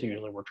hypothesis.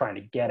 Usually, we're trying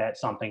to get at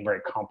something very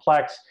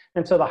complex.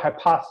 And so the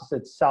hypothesis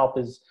itself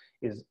is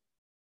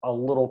a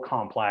little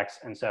complex.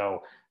 And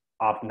so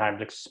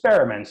oftentimes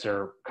experiments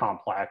are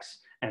complex.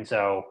 And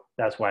so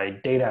that's why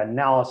data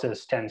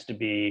analysis tends to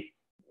be,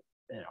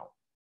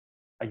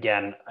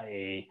 again,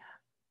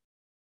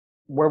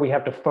 where we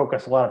have to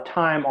focus a lot of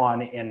time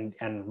on and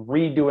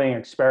redoing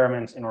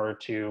experiments in order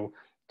to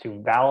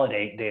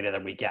validate data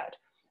that we get.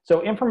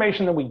 So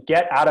information that we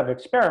get out of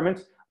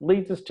experiments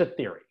leads us to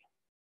theory.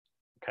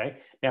 Okay.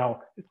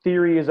 Now,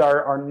 theory is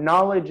our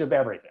knowledge of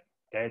everything.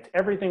 Okay. It's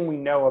everything we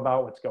know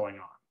about what's going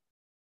on.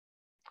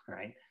 All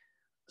right.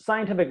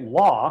 Scientific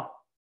law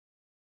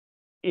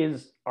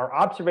is our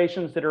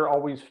observations that are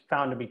always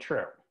found to be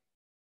true.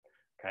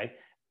 Okay.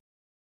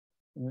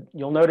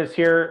 You'll notice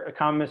here a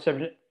common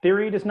misconception: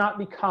 theory does not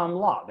become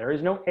law. There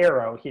is no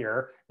arrow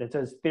here that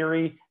says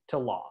theory to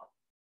law.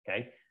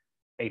 Okay.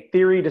 A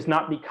theory does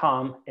not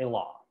become a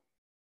law.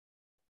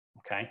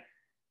 Okay.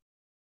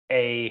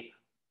 A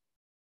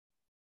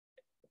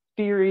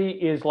theory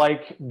is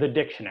like the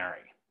dictionary.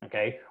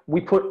 Okay.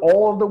 We put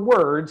all of the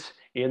words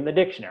in the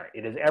dictionary.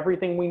 It is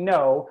everything we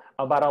know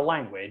about a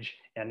language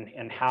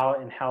and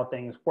how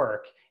things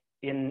work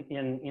in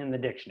the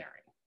dictionary.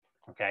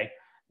 Okay.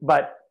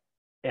 But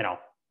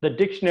the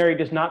dictionary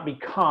does not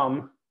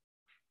become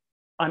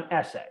an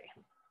essay,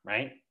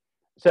 right?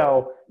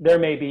 So there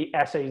may be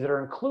essays that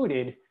are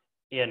included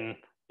in,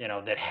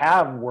 that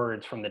have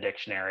words from the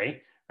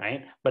dictionary,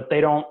 right? But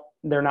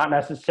they're not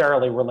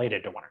necessarily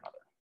related to one another.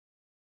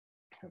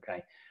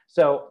 Okay.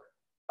 So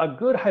a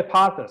good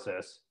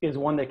hypothesis is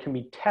one that can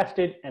be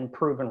tested and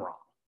proven wrong.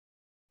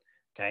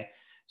 Okay.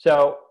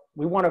 So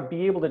we want to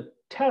be able to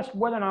test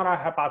whether or not our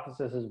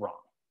hypothesis is wrong,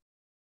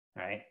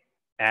 right?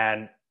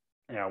 And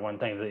one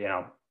thing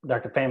that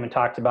Dr. Feynman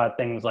talks about,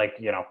 things like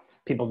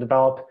people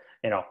develop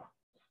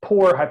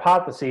poor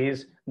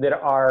hypotheses that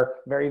are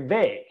very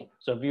vague.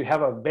 So if you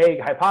have a vague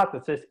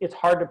hypothesis, it's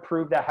hard to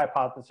prove that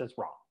hypothesis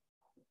wrong,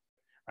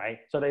 right?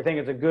 So they think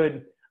it's a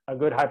good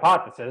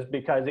hypothesis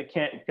because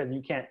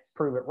you can't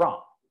prove it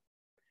wrong,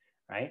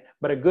 right?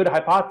 But a good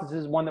hypothesis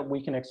is one that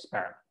we can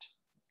experiment.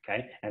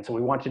 Okay, and so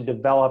we want to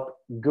develop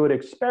good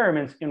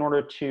experiments in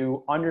order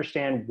to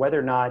understand whether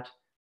or not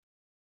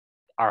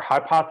our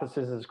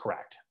hypothesis is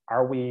correct.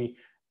 Are we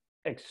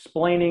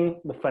explaining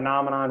the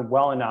phenomenon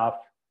well enough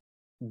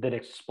that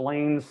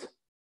explains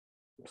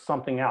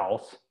something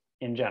else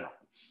in general?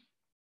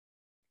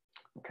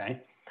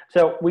 Okay,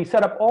 so we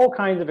set up all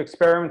kinds of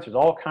experiments. There's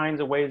all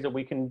kinds of ways that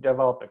we can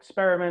develop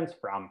experiments,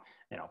 from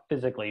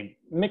physically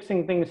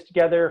mixing things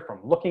together, from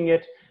looking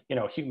at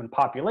human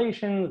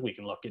populations. We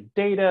can look at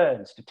data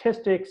and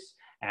statistics,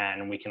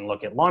 and we can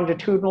look at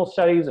longitudinal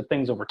studies of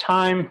things over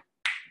time.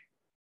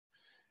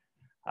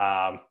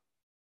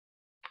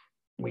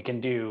 We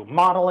can do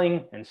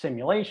modeling and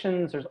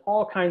simulations. There's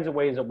all kinds of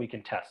ways that we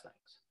can test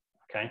things,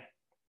 okay?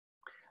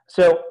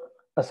 So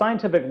a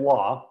scientific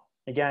law,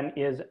 again,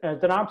 is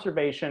an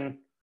observation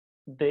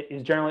that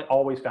is generally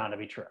always found to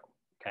be true,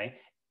 okay?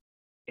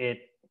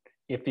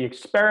 If the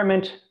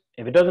experiment,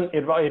 if it doesn't,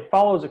 it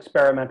follows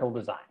experimental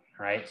design,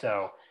 right?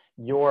 So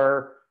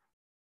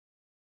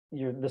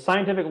the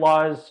scientific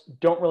laws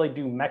don't really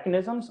do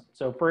mechanisms.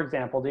 So for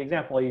example, the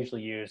example I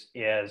usually use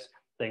is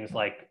things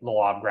like the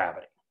law of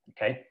gravity,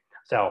 okay?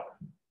 So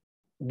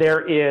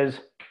there is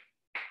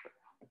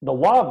the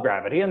law of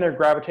gravity and there's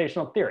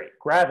gravitational theory.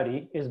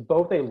 Gravity is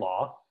both a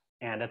law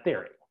and a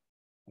theory,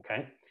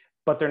 okay?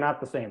 But they're not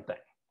the same thing,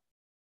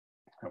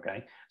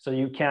 okay? So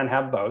you can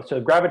have both.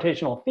 So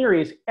gravitational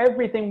theory is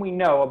everything we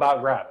know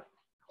about gravity,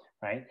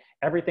 right?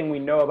 Everything we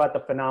know about the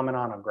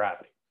phenomenon of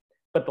gravity.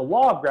 But the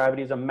law of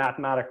gravity is a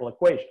mathematical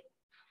equation,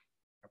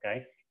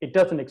 okay? It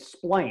doesn't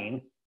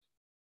explain,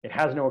 it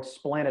has no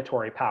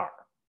explanatory power,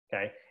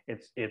 okay?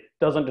 It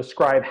doesn't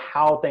describe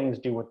how things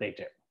do what they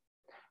do,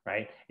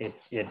 right? It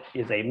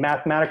is a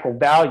mathematical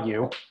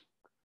value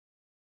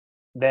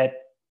that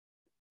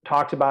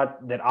talks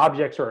about that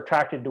objects are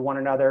attracted to one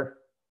another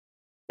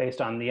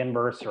based on the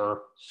inverse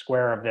or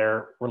square of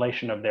their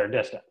relation of their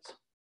distance,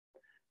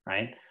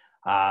 right?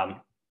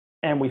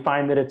 And we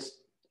find that it's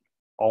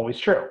always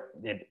true.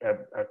 It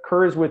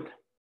occurs it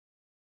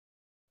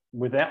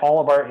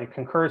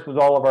concurs with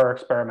all of our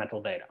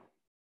experimental data,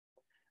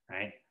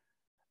 right?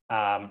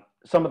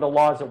 Some of the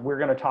laws that we're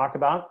going to talk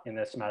about in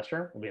this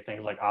semester will be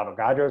things like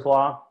Avogadro's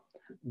law,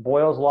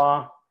 Boyle's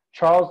law,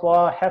 Charles'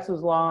 law,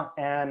 Hess's law,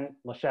 and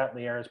Le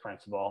Chatelier's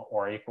principle,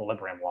 or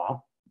equilibrium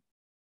law,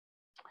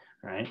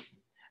 right?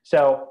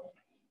 So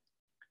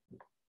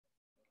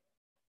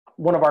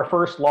one of our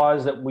first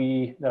laws that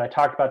I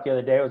talked about the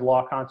other day was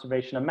law of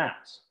conservation of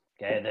mass.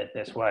 Okay, that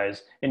this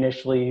was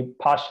initially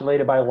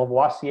postulated by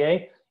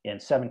Lavoisier in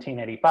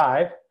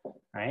 1785,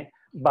 right?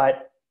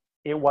 But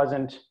it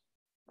wasn't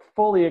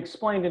fully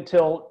explained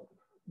until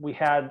we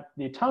had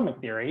the atomic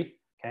theory,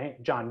 okay?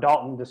 John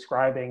Dalton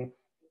describing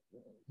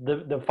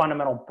the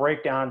fundamental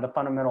breakdown, the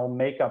fundamental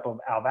makeup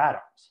of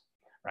atoms,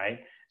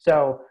 right?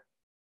 So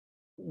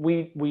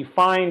we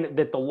find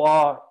that the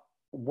law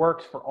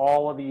works for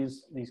all of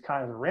these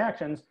kinds of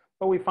reactions,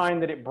 but we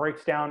find that it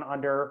breaks down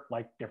under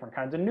like different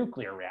kinds of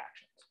nuclear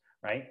reactions,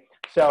 right?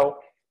 So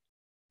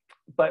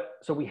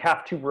we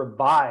have to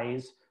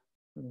revise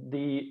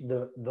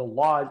the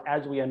laws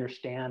as we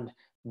understand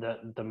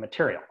the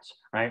materials,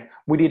 right?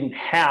 We didn't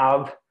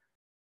have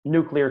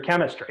nuclear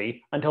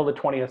chemistry until the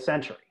 20th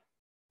century,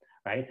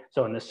 right?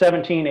 So in the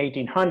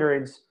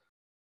 1800s,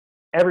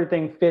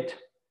 everything fit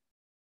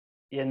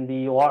in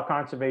the law of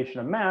conservation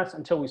of mass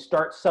until we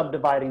start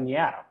subdividing the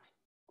atom,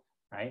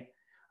 right?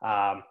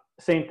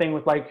 Same thing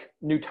with like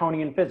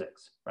Newtonian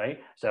physics, right?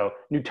 So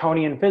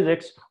Newtonian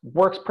physics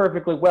works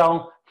perfectly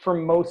well for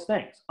most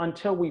things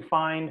until we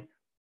find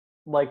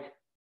like,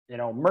 you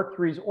know,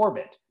 Mercury's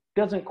orbit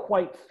doesn't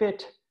quite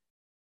fit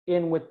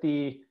in with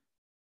the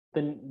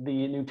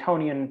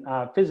Newtonian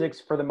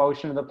physics for the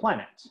motion of the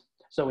planets.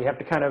 So we have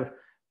to kind of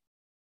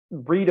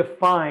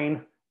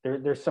redefine,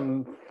 there's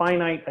some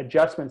finite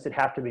adjustments that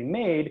have to be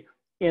made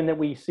in that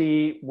we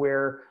see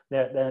where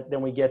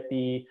then we get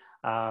the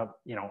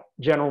you know,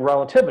 general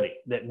relativity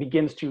that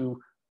begins to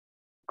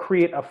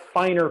create a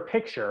finer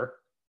picture,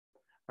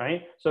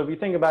 right? So if you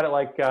think about it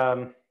like, I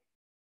don't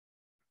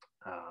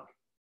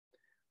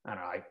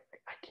know, I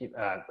keep,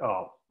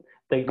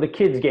 the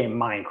kids game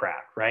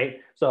Minecraft, right?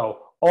 So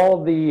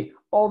all the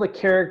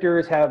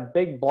characters have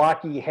big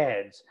blocky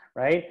heads,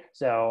 right?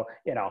 So,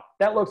 you know,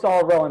 that looks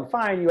all well and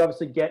fine. You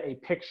obviously get a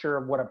picture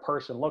of what a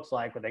person looks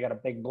like when they got a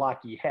big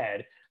blocky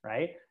head,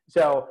 right?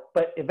 So,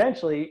 but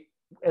eventually,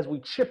 as we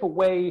chip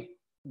away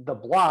the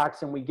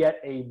blocks and we get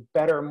a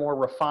better, more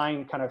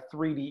refined kind of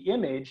 3D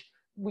image,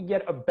 we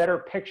get a better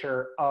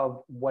picture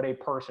of what a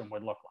person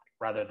would look like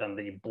rather than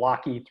the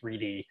blocky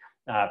 3D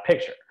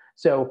picture.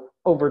 So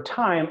over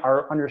time,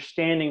 our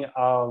understanding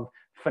of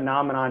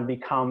phenomenon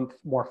become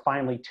more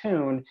finely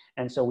tuned,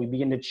 and so we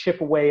begin to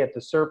chip away at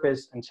the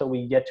surface until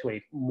we get to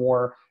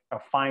a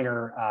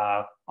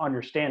finer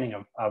understanding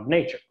of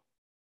nature.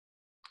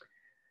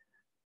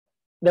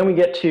 Then we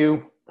get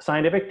to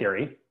scientific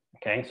theory.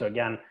 Okay, so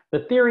again,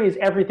 the theory is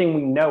everything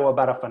we know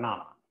about a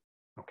phenomenon.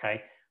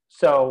 Okay,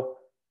 so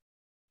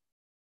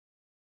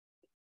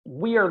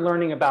we are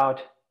learning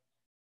about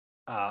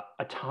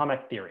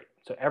atomic theory.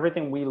 So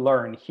everything we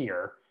learn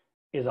here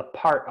is a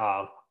part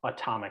of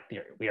atomic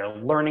theory. We are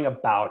learning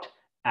about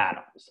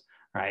atoms,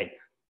 right?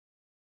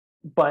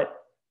 But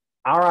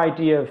our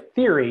idea of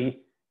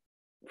theory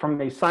from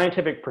a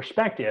scientific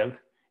perspective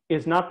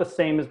is not the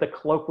same as the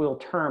colloquial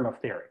term of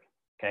theory,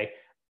 okay?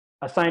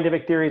 A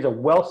scientific theory is a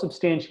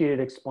well-substantiated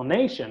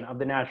explanation of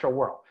the natural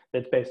world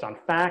that's based on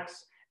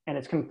facts and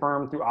it's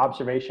confirmed through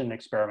observation and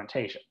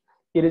experimentation.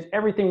 It is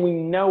everything we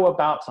know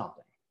about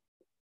something,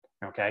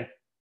 okay?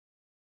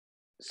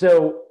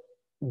 So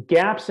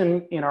gaps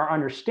in our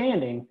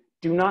understanding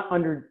do not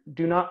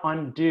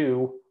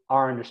undo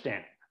our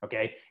understanding,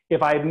 okay?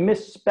 If I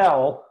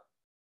misspell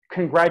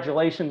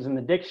congratulations in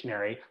the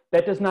dictionary,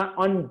 that does not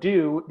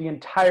undo the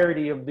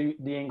entirety of the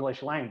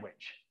English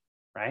language,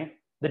 right?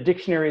 The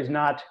dictionary is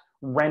not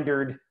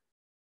rendered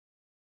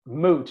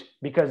moot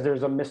because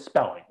there's a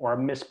misspelling or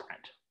a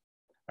misprint,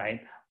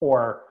 right?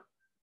 Or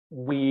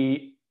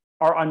we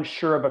are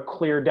unsure of a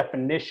clear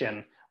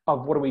definition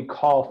of what do we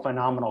call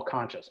phenomenal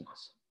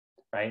consciousness,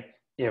 right?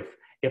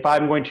 If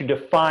I'm going to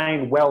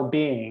define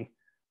well-being,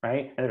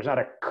 right, and there's not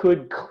a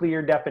good,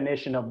 clear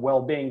definition of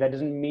well-being, that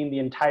doesn't mean the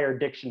entire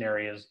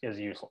dictionary is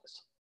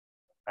useless,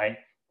 right?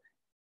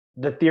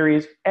 The theory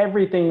is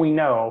everything we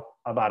know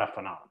about a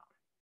phenomenon,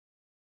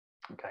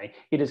 okay?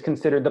 It is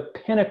considered the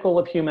pinnacle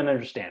of human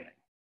understanding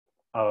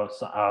of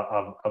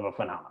a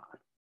phenomenon,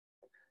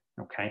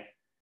 okay?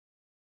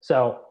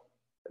 So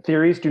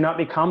theories do not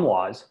become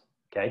laws,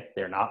 okay?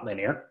 They're not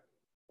linear.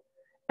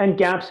 And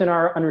gaps in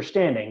our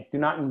understanding do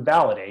not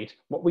invalidate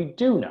what we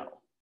do know,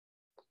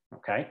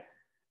 okay?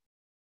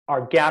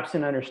 Our gaps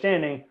in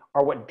understanding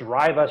are what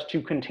drive us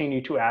to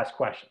continue to ask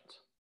questions,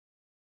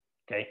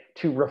 okay?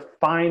 To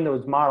refine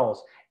those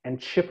models and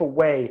chip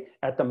away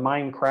at the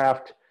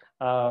Minecraft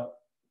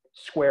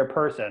square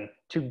person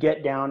to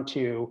get down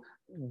to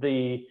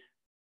the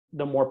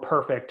more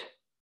perfect,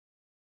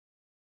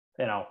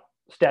 you know,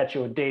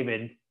 Statue of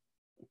David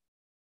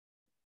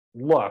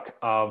look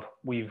of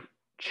we've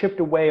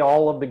chipped away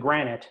all of the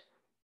granite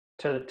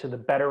to the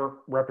better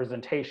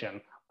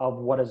representation of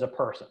what is a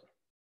person,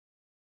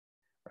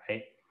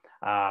 right?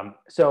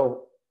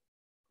 So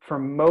for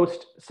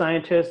most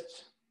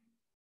scientists,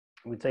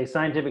 we'd say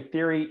scientific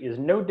theory is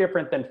no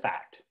different than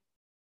fact,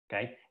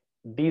 okay?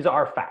 These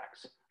are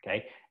facts,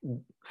 okay?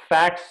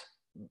 Facts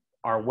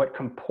are what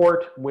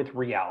comport with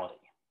reality,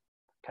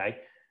 okay?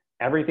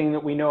 Everything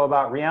that we know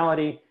about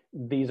reality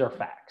these are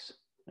facts,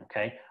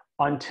 okay,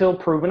 until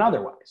proven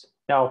otherwise.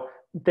 Now,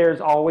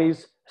 there's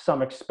always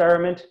some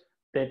experiment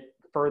that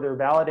further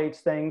validates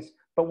things,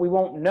 but we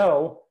won't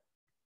know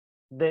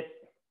that,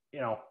 you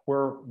know,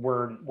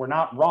 we're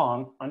not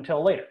wrong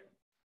until later,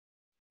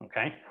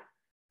 okay?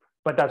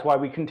 But that's why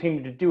we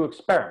continue to do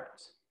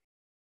experiments,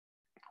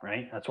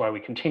 right? That's why we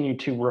continue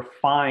to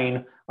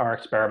refine our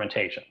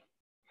experimentation,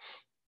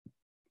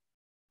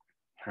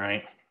 all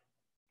right?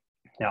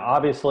 Now,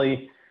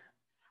 obviously,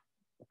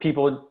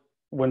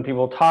 when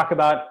people talk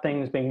about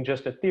things being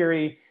just a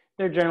theory,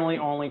 they're generally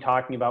only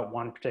talking about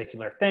one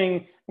particular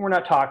thing. We're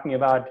not talking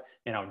about,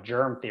 you know,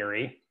 germ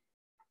theory.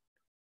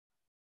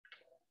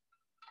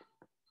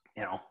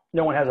 You know,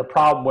 no one has a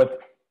problem with,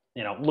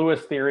 you know,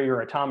 Lewis theory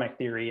or atomic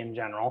theory in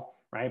general,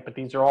 right? But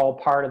these are all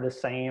part of the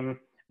same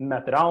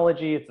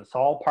methodology. It's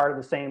all part of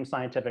the same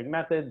scientific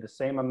method. The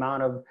same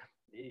amount of,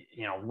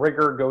 you know,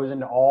 rigor goes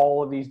into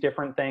all of these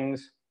different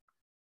things.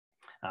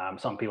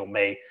 Some people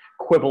may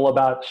quibble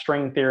about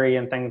string theory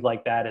and things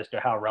like that as to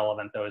how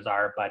relevant those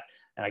are, but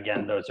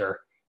again, those are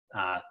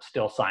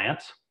still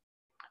science.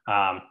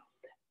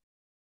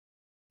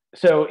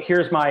 So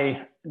here's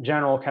my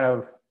general kind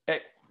of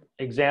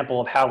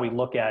example of how we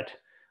look at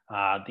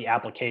the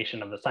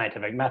application of the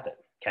scientific method,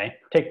 okay?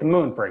 Take the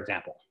moon, for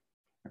example,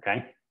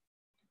 okay?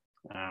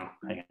 Hang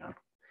on.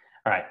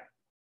 All right.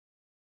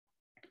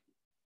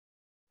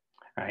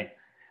 All right.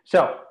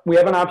 So we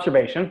have an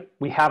observation.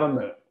 We have a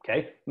moon,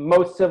 okay?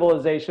 Most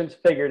civilizations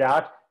figured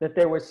out that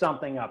there was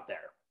something up there,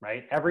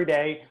 right? Every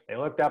day they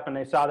looked up and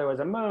they saw there was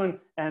a moon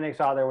and they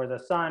saw there was a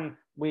sun.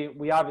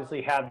 We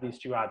obviously have these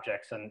two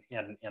objects in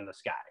the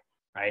sky,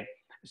 right?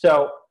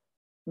 So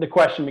the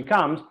question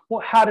becomes,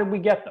 well, how did we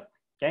get them?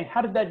 Okay,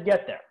 how did that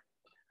get there,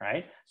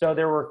 right? So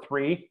there were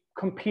three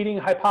competing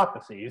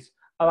hypotheses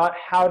about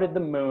how did the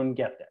moon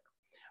get there.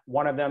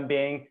 One of them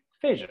being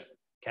fission,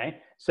 okay?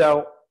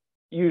 So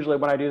usually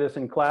when I do this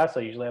in class,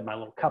 I usually have my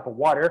little cup of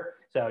water.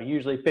 So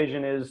usually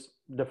fission is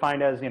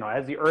defined as, you know,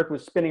 as the Earth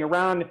was spinning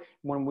around,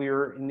 when we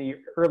were in the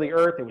early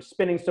Earth, it was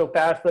spinning so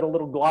fast that a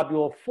little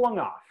globule flung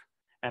off.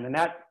 And then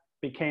that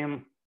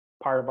became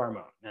part of our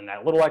moon. And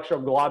that little extra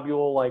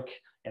globule, like,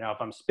 you know, if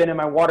I'm spinning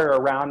my water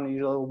around,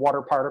 these little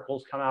water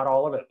particles come out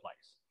all over the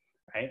place,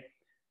 right?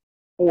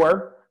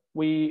 Or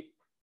we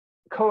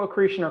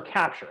co-accretion or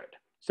capture it.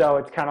 So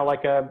it's kind of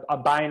like a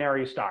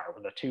binary star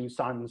where the two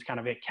suns kind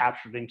of get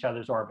captured in each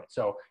other's orbit.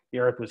 So the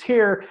Earth was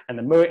here and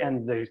the moon,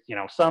 and the, you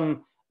know,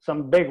 some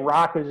big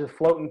rock was just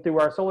floating through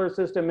our solar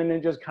system and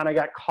it just kind of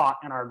got caught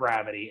in our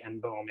gravity,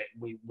 and boom,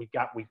 we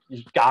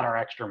got our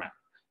extra mass,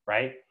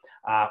 right?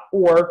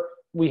 Or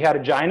we had a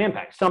giant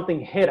impact. Something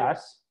hit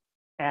us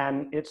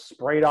and it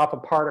sprayed off a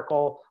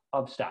particle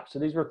of stuff. So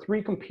these were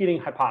three competing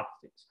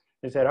hypotheses.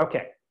 They said,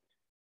 okay,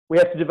 we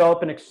have to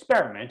develop an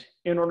experiment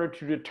in order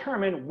to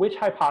determine which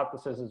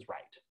hypothesis is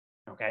right,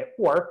 okay,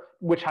 or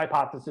which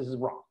hypothesis is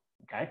wrong,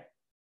 okay?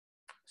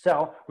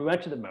 So we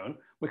went to the moon,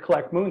 we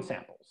collect moon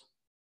samples,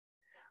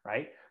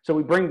 right? So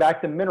we bring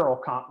back the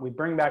we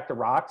bring back the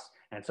rocks,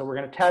 and so we're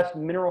gonna test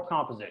mineral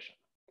composition,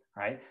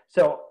 right?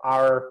 So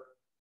our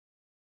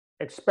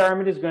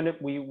experiment is gonna,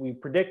 we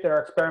predict that our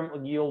experiment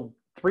will yield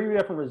three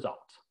different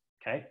results,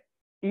 okay?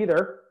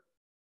 Either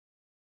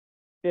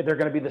they're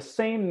gonna be the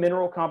same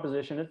mineral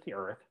composition as the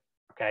Earth,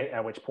 okay?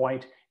 At which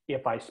point,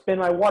 if I spin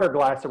my water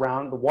glass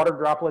around, the water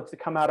droplets that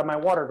come out of my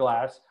water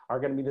glass are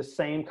gonna be the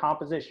same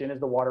composition as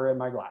the water in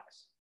my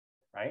glass,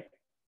 right?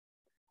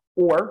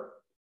 Or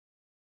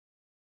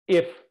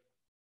if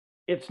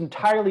it's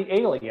entirely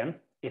alien,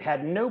 it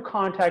had no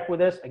contact with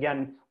us.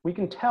 Again, we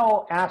can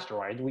tell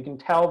asteroids, we can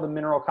tell the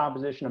mineral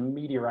composition of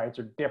meteorites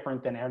are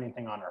different than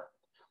anything on Earth,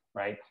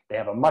 right? They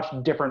have a much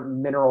different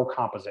mineral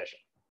composition,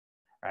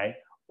 right?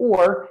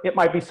 Or it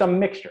might be some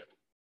mixture,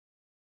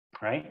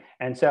 right?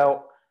 And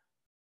so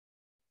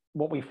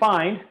what we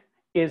find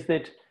is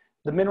that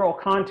the mineral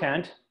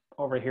content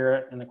over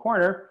here in the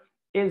corner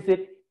is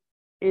that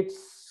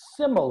it's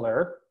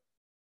similar,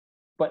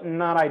 but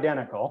not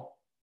identical,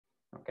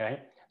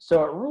 okay?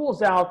 So it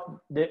rules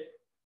out that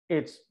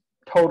it's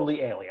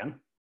totally alien,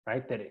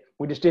 right? That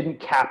we just didn't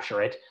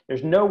capture it.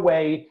 There's no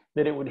way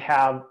that it would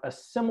have a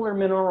similar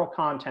mineral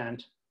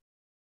content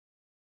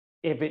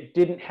if it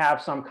didn't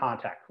have some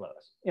contact with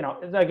us. You know,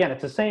 again,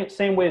 it's the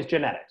same way as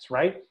genetics,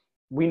 right?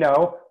 We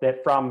know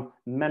that from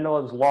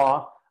Mendelev's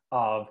law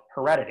of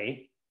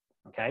heredity,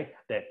 okay,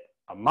 that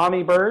a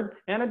mommy bird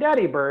and a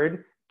daddy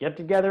bird get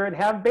together and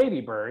have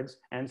baby birds.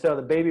 And so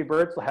the baby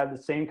birds will have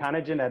the same kind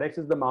of genetics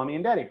as the mommy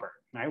and daddy bird,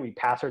 right? We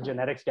pass our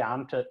genetics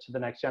down to the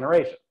next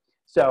generation.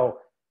 So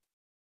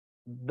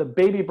the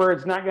baby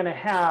bird's not gonna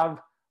have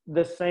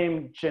the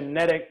same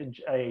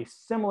a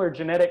similar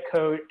genetic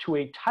code to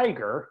a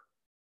tiger,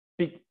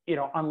 you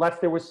know, unless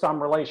there was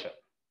some relation,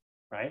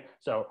 right?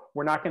 So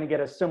we're not gonna get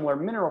a similar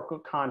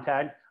mineral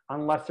contact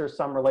unless there's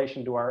some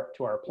relation to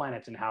our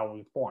planets and how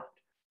we formed,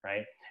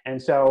 right?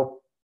 And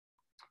so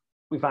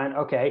we find,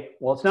 okay,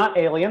 well, it's not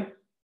alien,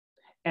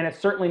 and it's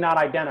certainly not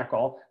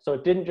identical, so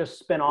it didn't just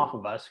spin off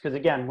of us, because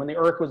again, when the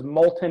Earth was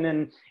molten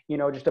and, you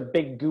know, just a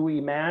big gooey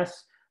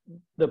mass,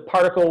 the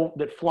particle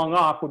that flung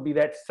off would be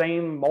that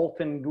same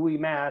molten gooey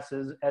mass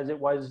as it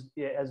was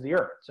as the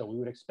Earth. So we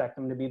would expect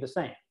them to be the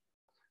same,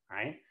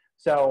 right?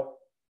 So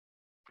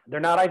they're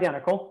not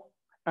identical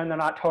and they're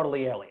not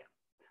totally alien.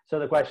 So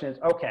the question is,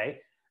 okay,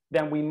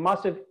 then we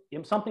must have,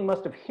 something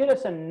must have hit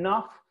us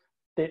enough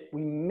that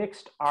we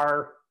mixed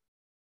our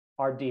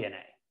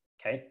DNA,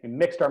 okay? We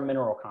mixed our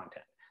mineral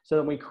content. So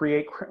then we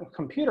create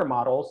computer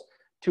models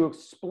to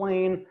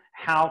explain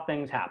how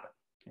things happen,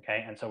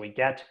 okay? And so we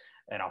get,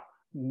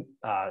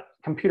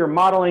 computer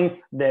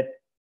modeling that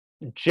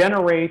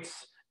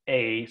generates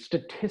a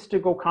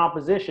statistical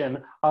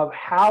composition of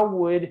how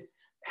would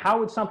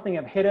something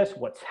have hit us?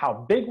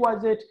 How big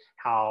was it?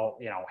 How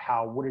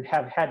would it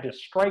have had to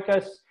strike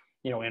us?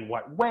 In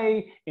what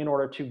way, in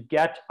order to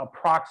get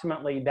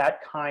approximately that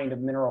kind of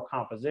mineral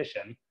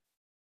composition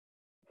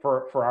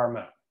for our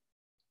moon,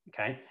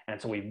 okay?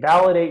 And so we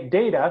validate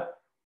data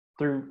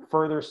through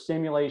further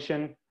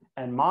simulation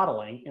and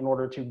modeling in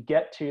order to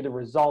get to the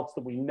results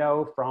that we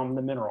know from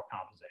the mineral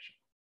composition,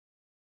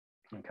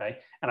 okay?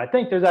 And I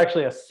think there's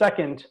actually a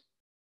second,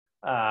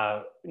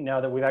 now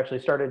that we've actually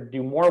started to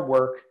do more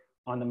work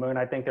on the moon,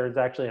 I think there's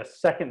actually a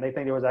second, they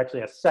think there was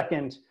actually a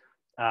second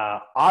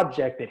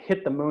object that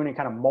hit the moon and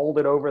kind of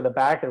molded over the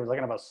back. There was like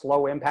kind of a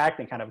slow impact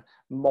and kind of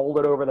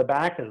molded over the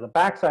back, because the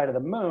back side of the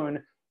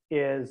moon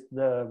is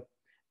the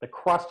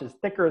crust is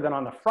thicker than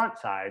on the front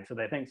side. So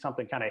they think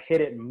something kind of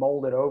hit it and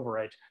molded over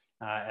it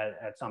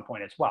at some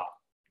point as well,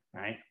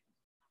 right?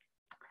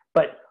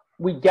 But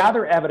we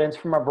gather evidence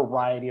from a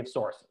variety of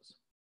sources,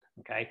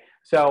 okay?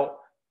 So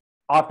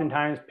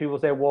oftentimes people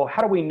say, well,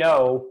 how do we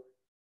know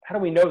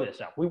this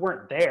stuff? We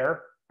weren't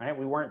there, right?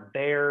 We weren't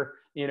there,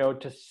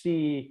 to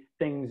see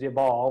things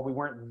evolve. We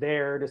weren't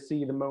there to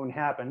see the moon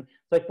happen.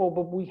 It's like, well,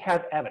 but we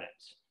have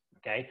evidence,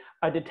 okay?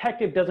 A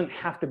detective doesn't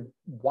have to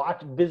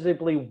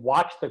visibly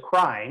watch the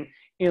crime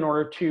in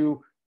order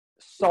to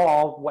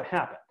solve what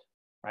happened,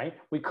 right?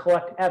 We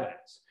collect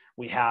evidence.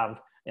 We have,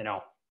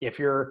 if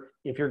you're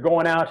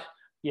going out,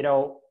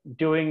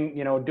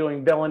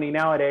 doing villainy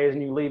nowadays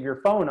and you leave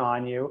your phone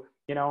on you,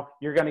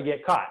 you're going to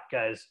get caught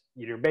because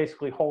you're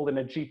basically holding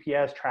a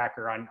GPS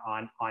tracker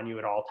on you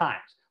at all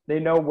times. They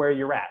know where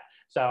you're at.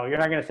 So you're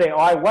not going to say, oh,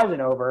 I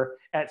wasn't over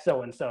at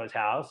so-and-so's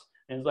house.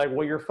 And it's like,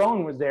 well, your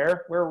phone was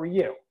there. Where were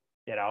you?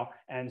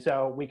 And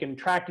so we can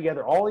track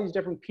together all these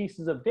different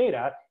pieces of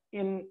data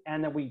and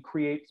then we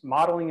create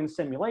modeling and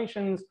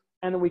simulations,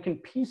 and then we can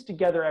piece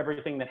together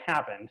everything that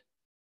happened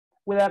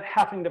without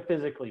having to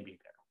physically be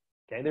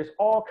there. Okay, there's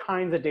all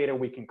kinds of data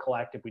we can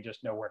collect if we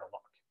just know where to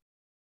look,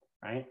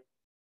 right?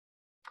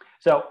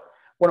 So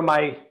one of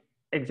my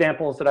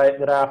examples that I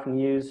often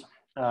use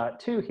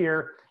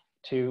here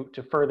to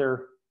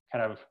further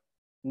kind of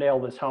nail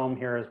this home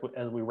here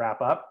as we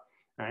wrap up,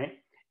 right,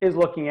 is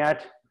looking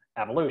at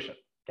evolution,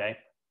 okay?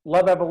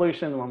 Love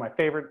evolution, one of my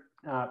favorite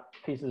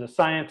pieces of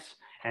science.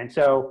 And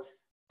so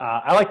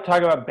I like to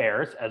talk about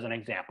bears as an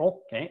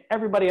example, okay?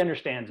 Everybody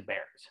understands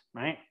bears,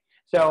 right?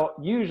 So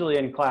usually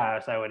in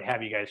class, I would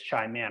have you guys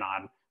chime in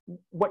on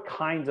what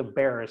kinds of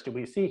bears do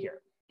we see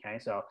here, okay?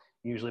 So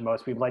usually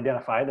most people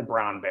identify the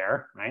brown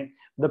bear, right?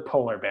 The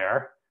polar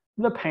bear,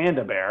 the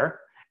panda bear,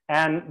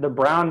 and the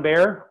brown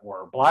bear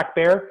or black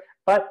bear.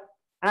 But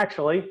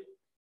actually,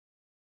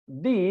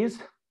 these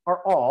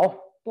are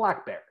all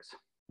black bears.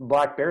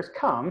 Black bears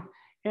come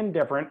in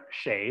different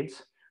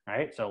shades,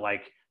 right? So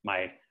like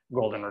my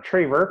golden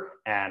retriever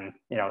and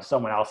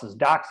someone else's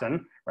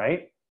dachshund,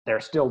 right? They're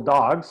still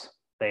dogs.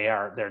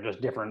 They're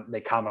just different.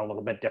 They come in a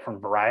little bit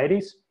different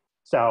varieties.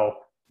 So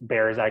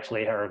bears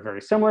actually are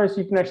very similar.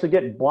 So you can actually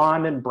get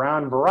blonde and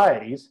brown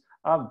varieties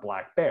of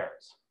black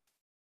bears.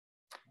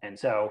 And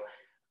so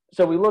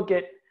we look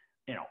at,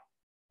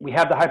 we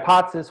have the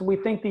hypothesis, we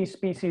think these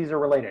species are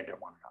related to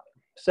one another.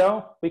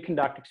 So we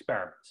conduct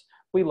experiments.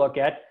 We look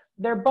at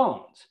their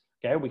bones,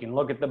 okay? We can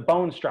look at the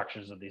bone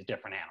structures of these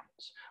different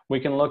animals. We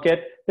can look at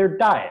their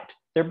diet,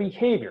 their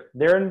behavior,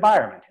 their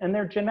environment, and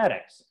their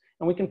genetics.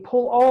 And we can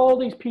pull all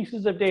these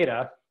pieces of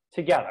data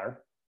together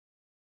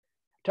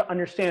to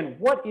understand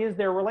what is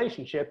their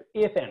relationship,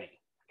 if any,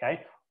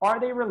 okay?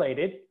 Are they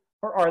related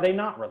or are they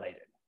not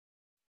related,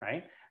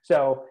 right?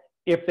 So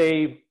if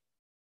they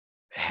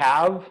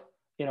have,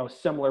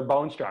 similar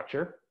bone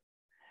structure,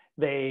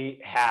 they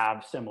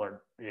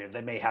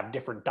may have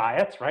different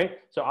diets, right?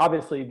 So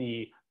obviously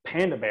the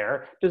panda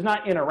bear does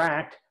not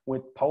interact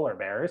with polar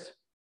bears,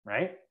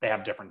 right? They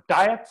have different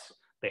diets,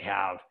 they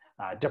have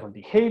different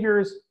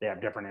behaviors, they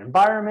have different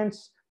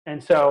environments,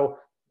 and so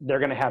they're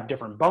going to have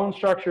different bone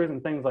structures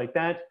and things like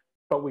that.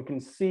 But we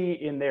can see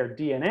in their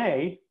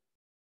DNA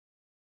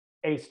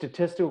a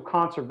statistical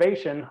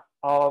conservation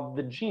of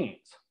the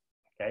genes.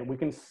 Okay, we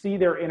can see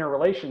their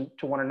interrelation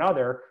to one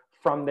another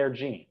from their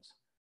genes.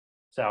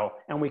 So,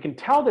 and we can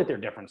tell that they're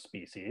different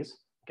species.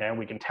 Okay, and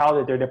we can tell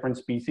that they're different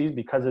species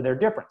because of their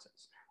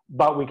differences.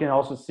 But we can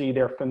also see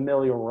their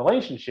familial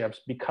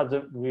relationships because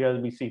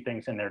we see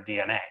things in their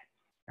DNA.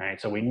 Right?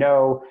 So we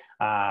know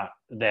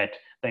that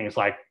things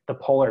like the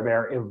polar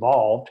bear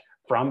evolved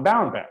from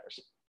brown bears.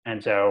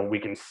 And so we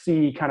can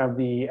see kind of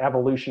the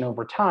evolution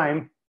over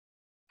time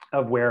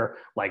of where,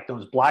 like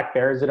those black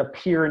bears that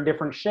appear in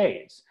different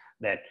shades,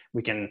 that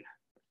we can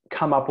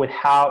come up with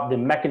how the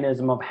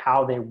mechanism of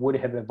how they would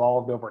have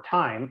evolved over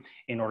time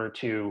in order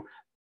to,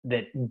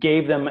 that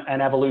gave them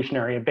an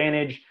evolutionary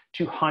advantage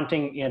to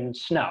hunting in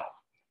snow,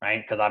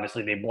 right? Because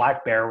obviously the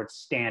black bear would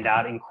stand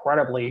out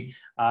incredibly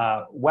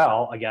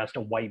well against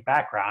a white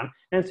background.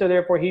 And so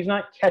therefore he's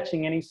not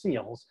catching any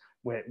seals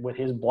with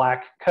his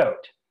black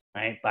coat,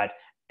 right? But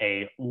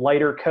a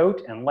lighter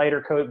coat and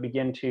lighter coat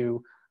begin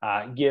to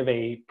give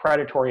a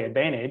predatory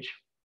advantage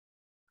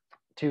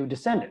to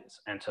descendants.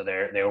 And so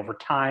they over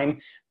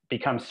time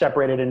become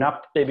separated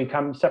enough, they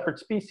become separate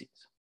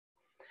species.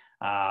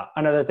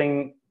 Another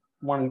thing,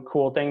 one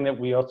cool thing that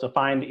we also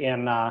find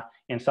in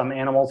some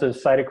animals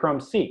is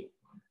cytochrome C,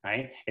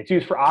 right? It's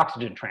used for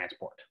oxygen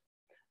transport,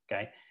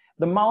 okay?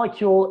 The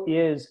molecule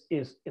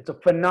it's a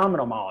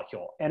phenomenal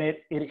molecule, and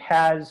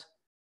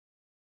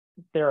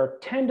there are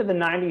 10 to the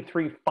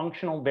 93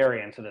 functional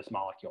variants of this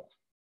molecule,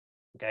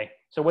 okay?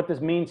 So what this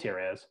means here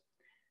is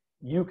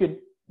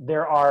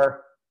there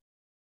are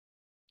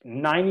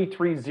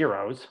 93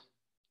 zeros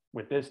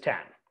with this 10,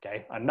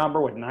 okay? A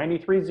number with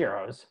 93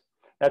 zeros.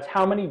 That's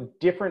how many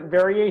different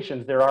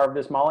variations there are of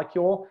this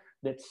molecule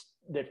that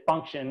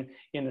function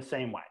in the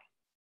same way.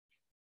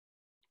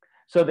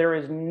 So there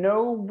is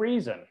no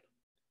reason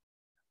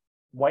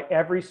why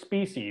every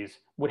species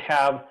would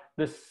have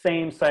the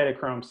same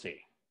cytochrome C,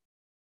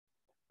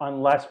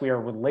 unless we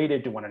are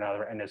related to one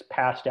another and is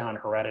passed down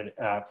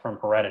from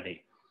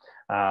heredity.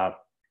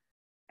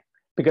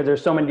 Because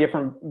there's so many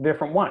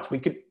different ones.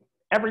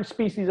 Every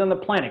species on the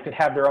planet could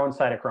have their own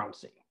cytochrome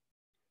C,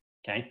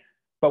 okay?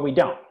 But we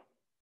don't.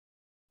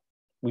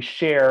 We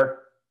share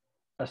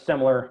a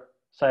similar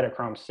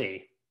cytochrome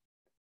C,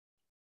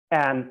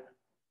 and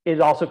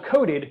is also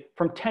coded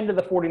from 10 to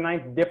the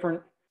 49th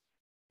different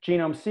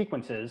genome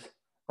sequences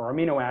or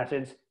amino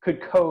acids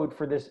could code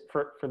for this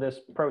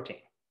protein.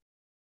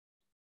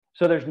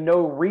 So there's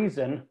no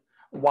reason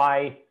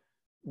why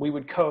we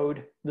would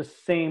code the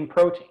same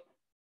protein.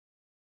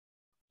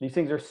 These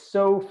things are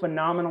so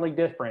phenomenally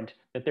different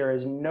that there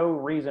is no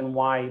reason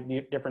why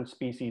the different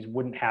species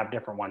wouldn't have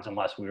different ones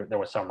unless there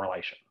was some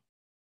relation.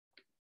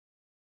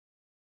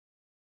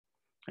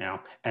 You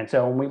know, and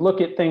so when we look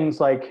at things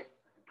like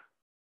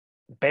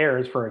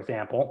bears, for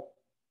example,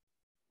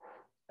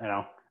 you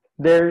know,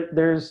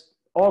 there's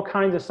all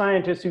kinds of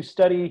scientists who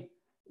study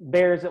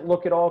bears that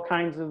look at all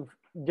kinds of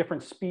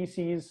different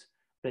species,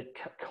 that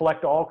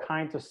collect all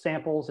kinds of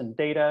samples and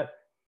data.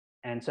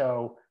 And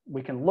so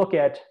we can look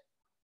at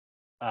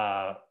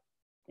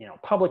you know,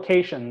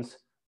 publications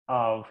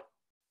of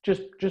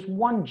just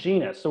one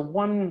genus, so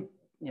one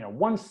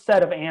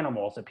set of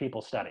animals that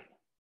people study.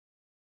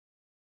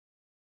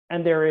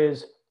 And there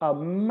is a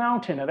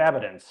mountain of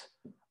evidence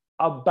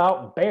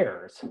about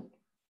bears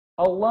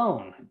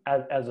alone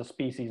as a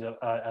species,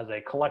 as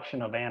a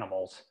collection of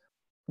animals,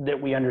 that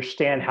we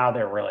understand how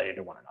they're related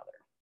to one another,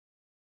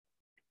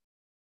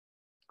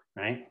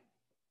 right?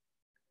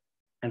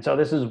 And so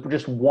this is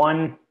just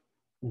one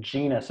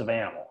genus of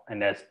animal,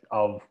 and that's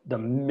of the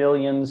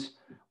millions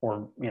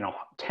or, you know,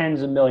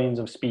 tens of millions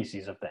of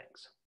species of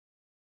things,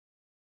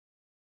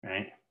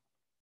 right?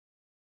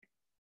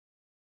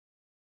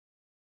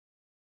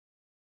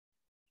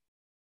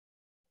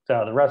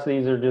 So the rest of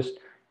these are just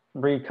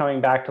coming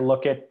back to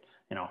look at,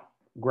 you know,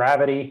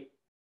 gravity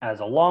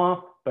as a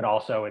law, but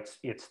also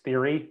its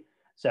theory.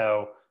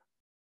 So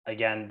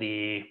again,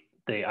 the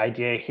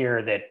idea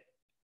here that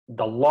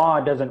the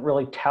law doesn't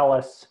really tell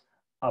us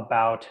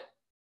about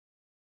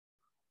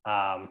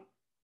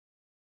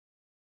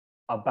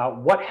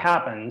what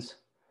happens,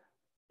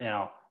 you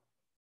know,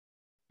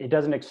 it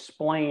doesn't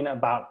explain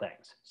about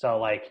things. So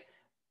like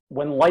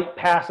when light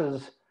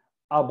passes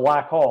a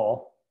black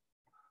hole,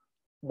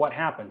 what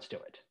happens to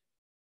it?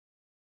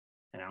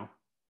 You know,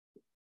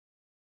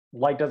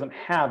 light doesn't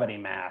have any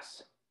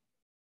mass,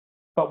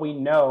 but we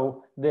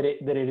know that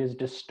it is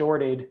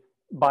distorted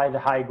by the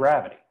high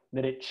gravity,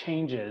 that it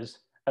changes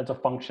as a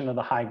function of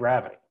the high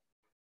gravity.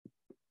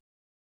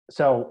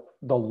 So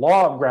the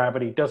law of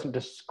gravity doesn't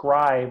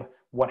describe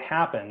what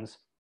happens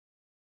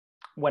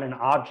when an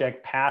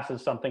object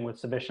passes something with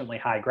sufficiently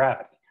high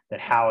gravity,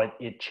 that how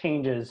it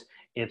changes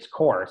its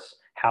course,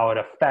 how it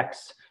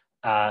affects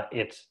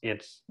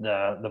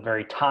the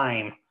very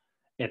time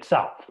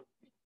itself.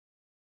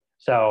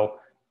 So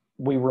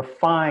we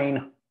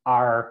refine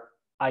our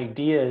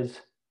ideas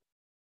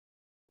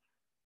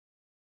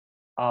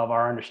of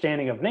our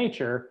understanding of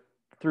nature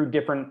through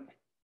different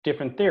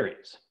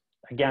theories.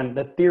 Again,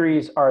 the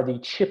theories are the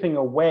chipping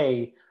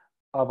away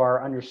of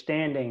our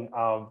understanding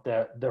of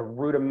the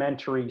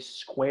rudimentary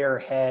square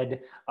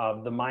head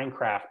of the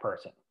Minecraft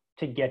person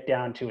to get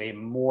down to a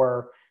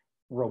more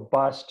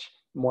robust,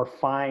 more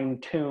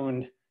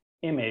fine-tuned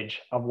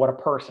image of what a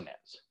person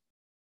is,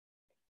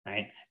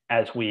 right?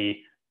 As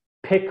we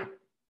pick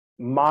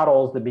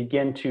models that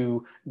begin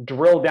to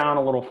drill down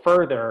a little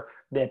further,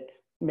 that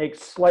make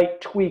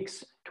slight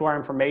tweaks to our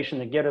information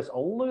that get us a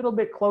little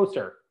bit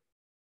closer,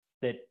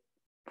 that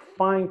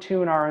fine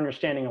tune our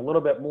understanding a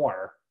little bit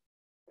more.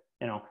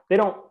 You know, they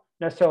don't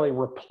necessarily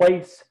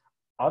replace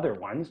other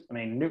ones. I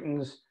mean,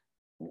 Newton's,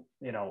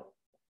 Newton's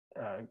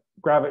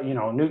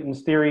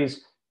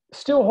theories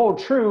still hold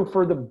true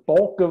for the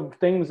bulk of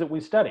things that we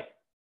study.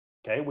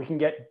 Okay, we can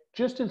get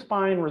just as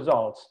fine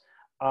results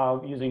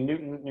of using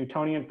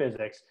Newtonian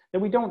physics that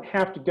we don't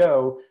have to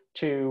go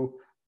to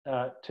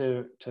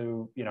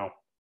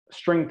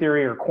string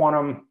theory or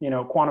quantum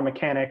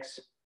mechanics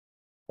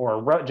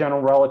or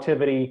general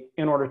relativity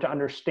in order to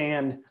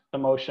understand the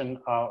motion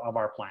of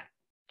our planet.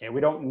 Okay,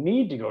 we don't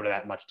need to go to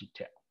that much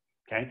detail.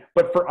 Okay,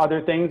 but for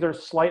other things,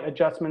 there's slight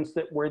adjustments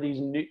that where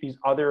these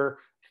other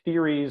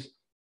theories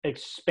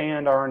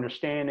expand our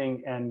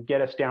understanding and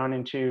get us down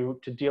into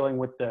dealing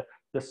with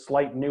the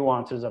slight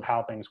nuances of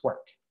how things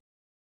work.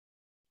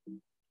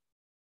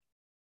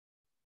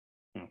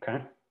 Okay.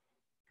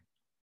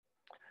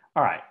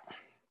 All right.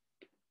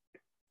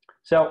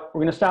 So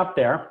we're going to stop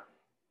there.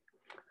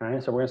 All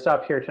right. So we're going to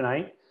stop here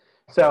tonight.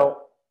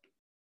 So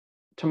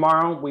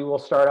tomorrow we will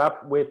start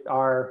up with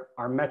our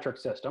metric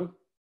system.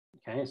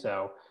 Okay.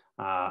 So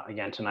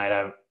again, tonight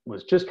I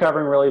was just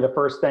covering really the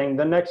first thing.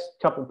 The next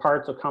couple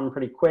parts will come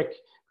pretty quick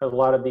because a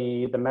lot of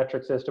the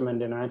metric system and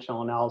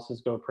dimensional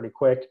analysis go pretty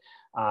quick.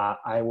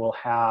 I will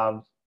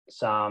have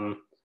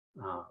some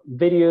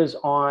videos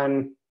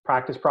on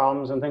practice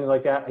problems and things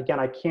like that. Again,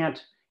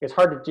 it's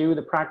hard to do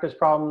the practice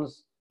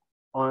problems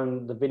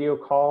on the video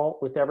call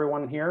with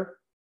everyone here.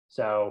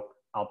 So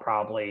I'll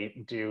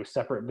probably do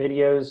separate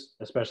videos,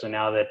 especially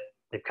now that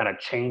they've kind of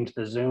changed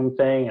the Zoom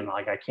thing and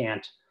like I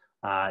can't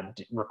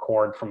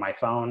record from my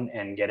phone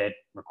and get it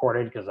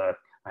recorded because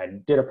I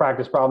did a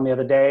practice problem the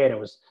other day and it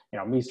was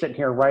me sitting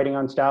here writing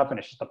on stuff and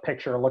it's just a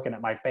picture looking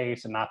at my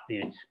face and not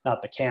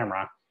the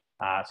camera.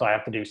 So I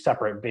have to do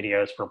separate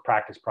videos for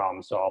practice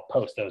problems. So I'll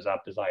post those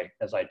up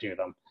as I do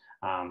them.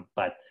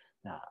 But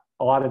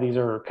a lot of these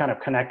are kind of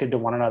connected to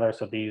one another.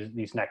 So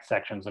these next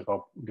sections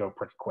will go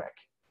pretty quick.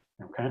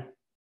 Okay.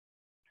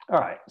 All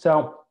right.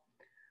 So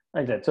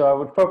like I said, so I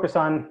would focus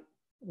on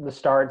the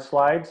starred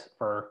slides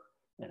for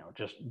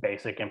just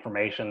basic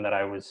information that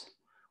I was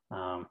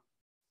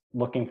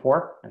looking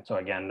for. And so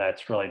again,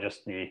 that's really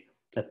just the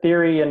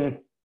theory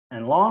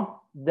and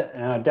law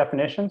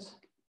definitions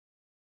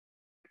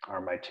are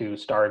my two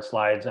starred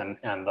slides, and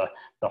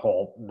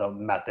the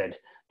method,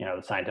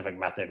 the scientific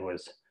method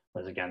was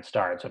again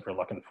starred. So if you're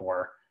looking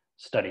for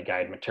study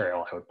guide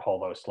material, I would pull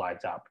those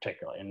slides out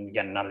particularly. And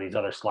again, none of these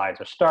other slides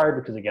are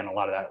starred because again, a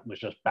lot of that was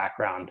just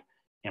background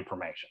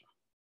information.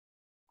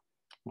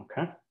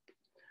 Okay.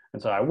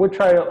 And so I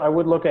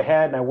would look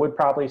ahead and I would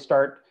probably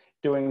start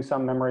doing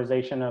some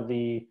memorization of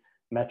the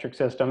metric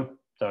system.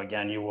 So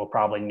again, you will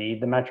probably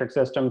need the metric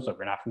system. So if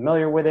you're not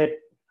familiar with it,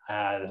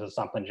 this is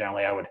something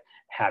generally I would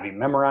have you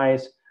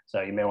memorize.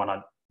 So you may want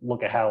to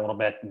look ahead a little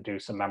bit and do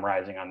some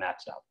memorizing on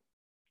that stuff.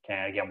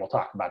 Okay, again, we'll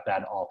talk about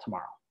that all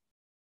tomorrow.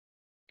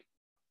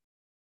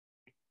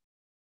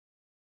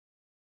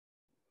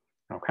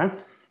 Okay.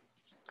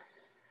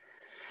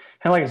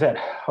 And like I said,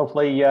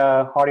 hopefully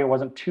audio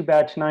wasn't too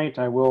bad tonight.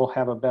 I will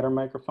have a better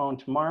microphone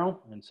tomorrow.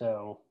 And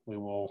so we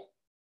will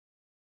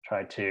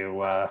try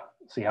to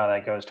see how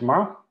that goes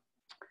tomorrow.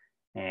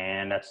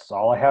 And that's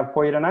all I have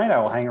for you tonight. I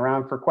will hang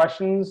around for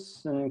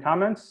questions and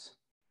comments.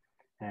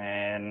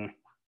 And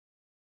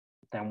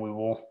then we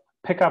will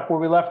pick up where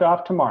we left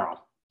off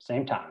tomorrow,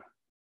 same time.